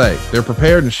USA. They're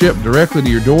prepared and shipped directly to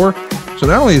your door. So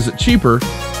not only is it cheaper,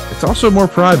 it's also more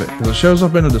private because it shows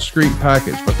up in a discreet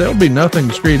package. But there'll be nothing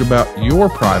discreet about your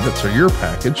privates or your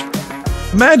package.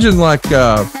 Imagine like,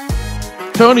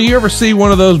 Tony, you ever see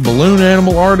one of those balloon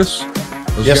animal artists?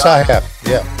 Yes, I have.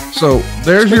 Yeah. So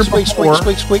there's Squeak, your squeak, before.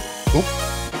 squeak, squeak, squeak. Oop.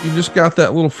 You just got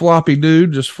that little floppy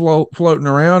dude just floating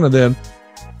around, and then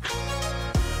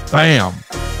bam,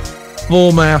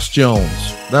 full mass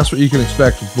Jones. That's what you can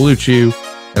expect with Blue Chew.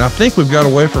 And I think we've got a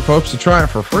way for folks to try it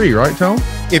for free, right, Tom?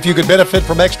 If you could benefit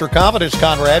from extra confidence,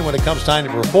 Conrad, when it comes time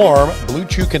to perform, Blue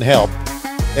Chew can help.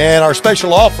 And our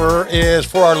special offer is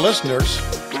for our listeners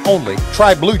only.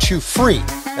 Try Blue Chew free.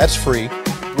 That's free.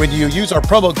 When you use our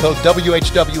promo code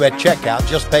WHW at checkout,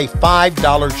 just pay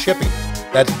 $5 shipping.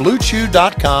 That's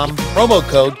BlueChew.com, promo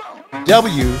code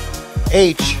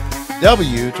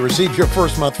WHW to receive your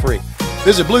first month free.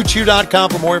 Visit BlueChew.com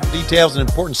for more details and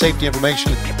important safety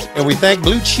information. And we thank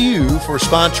Blue Chew for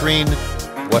sponsoring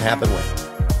What Happened When.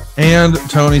 And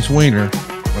Tony's wiener,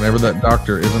 whenever that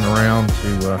doctor isn't around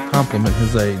to compliment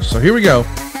his age. So here we go.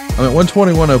 I'm at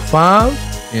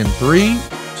 121.05 in 3,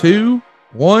 2,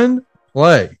 1,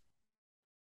 play.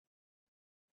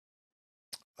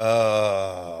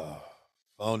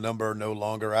 Phone number no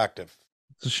longer active.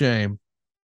 It's a shame.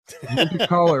 You could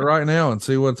call it right now and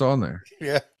see what's on there.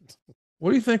 Yeah. What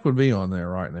do you think would be on there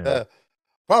right now?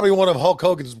 Probably one of Hulk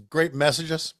Hogan's great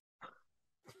messages.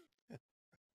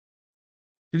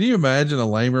 Can you imagine a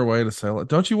lamer way to sell it?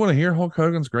 Don't you want to hear Hulk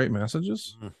Hogan's great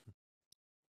messages?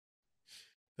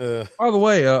 By the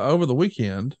way, over the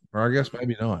weekend, or I guess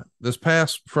maybe not, this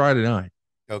past Friday night,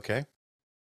 Okay.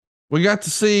 we got to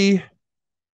see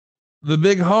the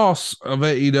big hoss of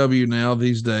AEW now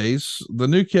these days, the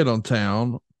new kid on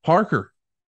town, Parker.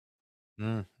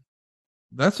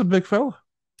 That's a big fella.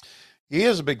 He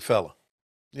is a big fella.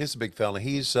 He's a big fella.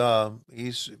 He's got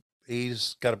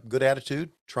a good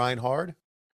attitude, trying hard.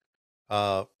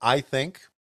 I think,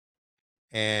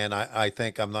 and I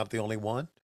think I'm not the only one.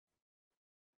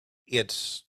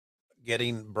 It's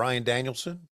getting Bryan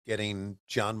Danielson, getting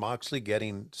John Moxley,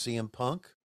 getting CM Punk,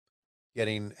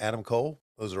 getting Adam Cole.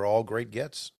 Those are all great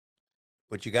gets,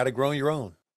 but you got to grow your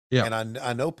own. Yeah. And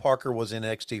I know Parker was in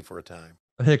NXT for a time.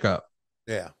 A hiccup.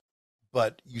 Yeah.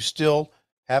 But you still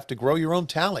have to grow your own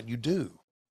talent. You do.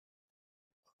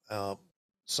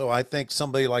 So I think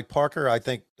somebody like Parker, I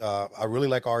really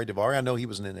like Ari Daivari. I know he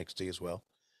was in NXT as well.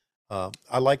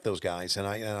 I like those guys, and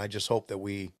I just hope that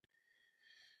we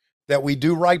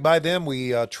do right by them.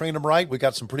 We train them right. We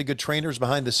got some pretty good trainers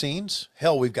behind the scenes.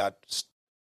 Hell, we've got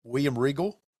William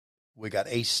Regal. We got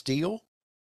Ace Steel.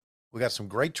 We got some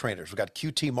great trainers. We got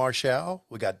QT Marshall.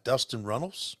 We got Dustin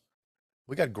Runnels.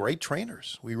 We got great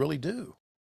trainers. We really do.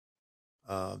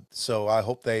 So I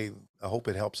hope it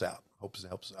helps out. Hope it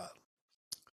helps out.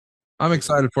 I'm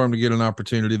excited for him to get an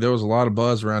opportunity. There was a lot of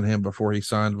buzz around him before he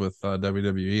signed with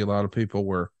WWE. A lot of people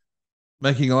were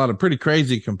making a lot of pretty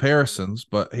crazy comparisons,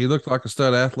 but he looked like a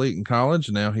stud athlete in college,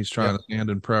 and now he's trying to stand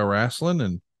in pro wrestling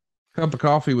and cup of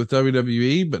coffee with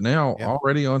WWE, but now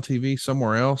already on TV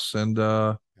somewhere else. And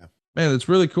man, it's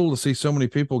really cool to see so many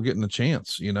people getting a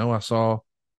chance. You know, I saw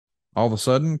all of a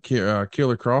sudden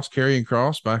Killer Cross, Karrion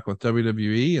Kross back with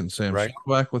WWE, and Sam Shaw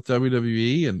back with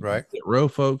WWE, and Row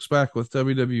folks back with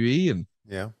WWE, and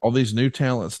all these new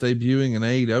talents debuting in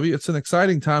AEW. It's an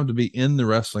exciting time to be in the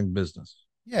wrestling business.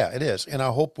 Yeah, it is. And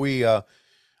I hope we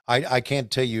I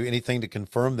can't tell you anything to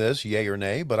confirm this, yay or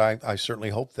nay, but I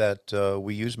certainly hope that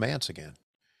we use Mance again.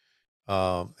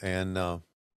 And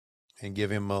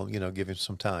give him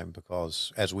some time,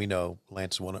 because as we know,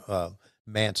 Mance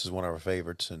is one of our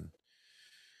favorites and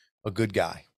a good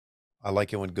guy. I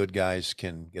like it when good guys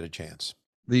can get a chance.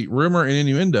 The rumor and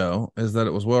innuendo is that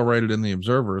it was well rated in the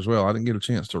Observer as well. I didn't get a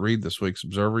chance to read this week's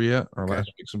Observer yet, or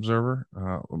last week's Observer.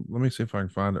 Let me see if I can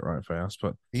find it right fast.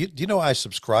 But do you know I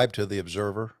subscribe to the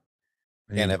Observer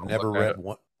and have never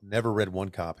read one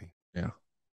copy. Yeah,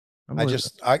 I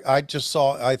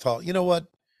thought, you know what,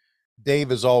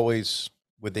 Dave is always,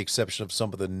 with the exception of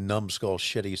some of the numbskull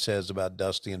shit he says about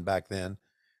Dusty and back then,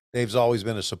 Dave's always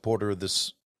been a supporter of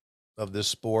this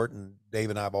sport, and Dave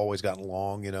and I have always gotten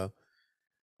along. You know,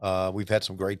 we've had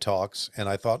some great talks, and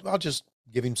I thought I'll just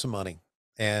give him some money,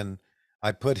 and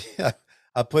I put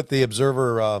the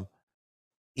Observer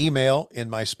email in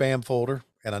my spam folder,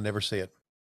 and I never see it.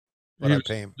 But I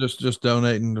pay him. Just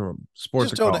donating to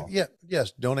sports.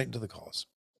 Yes, donating to the cause.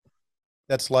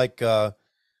 That's like donating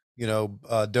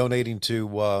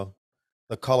to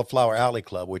the Cauliflower Alley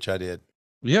Club, which I did.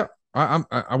 Yeah.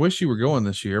 I wish you were going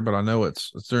this year, but I know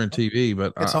it's during TV,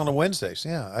 but it's on the Wednesdays.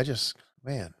 Yeah.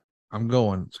 I'm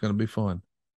going. It's going to be fun.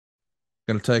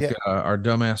 Going to take our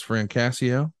dumbass friend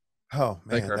Cassio. Oh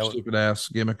man. Our stupid ass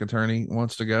gimmick attorney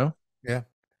wants to go. Yeah.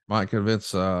 Might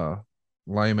convince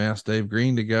lame ass Dave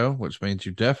Green to go, which means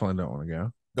you definitely don't want to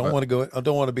go. Don't want to go. I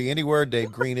don't want to be anywhere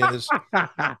Dave Green is.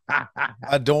 I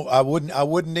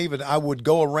would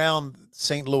go around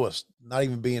St. Louis, not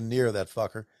even being near that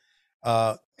fucker.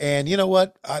 And you know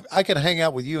what? I could hang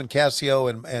out with you and Cassio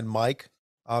and Mike,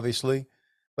 obviously.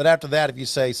 But after that, if you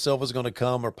say Silva's going to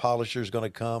come, or Polisher's going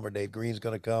to come, or Dave Green's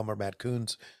going to come, or Matt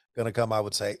Coon's going to come, I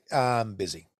would say, I'm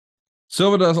busy.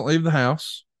 Silva doesn't leave the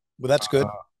house. Well, that's good.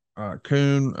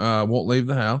 Coon won't leave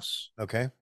the house. Okay.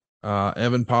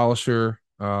 Evan Polisher,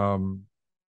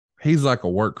 he's like a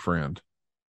work friend.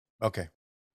 Okay.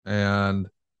 And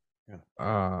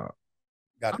I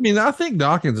mean, I think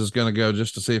Dawkins is going to go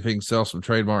just to see if he can sell some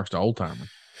trademarks to Old Timer.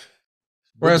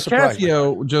 Whereas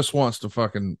Cassio just wants to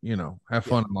fucking, have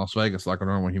fun in Las Vegas like a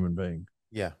normal human being.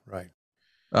 Yeah, right.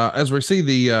 As we see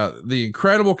the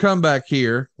incredible comeback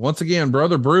here, once again,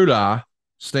 Brother Brudai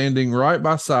standing right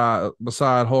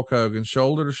beside Hulk Hogan,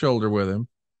 shoulder to shoulder with him.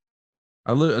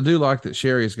 I do like that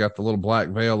Sherry's got the little black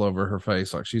veil over her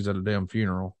face like she's at a damn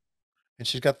funeral. And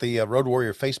she's got the Road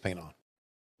Warrior face paint on.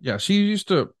 Yeah, she used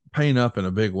to paint up in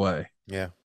a big way. Yeah.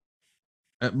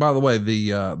 And by the way,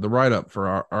 the write up for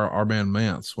our man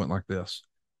Mance went like this.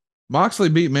 Moxley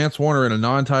beat Mance Warner in a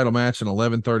non-title match in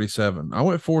 11:37. I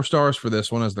went 4 stars for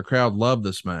this one as the crowd loved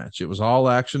this match. It was all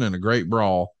action and a great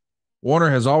brawl. Warner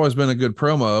has always been a good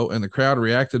promo, and the crowd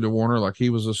reacted to Warner like he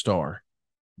was a star.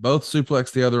 Both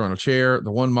suplexed the other on a chair.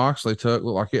 The one Moxley took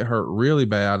looked like it hurt really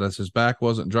bad as his back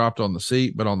wasn't dropped on the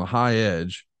seat but on the high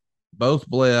edge. Both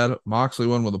bled. Moxley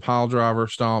won with a pile driver,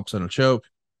 stomps, and a choke,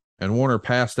 and Warner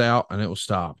passed out and it was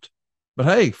stopped. But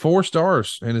hey, 4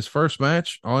 stars in his first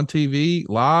match on TV,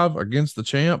 live against the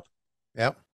champ.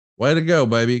 Yep. Way to go,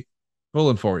 baby.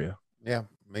 Pulling for you. Yeah,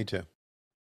 me too.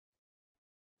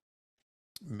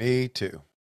 Me too.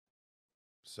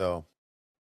 So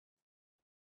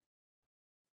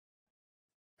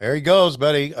there he goes,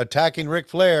 buddy, attacking Ric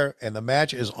Flair, and the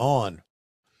match is on.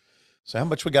 So how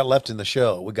much we got left in the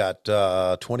show? We got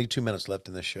 22 minutes left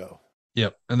in the show.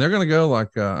 Yep. And they're going to go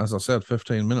like, as I said,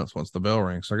 15 minutes once the bell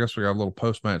rings. So I guess we got a little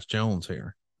post-match Jones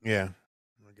here. Yeah,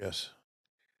 I guess.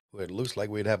 It looks like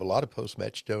we'd have a lot of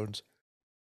post-match Jones.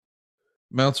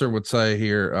 Meltzer would say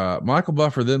here, Michael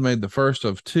Buffer then made the first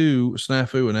of 2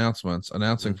 snafu announcements,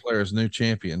 announcing Flair as new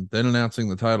champion, then announcing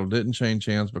the title didn't change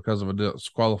hands because of a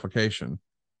disqualification.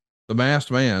 The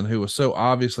masked man, who was so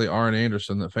obviously Arn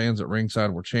Anderson that fans at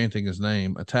ringside were chanting his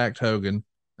name, attacked Hogan,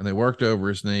 and they worked over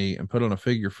his knee and put on a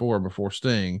figure 4 before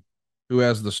Sting, who,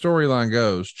 as the storyline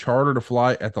goes, chartered a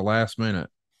flight at the last minute,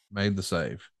 made the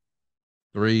save.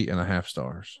 3.5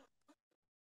 stars.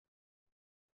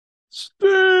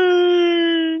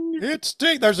 Sting! It's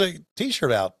Sting. There's a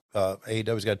t-shirt out.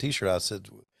 AEW's got a t-shirt out said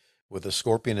with a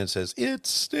scorpion and it says, "It's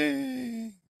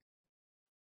Sting."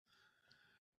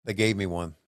 They gave me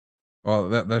one. Well,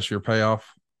 that's your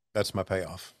payoff. That's my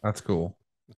payoff. That's cool.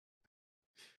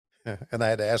 And I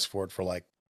had to ask for it for like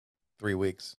 3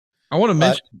 weeks. I want to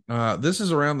mention this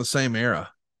is around the same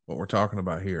era, what we're talking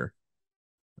about here.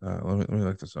 Let me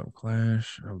look this up.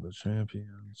 Clash of the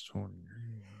Champions 20.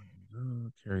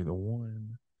 Carry the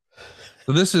one.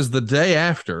 So this is the day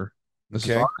after. This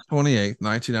is August 28th,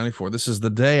 1994. This is the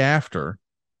day after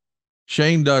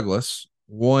Shane Douglas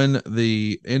won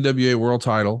the NWA World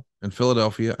Title in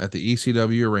Philadelphia at the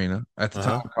ECW Arena, at the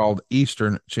time called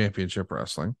Eastern Championship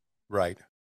Wrestling. Right.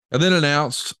 And then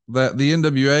announced that the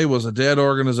NWA was a dead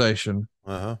organization.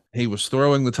 He was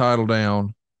throwing the title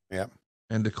down. Yep.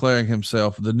 And declaring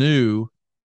himself the new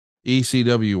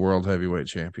ECW World Heavyweight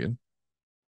Champion.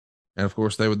 And of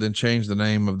course, they would then change the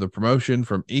name of the promotion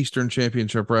from Eastern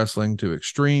Championship Wrestling to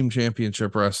Extreme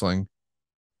Championship Wrestling.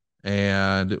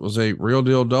 And it was a real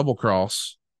deal double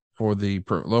cross for the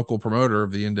local promoter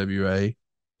of the NWA,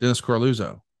 Dennis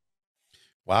Corluzzo.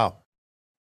 Wow.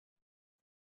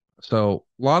 So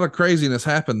a lot of craziness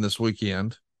happened this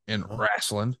weekend in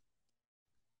wrestling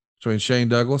between Shane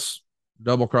Douglas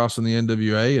double crossing the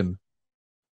NWA and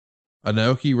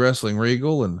Inoki wrestling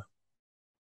Regal and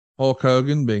Hulk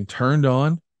Hogan being turned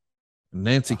on and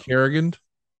Nancy Kerrigan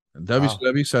and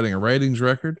WCW setting a ratings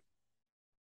record.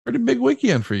 Pretty big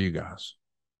weekend for you guys.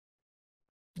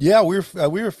 Yeah, we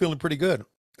were feeling pretty good.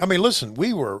 I mean, listen,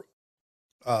 we were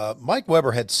Mike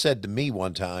Weber had said to me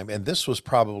one time, and this was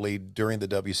probably during the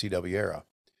WCW era,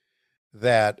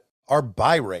 that our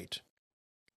buy rate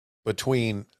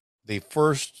between the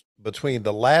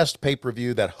last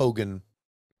pay-per-view that Hogan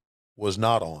was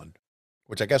not on,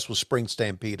 which I guess was Spring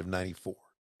Stampede of 94,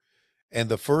 and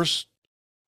the first,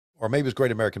 or maybe it was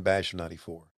Great American Bash of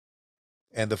 94,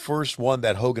 and the first one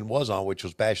that Hogan was on, which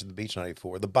was Bash at the Beach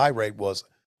 94, the buy rate was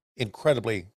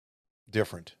incredibly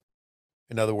different.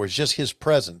 In other words, just his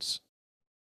presence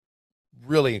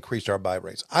really increased our buy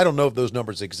rates. I don't know if those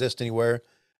numbers exist anywhere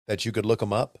that you could look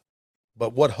them up,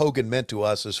 but what Hogan meant to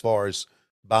us as far as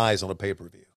buys on a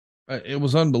pay-per-view. It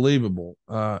was unbelievable.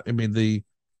 I mean, the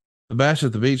Bash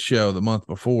at the Beach show the month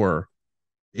before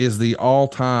is the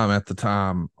all-time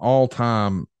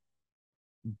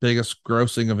biggest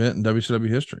grossing event in WCW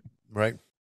history. Right.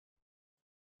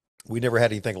 We never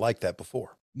had anything like that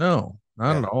before. No,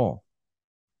 not at all.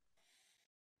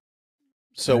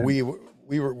 So we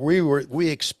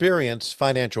experienced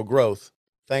financial growth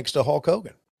thanks to Hulk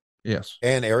Hogan. Yes.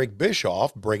 And Eric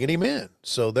Bischoff bringing him in.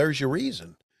 So there's your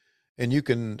reason. And you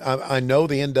can, I know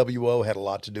the NWO had a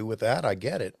lot to do with that. I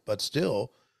get it. But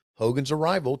still, Hogan's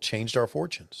arrival changed our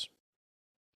fortunes.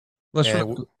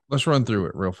 Let's run through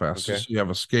it real fast. Okay. So you have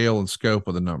a scale and scope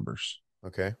of the numbers.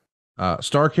 Okay.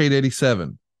 Starrcade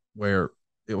 87, where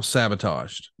it was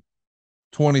sabotaged.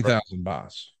 20,000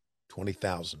 buys.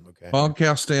 20,000. Okay.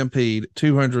 Bunkhouse Stampede,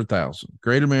 200,000.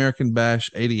 Great American Bash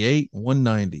 88,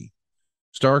 190.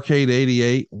 Starrcade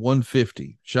 88,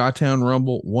 150. Chi-Town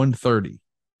Rumble, 130.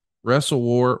 Wrestle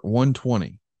War,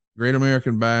 120. Great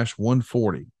American Bash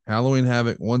 140, Halloween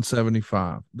Havoc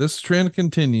 175. This trend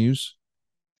continues.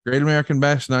 Great American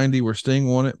Bash 90, where Sting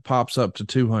won it, pops up to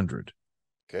 200.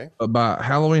 Okay. But by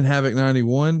Halloween Havoc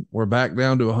 91, we're back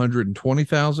down to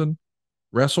 120,000.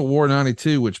 Wrestle War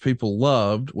 92, which people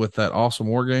loved with that awesome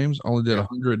War Games, only did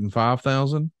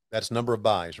 105,000. That's number of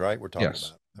buys, right? We're talking Yes.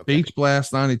 about. Okay. Beach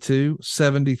Blast 92,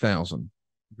 70,000.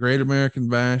 Great American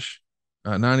Bash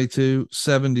 92,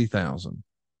 70,000.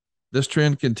 This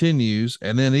trend continues,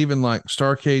 and then even like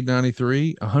Starrcade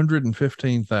 93,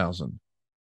 115,000.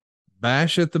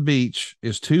 Bash at the Beach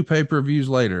is 2 pay-per-views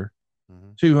later,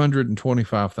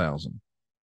 225,000.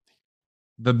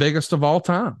 The biggest of all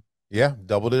time. Yeah,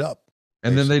 doubled it up.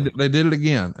 And then they did it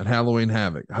again at Halloween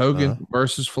Havoc. Hogan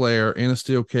versus Flair in a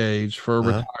steel cage for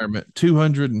retirement,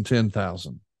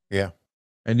 210,000. Yeah.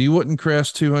 And you wouldn't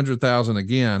crest 200,000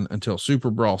 again until Super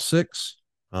Brawl 6,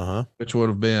 which would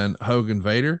have been Hogan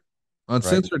Vader.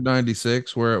 Uncensored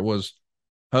 96, where it was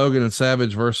Hogan and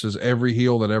Savage versus every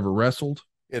heel that ever wrestled.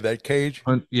 In that cage?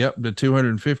 Yep, to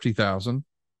 250,000.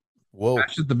 Whoa.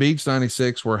 Bash at the Beach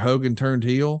 96, where Hogan turned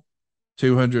heel,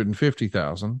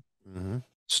 250,000.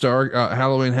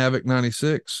 Halloween Havoc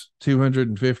 96,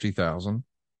 250,000.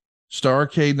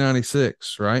 Starrcade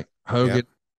 96, right? Hogan,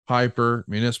 Piper,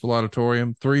 Municipal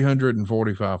Auditorium,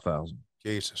 345,000.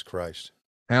 Jesus Christ.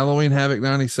 Halloween Havoc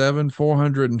 97,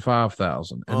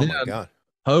 405,000. And Oh then my God.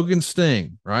 Hogan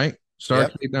Sting, right?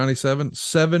 Starrcade 97,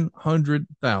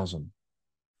 700,000.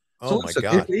 Oh my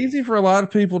God. It's easy for a lot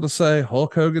of people to say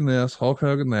Hulk Hogan this, Hulk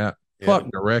Hogan that. Fuck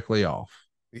directly off.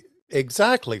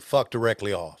 Exactly. Fuck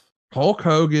directly off. Hulk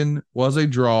Hogan was a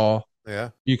draw.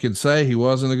 Yeah. You can say he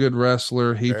wasn't a good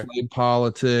wrestler. He played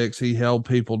politics. He held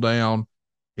people down.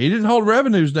 He didn't hold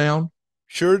revenues down.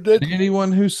 Sure did. And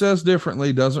anyone who says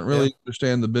differently doesn't really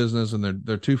understand the business, and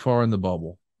they're too far in the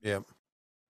bubble. Yeah.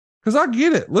 Because I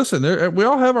get it. Listen, we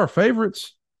all have our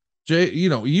favorites. Jay,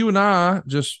 you and I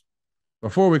just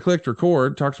before we clicked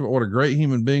record talked about what a great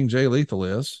human being Jay Lethal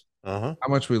is. How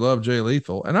much we love Jay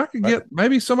Lethal. And I could get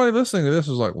maybe somebody listening to this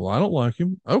is like, well, I don't like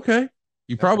him. Okay.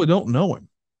 You probably don't know him.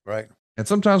 Right. And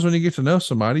sometimes when you get to know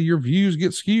somebody, your views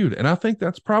get skewed. And I think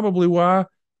that's probably why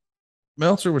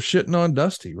Meltzer was shitting on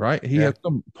Dusty, right? He had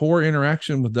some poor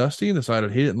interaction with Dusty and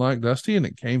decided he didn't like Dusty, and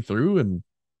it came through. And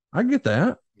I get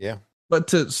that. Yeah. But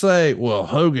to say, well,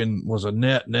 Hogan was a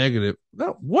net negative.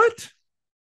 No, what?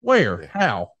 Where?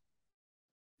 How?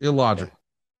 Illogical.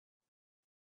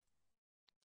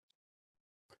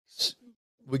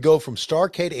 We go from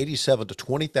Starrcade 87 to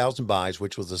 20,000 buys,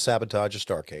 which was the sabotage of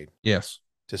Starrcade. Yes.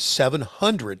 To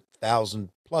 700,000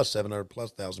 plus 700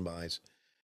 plus thousand buys.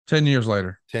 10 years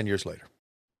later. 10 years later.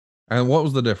 And what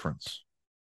was the difference?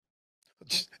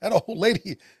 That old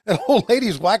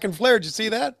lady's whacking Flair. Did you see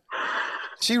that?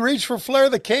 She reached for Flair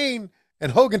the cane,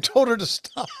 and Hogan told her to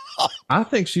stop. I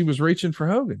think she was reaching for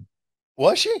Hogan.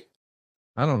 Was she?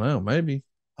 I don't know. Maybe.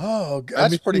 Oh,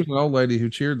 that's pretty. She was an old lady who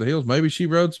cheered the heels. Maybe she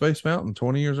rode Space Mountain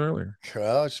 20 years earlier.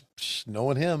 Well,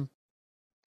 knowing him,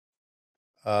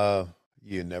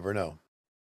 you never know.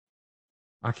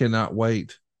 I cannot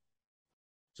wait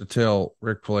to tell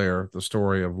Ric Flair the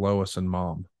story of Lois and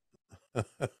Mom.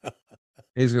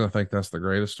 He's going to think that's the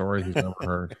greatest story he's ever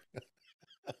heard.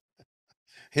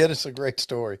 It is a great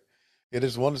story. It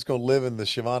is one that's going to live in the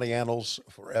Schiavone annals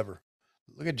forever.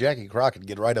 Look at Jackie Crockett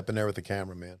get right up in there with the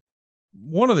camera, man.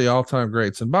 One of the all-time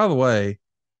greats. And by the way,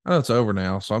 I know it's over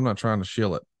now, so I'm not trying to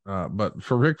shill it. But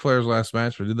for Ric Flair's last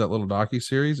match, we did that little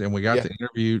docu-series, and we got to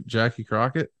interview Jackie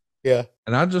Crockett. Yeah.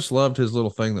 And I just loved his little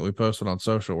thing that we posted on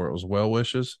social where it was well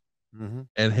wishes.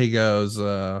 And he goes,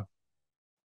 hope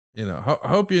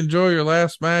you enjoy your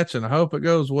last match, and I hope it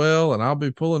goes well, and I'll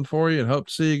be pulling for you and hope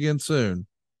to see you again soon.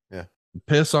 Yeah.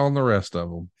 Piss on the rest of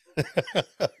them.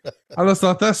 I just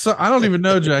thought I don't even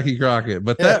know Jackie Crockett,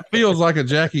 but that feels like a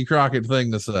Jackie Crockett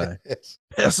thing to say.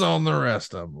 Piss on the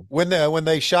rest of them. When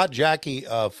they shot Jackie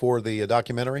for the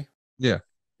documentary. Yeah.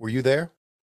 Were you there?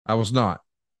 I was not.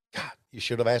 God, you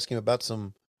should have asked him about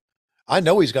some. I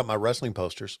know he's got my wrestling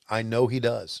posters. I know he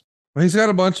does. Well, he's got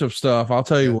a bunch of stuff. I'll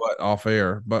tell you what off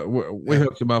air, but we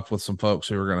hooked him up with some folks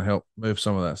who are going to help move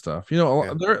some of that stuff.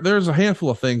 There's a handful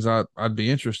of things I'd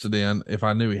be interested in if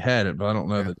I knew he had it, but I don't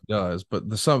know that he does. But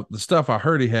the stuff I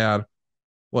heard he had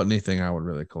wasn't anything I would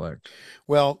really collect.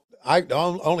 Well,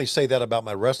 I'll only say that about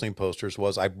my wrestling posters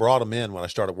was I brought them in when I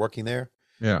started working there.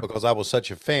 Yeah. Because I was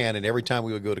such a fan, and every time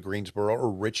we would go to Greensboro or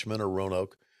Richmond or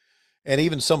Roanoke, and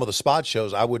even some of the spot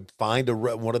shows, I would find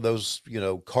one of those,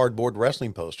 cardboard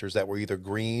wrestling posters that were either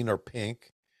green or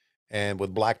pink and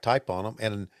with black type on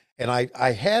them. And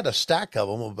I had a stack of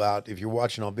them about, if you're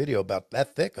watching on video, about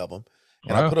that thick of them.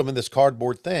 And I put them in this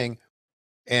cardboard thing.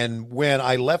 And when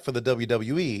I left for the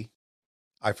WWE,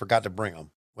 I forgot to bring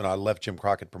them when I left Jim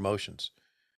Crockett Promotions.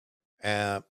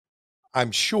 And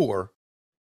I'm sure,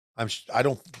 I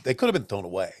don't, they could have been thrown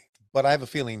away, but I have a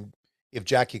feeling if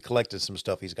Jackie collected some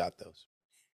stuff, he's got those.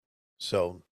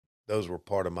 So those were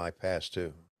part of my past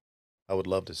too. I would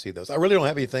love to see those. I really don't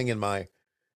have anything in my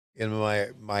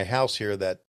house here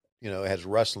that, has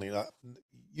wrestling.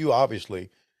 You obviously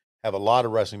have a lot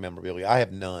of wrestling memorabilia. I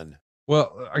have none.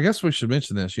 Well, I guess we should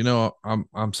mention this.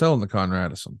 I'm selling the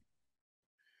Conradison.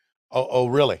 Oh,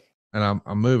 really? And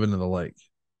I'm moving to the lake.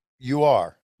 You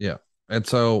are? Yeah. And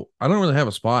so I don't really have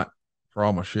a spot for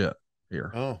all my shit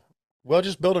here. Oh, well,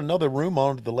 just build another room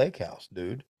onto the lake house,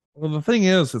 dude. Well, the thing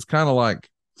is, it's kind of like,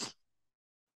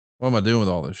 what am I doing with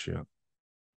all this shit?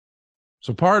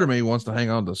 So part of me wants to hang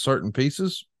on to certain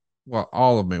pieces. Well,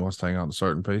 all of me wants to hang on to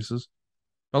certain pieces.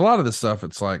 A lot of this stuff,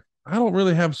 it's like, I don't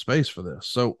really have space for this.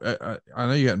 So I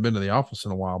know you hadn't been to the office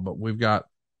in a while, but we've got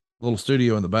a little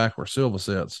studio in the back where Silva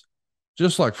sits,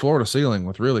 just like floor to ceiling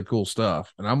with really cool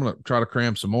stuff. And I'm going to try to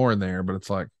cram some more in there, but it's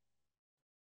like,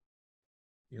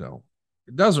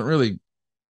 it doesn't really,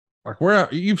 like where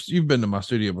you've been to my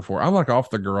studio before. I'm like off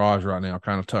the garage right now,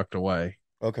 kind of tucked away.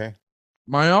 Okay.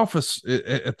 My office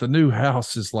at the new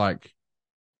house is like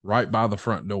right by the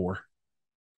front door.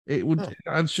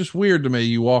 It's just weird to me.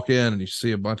 You walk in and you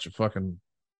see a bunch of fucking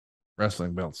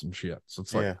wrestling belts and shit. So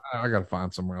it's like, I got to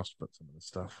find somewhere else to put some of this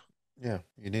stuff. Yeah.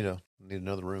 You need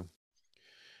another room.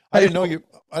 I didn't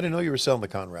know you were selling the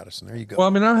Conradison. There you go. Well,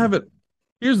 I mean, I have it.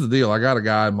 Here's the deal. I got a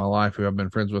guy in my life who I've been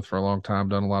friends with for a long time,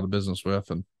 done a lot of business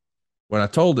with. And when I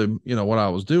told him, what I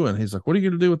was doing, he's like, what are you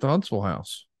going to do with the Huntsville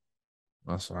house?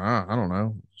 I said, I don't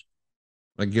know.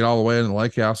 I get all the way in the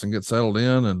lake house and get settled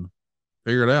in and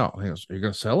figure it out. And he goes, are you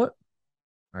going to sell it?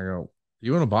 I go,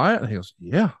 you want to buy it? And he goes,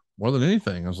 yeah, more than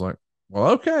anything. I was like,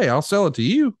 well, okay, I'll sell it to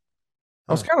you.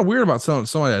 I was kind of weird about selling it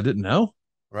to somebody I didn't know.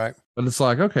 Right. But it's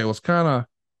like, okay, well, it's kind of,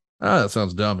 that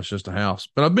sounds dumb. It's just a house.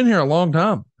 But I've been here a long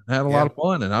time and had a lot of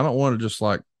fun. And I don't want to just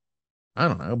like, I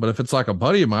don't know. But if it's like a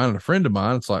buddy of mine and a friend of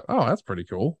mine, it's like, oh, that's pretty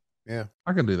cool. Yeah.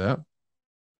 I can do that.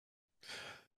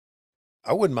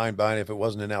 I wouldn't mind buying it if it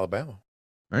wasn't in Alabama.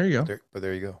 There you go. But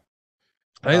there you go.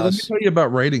 Hey, let me tell you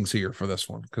about ratings here for this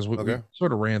one, because we Okay.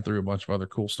 sort of ran through a bunch of other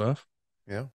cool stuff.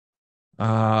 Yeah.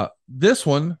 This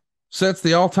one sets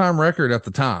the all-time record at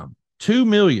the time.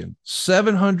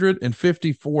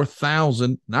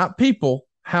 2,754,000, not people,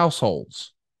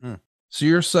 households. So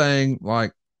you're saying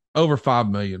like over 5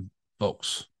 million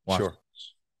folks watch Sure.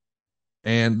 this.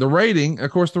 And the rating, of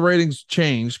course, the ratings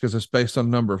changed because it's based on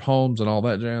number of homes and all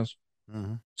that jazz.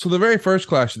 Mm-hmm. So the very first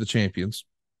Clash of the Champions,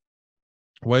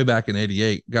 way back in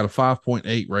 88, got a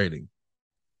 5.8 rating.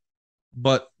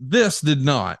 But this did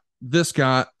not. This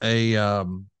got a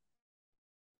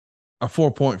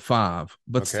 4.5,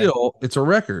 but still it's a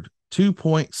record,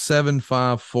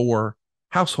 2.754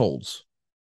 households.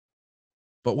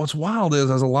 But what's wild is,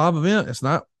 as a live event, it's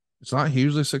not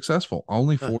hugely successful.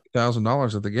 Only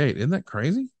 $40,000 at the gate. Isn't that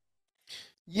crazy?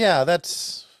 Yeah,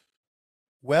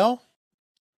 well,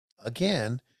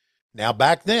 again, now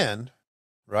back then,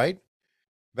 right?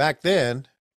 Back then,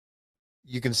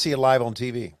 you can see it live on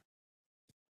TV.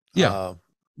 Yeah.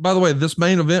 By the way, this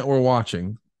main event we're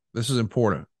watching, this is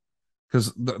important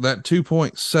because that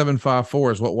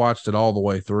 2.754 is what watched it all the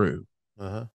way through.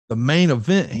 Uh-huh. The main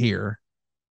event here,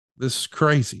 this is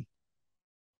crazy.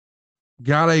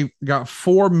 Got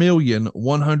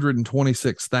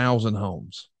 4,126,000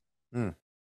 homes.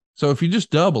 So if you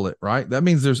just double it, right, that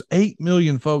means there's 8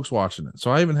 million folks watching it.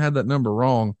 So I even had that number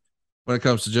wrong when it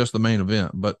comes to just the main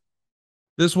event. But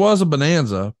this was a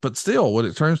bonanza, but still, when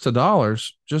it turns to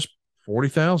dollars, just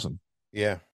 40,000.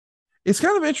 Yeah. It's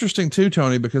kind of interesting too,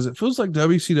 Tony, because it feels like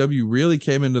WCW really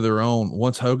came into their own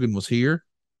once Hogan was here.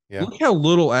 Yeah. Look how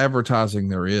little advertising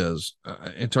there is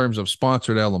in terms of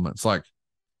sponsored elements. Like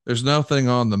there's nothing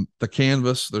on the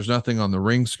canvas. There's nothing on the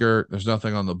ring skirt. There's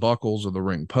nothing on the buckles or the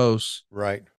ring posts.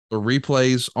 Right. The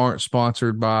replays aren't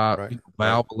sponsored by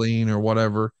Valvoline or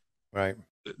whatever. Right.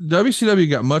 WCW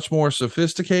got much more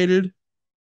sophisticated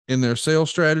in their sales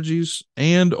strategies,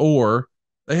 and or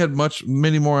they had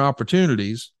many more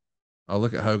opportunities. Oh,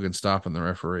 look at Hogan stopping the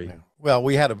referee. Yeah. Well,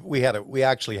 we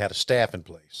actually had a staff in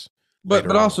place.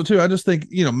 But also too, I just think,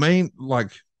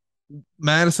 like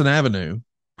Madison Avenue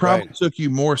probably took you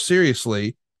more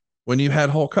seriously when you had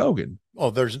Hulk Hogan. Oh,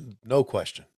 there's no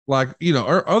question. Like,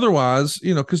 or otherwise,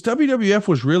 because WWF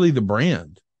was really the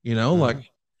brand, like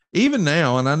even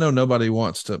now, and I know nobody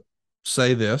wants to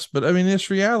say this, but I mean,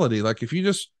 it's reality. Like if you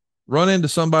just run into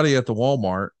somebody at the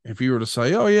Walmart, if you were to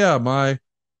say, oh yeah, my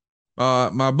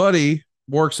buddy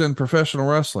works in professional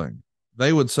wrestling,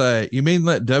 they would say, you mean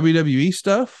that WWE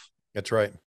stuff? That's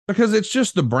right. Because it's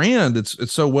just the brand.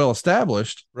 It's so well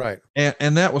established. Right.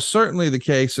 And that was certainly the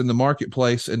case in the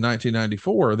marketplace in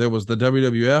 1994. There was the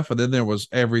WWF, and then there was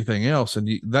everything else. And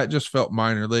that just felt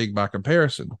minor league by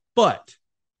comparison. But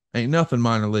ain't nothing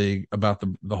minor league about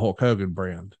the Hulk Hogan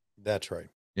brand. That's right.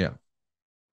 Yeah.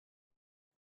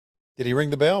 Did he ring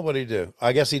the bell? What did he do?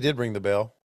 I guess he did ring the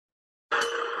bell.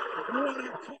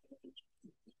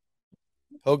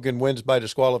 Hogan wins by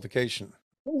disqualification.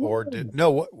 Or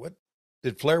what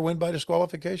did Flair win by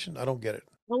disqualification? I don't get it.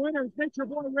 The winner is Nature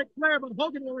Boy Ric Flair, but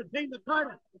Hogan will retain the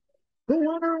title. The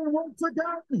winner once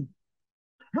again,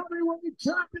 heavyweight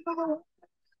champion of the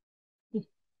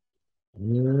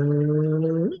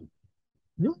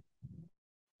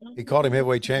world. He called him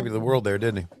heavyweight champion of the world there,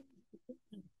 didn't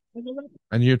he?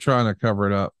 And you're trying to cover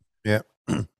it up. Yeah.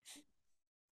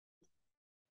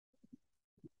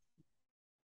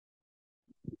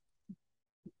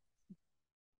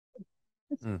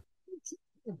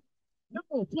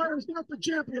 No, Flair is not the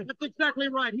champion. That's exactly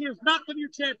right. He is not the new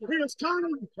champion. He is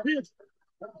counting.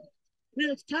 He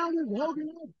is counting Hogan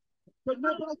up, but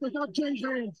no belt does not change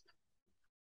hands.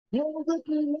 For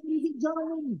victory, ladies and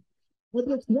gentlemen, with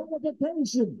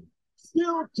disqualification,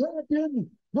 still champion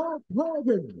Hulk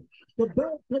Hogan. The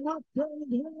belt cannot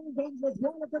change hands on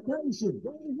disqualification.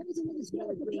 He wasn't a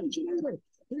disqualification either.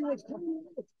 He was coming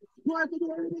up, trying to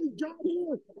do everybody's job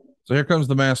here. So here comes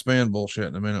the masked man bullshit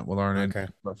in a minute with Arn. Okay.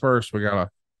 But first, we got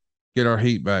to get our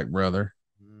heat back, brother.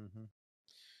 Mm-hmm.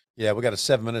 Yeah, we got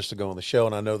 7 minutes to go on the show,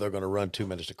 and I know they're going to run 2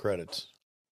 minutes to credits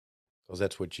because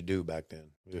that's what you do back then.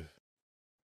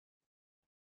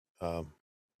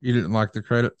 You didn't like the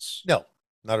credits? No,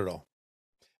 not at all.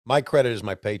 My credit is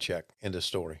my paycheck in this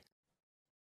story.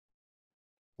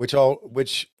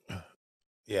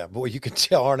 Yeah, boy, you can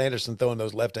tell Arn Anderson throwing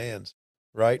those left hands,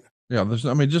 right? Yeah,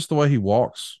 just the way he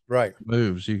walks, right,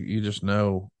 moves, you just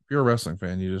know. If you're a wrestling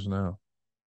fan, you just know.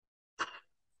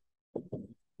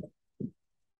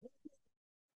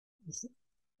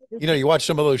 You know, you watch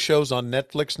some of those shows on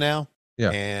Netflix now,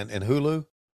 yeah, and Hulu,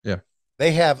 yeah,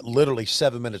 they have literally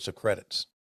 7 minutes of credits.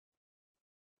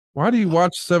 Why do you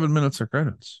watch 7 minutes of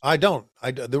credits? I don't.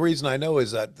 The reason I know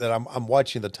is that I'm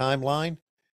watching the timeline,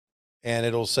 and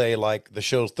it'll say like the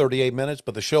show's 38 minutes,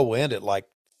 but the show will end at like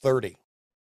 30.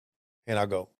 And I'll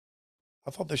go,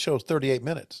 I thought the show was 38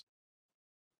 minutes.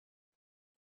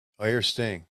 Oh, here's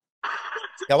Sting.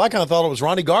 Yeah, I kind of thought it was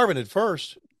Ronnie Garvin at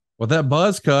first. With that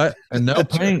buzz cut and no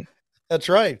paint. Right. That's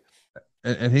right.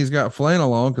 And he's got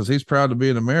flannel on because he's proud to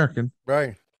be an American.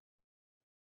 Right.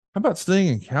 How about Sting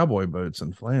in cowboy boots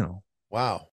and flannel?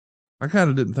 Wow. I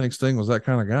kind of didn't think Sting was that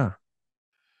kind of guy.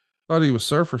 Thought he was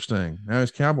Surfer Sting. Now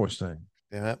he's Cowboy Sting.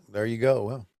 Yeah, there you go.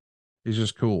 Well, he's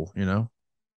just cool, you know?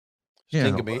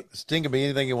 Sting can be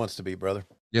anything he wants to be, brother.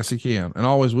 Yes, he can, and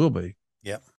always will be.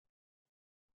 Yep.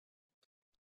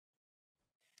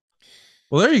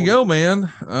 Well, there you go,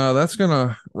 man. That's going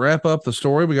to wrap up the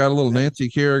story. We got a little Nancy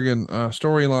Kerrigan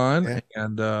storyline. Yeah.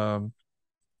 And,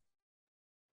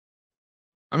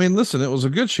 I mean, listen, it was a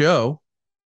good show.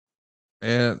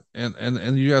 And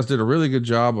you guys did a really good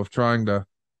job of trying to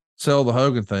sell the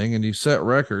Hogan thing, and you set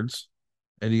records.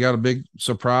 And you got a big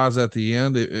surprise at the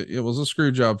end. It was a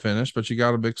screw job finish, but you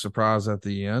got a big surprise at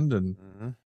the end. And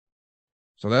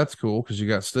so that's cool because you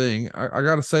got Sting. I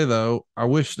got to say, though, I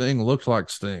wish Sting looked like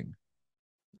Sting.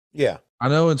 Yeah. I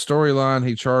know in storyline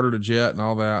he chartered a jet and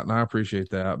all that, and I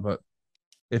appreciate that. But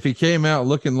if he came out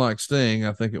looking like Sting,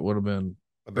 I think it would have been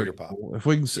a bigger pop. Cool. If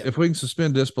we can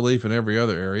suspend disbelief in every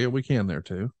other area, we can there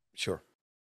too. Sure.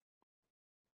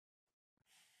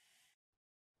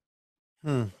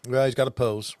 Well, he's got a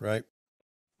pose, right?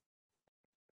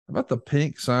 How about the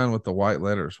pink sign with the white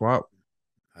letters? Wow.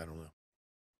 I don't know.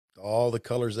 All the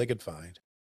colors they could find.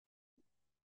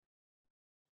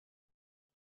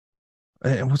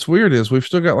 And what's weird is we've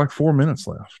still got like 4 minutes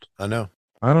left. I know.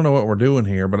 I don't know what we're doing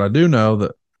here, but I do know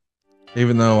that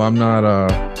even though I'm not,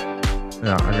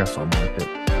 yeah, I guess I'll make it.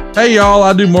 Hey, y'all,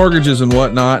 I do mortgages and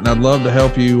whatnot, and I'd love to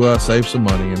help you save some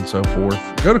money and so forth.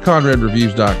 Go to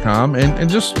ConradReviews.com and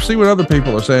just see what other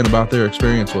people are saying about their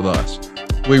experience with us.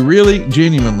 We really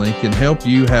genuinely can help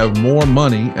you have more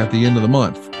money at the end of the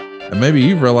month. And maybe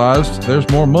you've realized there's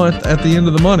more month at the end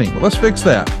of the money. Well, let's fix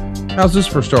that. How's this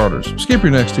for starters? Skip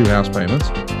your next 2 house payments.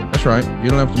 That's right. You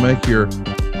don't have to make your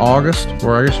August,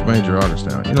 or I guess you made your August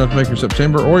now. You don't have to make your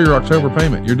September or your October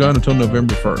payment. You're done until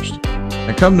November 1st.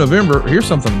 And come November, here's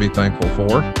something to be thankful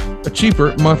for, a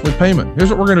cheaper monthly payment. Here's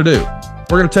what we're going to do.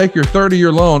 We're going to take your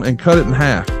 30-year loan and cut it in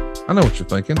half. I know what you're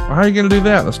thinking. Well, how are you going to do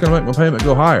that? That's going to make my payment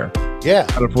go higher. Yeah.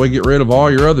 But if we get rid of all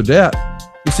your other debt,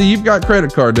 you You see, you've got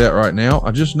credit card debt right now.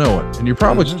 I just know it. And you're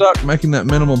probably stuck making that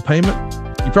minimum payment.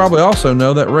 You probably also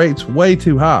know that rate's way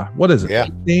too high. What is it?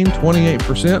 18,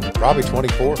 28%? Probably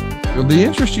 24. Well, the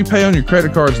interest you pay on your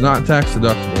credit card is not tax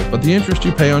deductible, but the interest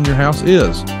you pay on your house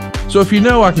is. So if you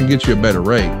know I can get you a better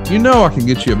rate, you know I can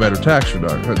get you a better tax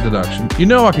deduction, you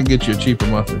know I can get you a cheaper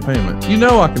monthly payment, you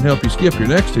know I can help you skip your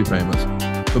next 2 payments.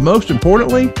 But most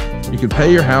importantly, you can pay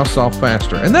your house off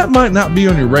faster. And that might not be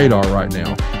on your radar right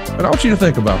now, but I want you to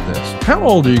think about this. How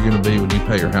old are you going to be when you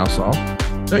pay your house off?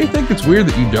 Don't you think it's weird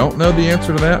that you don't know the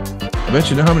answer to that? I bet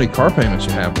you know how many car payments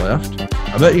you have left.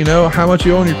 I bet you know how much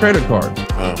you owe on your credit cards.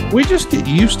 We just get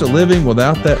used to living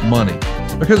without that money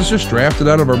because it's just drafted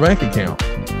out of our bank account.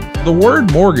 The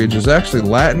word mortgage is actually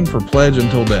Latin for pledge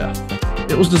until death.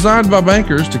 It was designed by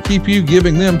bankers to keep you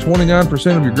giving them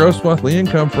 29% of your gross monthly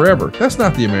income forever. That's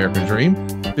not the American dream.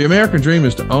 The American dream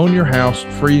is to own your house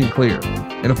free and clear.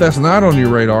 And if that's not on your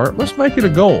radar, let's make it a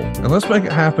goal and let's make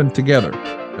it happen together.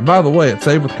 And by the way, at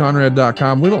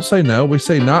savewithconrad.com, we don't say no, we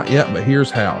say not yet, but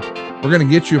here's how. We're going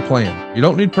to get you a plan. You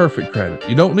don't need perfect credit.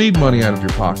 You don't need money out of your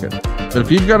pocket. But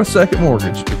if you've got a second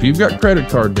mortgage, if you've got credit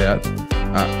card debt,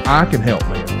 I can help,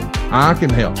 man. I can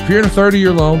help. If you're in a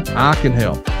 30-year loan, I can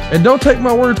help. And don't take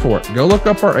my word for it. Go look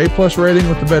up our A+ rating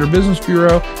with the Better Business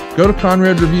Bureau. Go to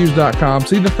ConradReviews.com.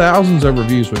 See the thousands of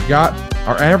reviews we've got.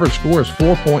 Our average score is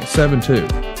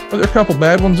 4.72. Are there a couple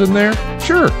bad ones in there?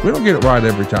 Sure, we don't get it right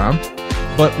every time,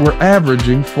 but we're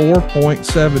averaging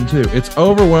 4.72. It's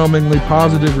overwhelmingly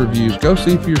positive reviews. Go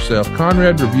see for yourself.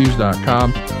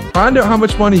 ConradReviews.com. Find out how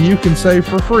much money you can save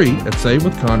for free at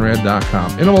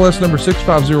SaveWithConrad.com. NMLS number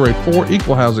 65084,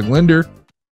 equal housing lender.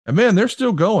 And man, they're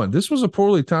still going. This was a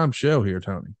poorly timed show here,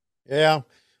 Tony. Yeah, a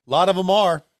lot of them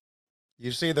are.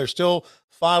 You see, they're still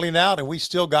filing out, and we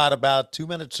still got about 2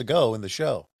 minutes to go in the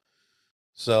show.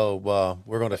 So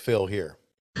we're going to fill here.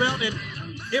 And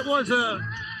it was a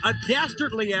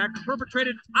dastardly act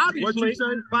perpetrated, obviously,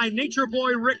 by Nature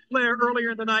Boy Ric Flair earlier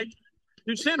in the night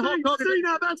to send Hulk Hogan. See,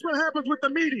 now that's what happens with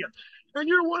the media. And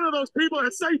you're one of those people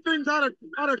that say things out of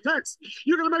text.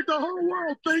 You're going to make the whole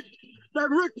world think that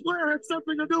Ric Flair had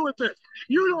something to do with this.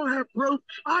 You don't have proof.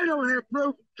 I don't have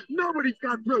proof. Nobody's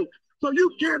got proof. So you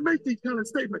can't make these kind of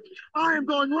statements. I am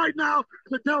going right now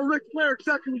to tell Ric Flair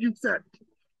exactly what you said.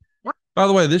 By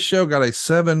the way, this show got a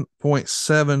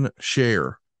 7.7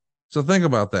 share. So think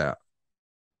about that.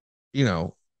 You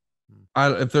know,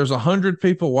 if there's 100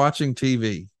 people watching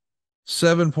TV,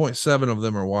 7.7 of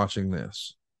them are watching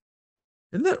this.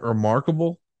 Isn't that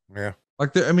remarkable? Yeah.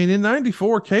 Like, I mean, in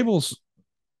 94, cable's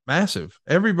massive.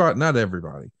 Everybody, not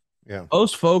everybody. Yeah.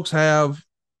 Most folks have,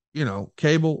 you know,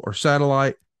 cable or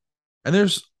satellite, and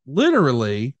there's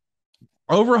literally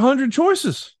over 100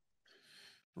 choices.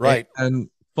 Right. And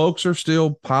folks are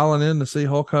still piling in to see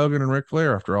Hulk Hogan and Ric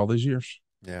Flair after all these years.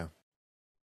 Yeah.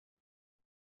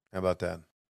 How about that?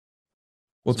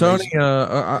 Well, It's Tony, amazing.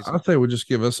 I say we just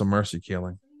give us a mercy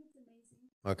killing.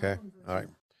 Okay. All right.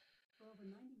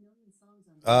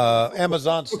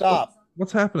 Amazon, stop.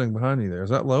 What's happening behind you there? Is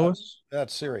that Lois?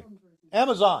 That's Siri.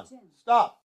 Amazon,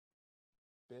 stop.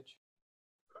 Bitch.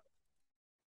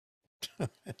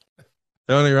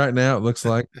 Tony, right now it looks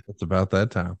like it's about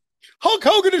that time. Hulk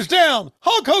Hogan is down.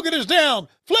 Hulk Hogan is down.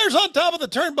 Flair's on top of the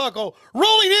turnbuckle.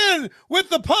 Rolling in with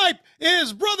the pipe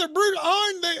is Brother Brute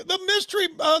Arn, the mystery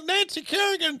Nancy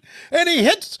Kerrigan, and he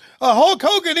hits Hulk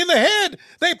Hogan in the head.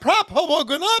 They prop Hulk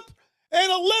Hogan up,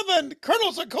 and 11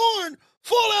 kernels of corn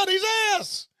fall out his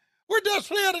ass. We're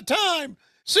desperately out of time.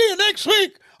 See you next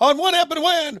week on What Happened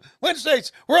When.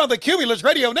 Wednesdays, we're on the Cumulus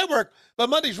Radio Network, but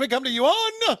Mondays we come to you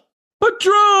on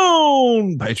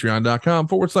Patron,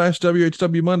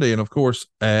 patreon.com/WHW Monday. And of course,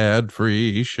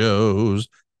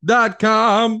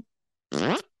 adfreeshows.com.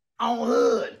 On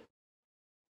hood.